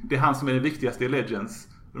ut. Det är han som är det viktigaste i Legends.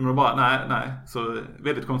 De bara, nej. Så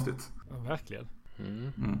väldigt konstigt. Ja, verkligen.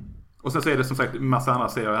 Mm. Och sen så är det som sagt en massa andra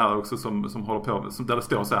serier här också som håller på, där det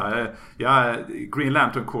står så här, Green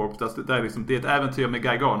Lantern Corp, där är liksom, det är ett äventyr med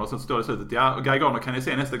Guy Garner, och sen står det i slutet, Guy Garner kan ni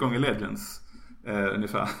se nästa gång i Legends,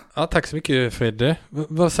 ungefär. Ja, tack så mycket Fredde.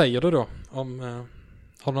 Vad säger du då om...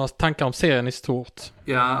 Har du några tankar om serien i stort?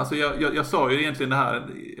 Ja, alltså jag sa ju egentligen det här,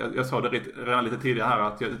 jag sa det redan lite tidigare här,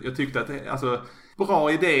 att jag tyckte att det, alltså,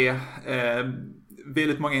 bra idé,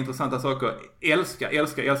 väldigt många intressanta saker.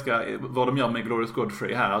 Älskar vad de gör med Glorious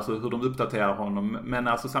Godfrey här, alltså hur de uppdaterar honom.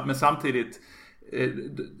 Men samtidigt,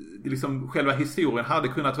 liksom själva historien hade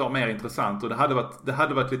kunnat vara mer intressant, och det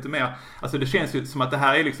hade varit lite mer, alltså det känns ju som att det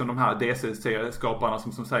här är liksom de här DC-serieskaparna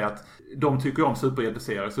som säger att de tycker om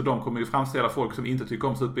superhjälteserier, så de kommer ju framställa folk som inte tycker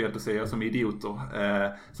om superhjälteserier som idioter,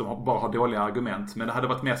 som bara har dåliga argument. Men det hade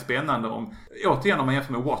varit mer spännande om man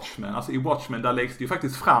jämför med Watchmen, alltså i Watchmen där läggs det ju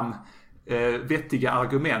faktiskt fram vettiga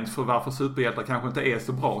argument för varför superhjältar kanske inte är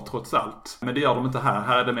så bra trots allt. Men det gör de inte här.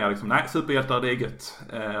 Här är det mer liksom, nej, superhjältar det är gött.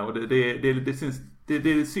 Och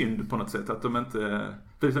det är synd på något sätt att de inte...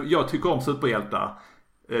 För liksom, jag tycker om superhjältar.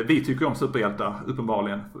 Vi tycker om superhjältar,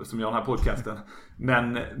 uppenbarligen, som gör den här podcasten.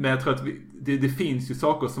 Men jag tror att det finns ju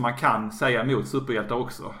saker som man kan säga mot superhjältar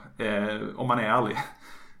också. Om man är ärlig.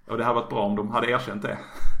 Och det hade varit bra om de hade erkänt det.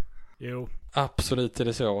 Jo. Absolut är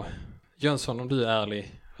det så. Jönsson, om du är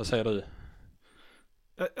ärlig, vad säger du?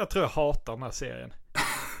 Jag tror jag hatar den här serien.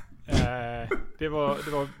 Det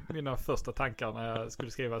var mina första tankar när jag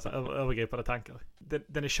skulle skriva så här övergripande tankar.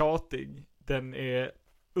 Den är tjatig, den är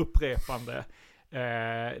upprepande,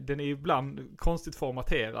 den är ibland konstigt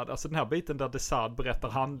formaterad. Alltså den här biten där Desard berättar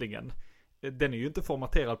handlingen, den är ju inte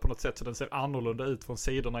formaterad på något sätt så den ser annorlunda ut från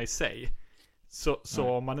sidorna i sig. Så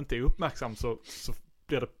om man inte är uppmärksam så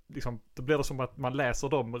blir det liksom, då blir det som att man läser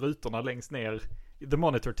de rutorna längst ner. The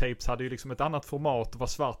Monitor Tapes hade ju liksom ett annat format och var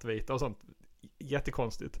svartvita och sånt.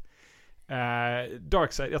 Jättekonstigt.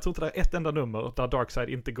 Darkseid, jag tror inte det är ett enda nummer där Darkseid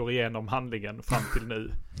inte går igenom handlingen fram till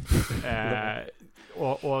nu.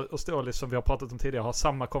 Och Stålis, som vi har pratat om tidigare, har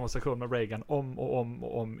samma konversation med Reagan om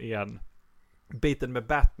och om igen. Biten med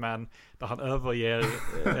Batman där han överger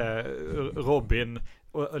Robin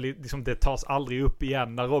och liksom det tas aldrig upp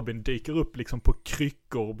igen när Robin dyker upp liksom på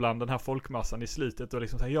kryckor bland den här folkmassan i slutet och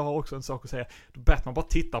liksom säger jag har också en sak att säga. Batman bara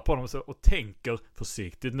tittar på honom och tänker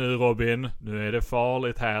försiktigt nu Robin, nu är det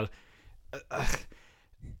farligt här.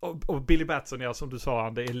 Och Billy Batson, ja, som du sa,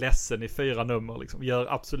 han det är ledsen i 4 nummer liksom,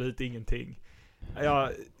 gör absolut ingenting.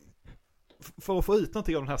 För att få ut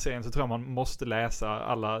någonting av den här serien så tror jag man måste läsa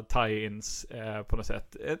alla tie-ins på något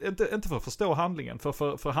sätt. Inte för att förstå handlingen,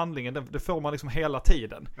 för handlingen det får man liksom hela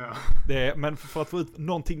tiden. Ja. Men för att få ut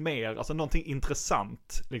någonting mer, alltså någonting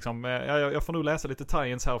intressant. Liksom, jag får nog läsa lite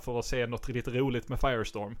tie-ins här för att se något lite roligt med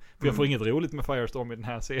Firestorm. För jag får inget roligt med Firestorm i den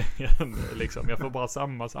här serien. Liksom. Jag får bara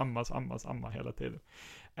samma hela tiden.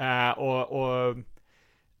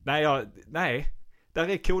 Nej. Där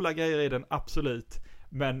är coola grejer i den, absolut.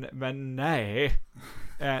 Men nej.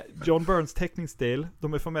 John Byrnes teckningsstil,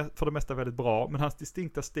 de är för det mesta väldigt bra, men hans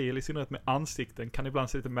distinkta stil, i synnerhet med ansikten, kan ibland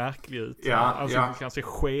se lite märklig ut. Ansikten kan se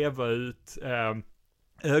skeva ut.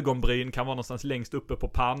 Ögonbryn kan vara någonstans längst uppe på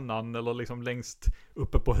pannan eller liksom längst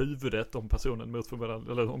uppe på huvudet om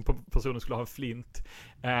personen skulle ha en flint.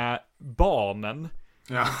 Barnen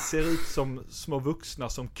ser ut som små vuxna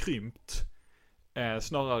som krympt.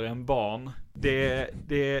 Snarare än barn. Det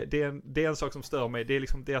är en sak som stör mig. Det är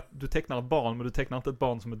liksom det att du tecknar ett barn, men du tecknar inte ett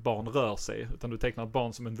barn som ett barn rör sig, utan du tecknar ett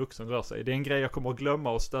barn som en vuxen rör sig. Det är en grej jag kommer att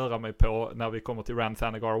glömma och störa mig på när vi kommer till Ran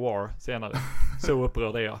Thanagar War senare. Så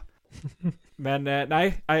upprörd är jag. Men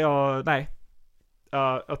nej.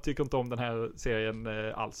 Jag tycker inte om den här serien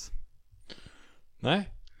alls. Nej.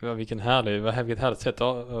 Vilket härligt sätt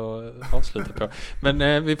att avsluta på.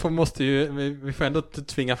 Men vi får ändå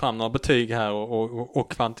tvinga fram några betyg här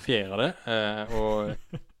och kvantifiera det. Och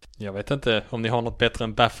jag vet inte om ni har något bättre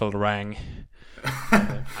än Bafflerang.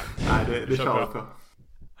 Nej, det kör jag på.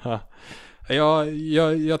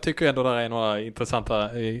 Jag tycker ändå det är några intressanta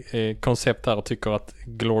koncept här och tycker att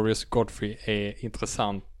Glorious Godfrey är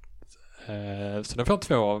intressant. Så den får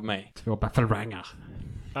 2 av mig. 2 Bafflerangar.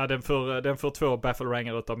 Ja, den får 2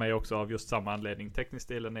 Bafflerangar utav mig också av just samma anledning.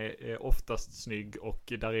 Teknikstilen är oftast snygg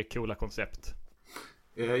och där är coola koncept.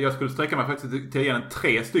 Jag skulle sträcka mig faktiskt till igen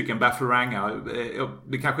 3 stycken Bafflerangar.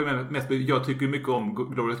 Det kanske är mest, jag tycker mycket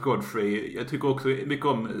om Glorious Godfrey. Jag tycker också mycket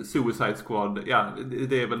om Suicide Squad. Ja,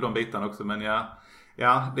 det är väl de bitarna också, men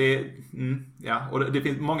och det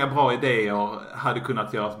finns många bra idéer hade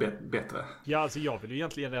kunnat göras bättre. Ja, alltså jag vill ju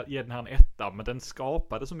egentligen ge den här en 1, men den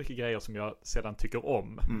skapade så mycket grejer som jag sedan tycker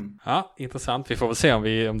om. Ja, intressant. Vi får väl se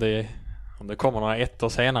om det kommer några 1 år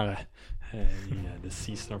senare i The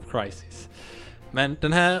Season of Crisis. Men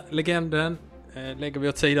den här legenden lägger vi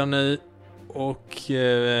åt sidan nu och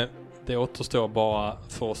det återstår bara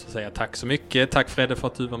för oss att säga tack så mycket. Tack Fredde för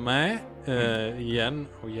att du var med igen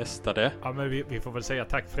och gästade. Ja, men vi får väl säga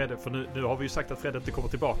tack Fredde, för nu har vi ju sagt att Fredde inte kommer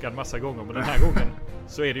tillbaka en massa gånger, men den här gången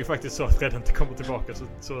så är det ju faktiskt så att Fredde inte kommer tillbaka,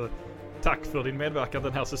 så tack för din medverkan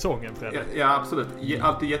den här säsongen, Fredde. Ja, absolut.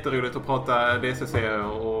 Alltid jätteroligt att prata DCC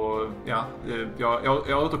och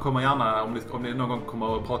jag återkommer gärna om ni någon gång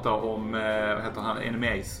kommer att prata om vad heter han, Enemy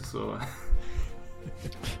Ace, så...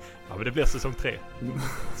 Ja, men det blir säsong 3.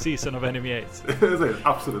 Season of Enemy Ace.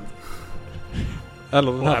 Absolut.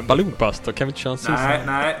 Eller den här Balloonbuster, kan vi inte köra en season?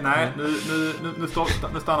 Nej. Nu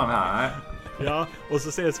stannar vi här. Nej. Ja, och så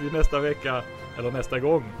ses vi nästa vecka, eller nästa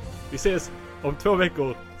gång. Vi ses om 2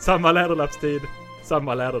 veckor. Samma läderlappstid,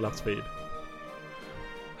 samma läderlappsfeed.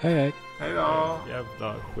 Hej. Hej då.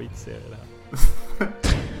 Jävla skitserie det här.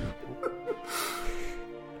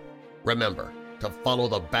 Remember to follow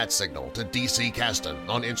the Bat Signal to DC Caston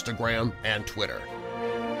on Instagram and Twitter.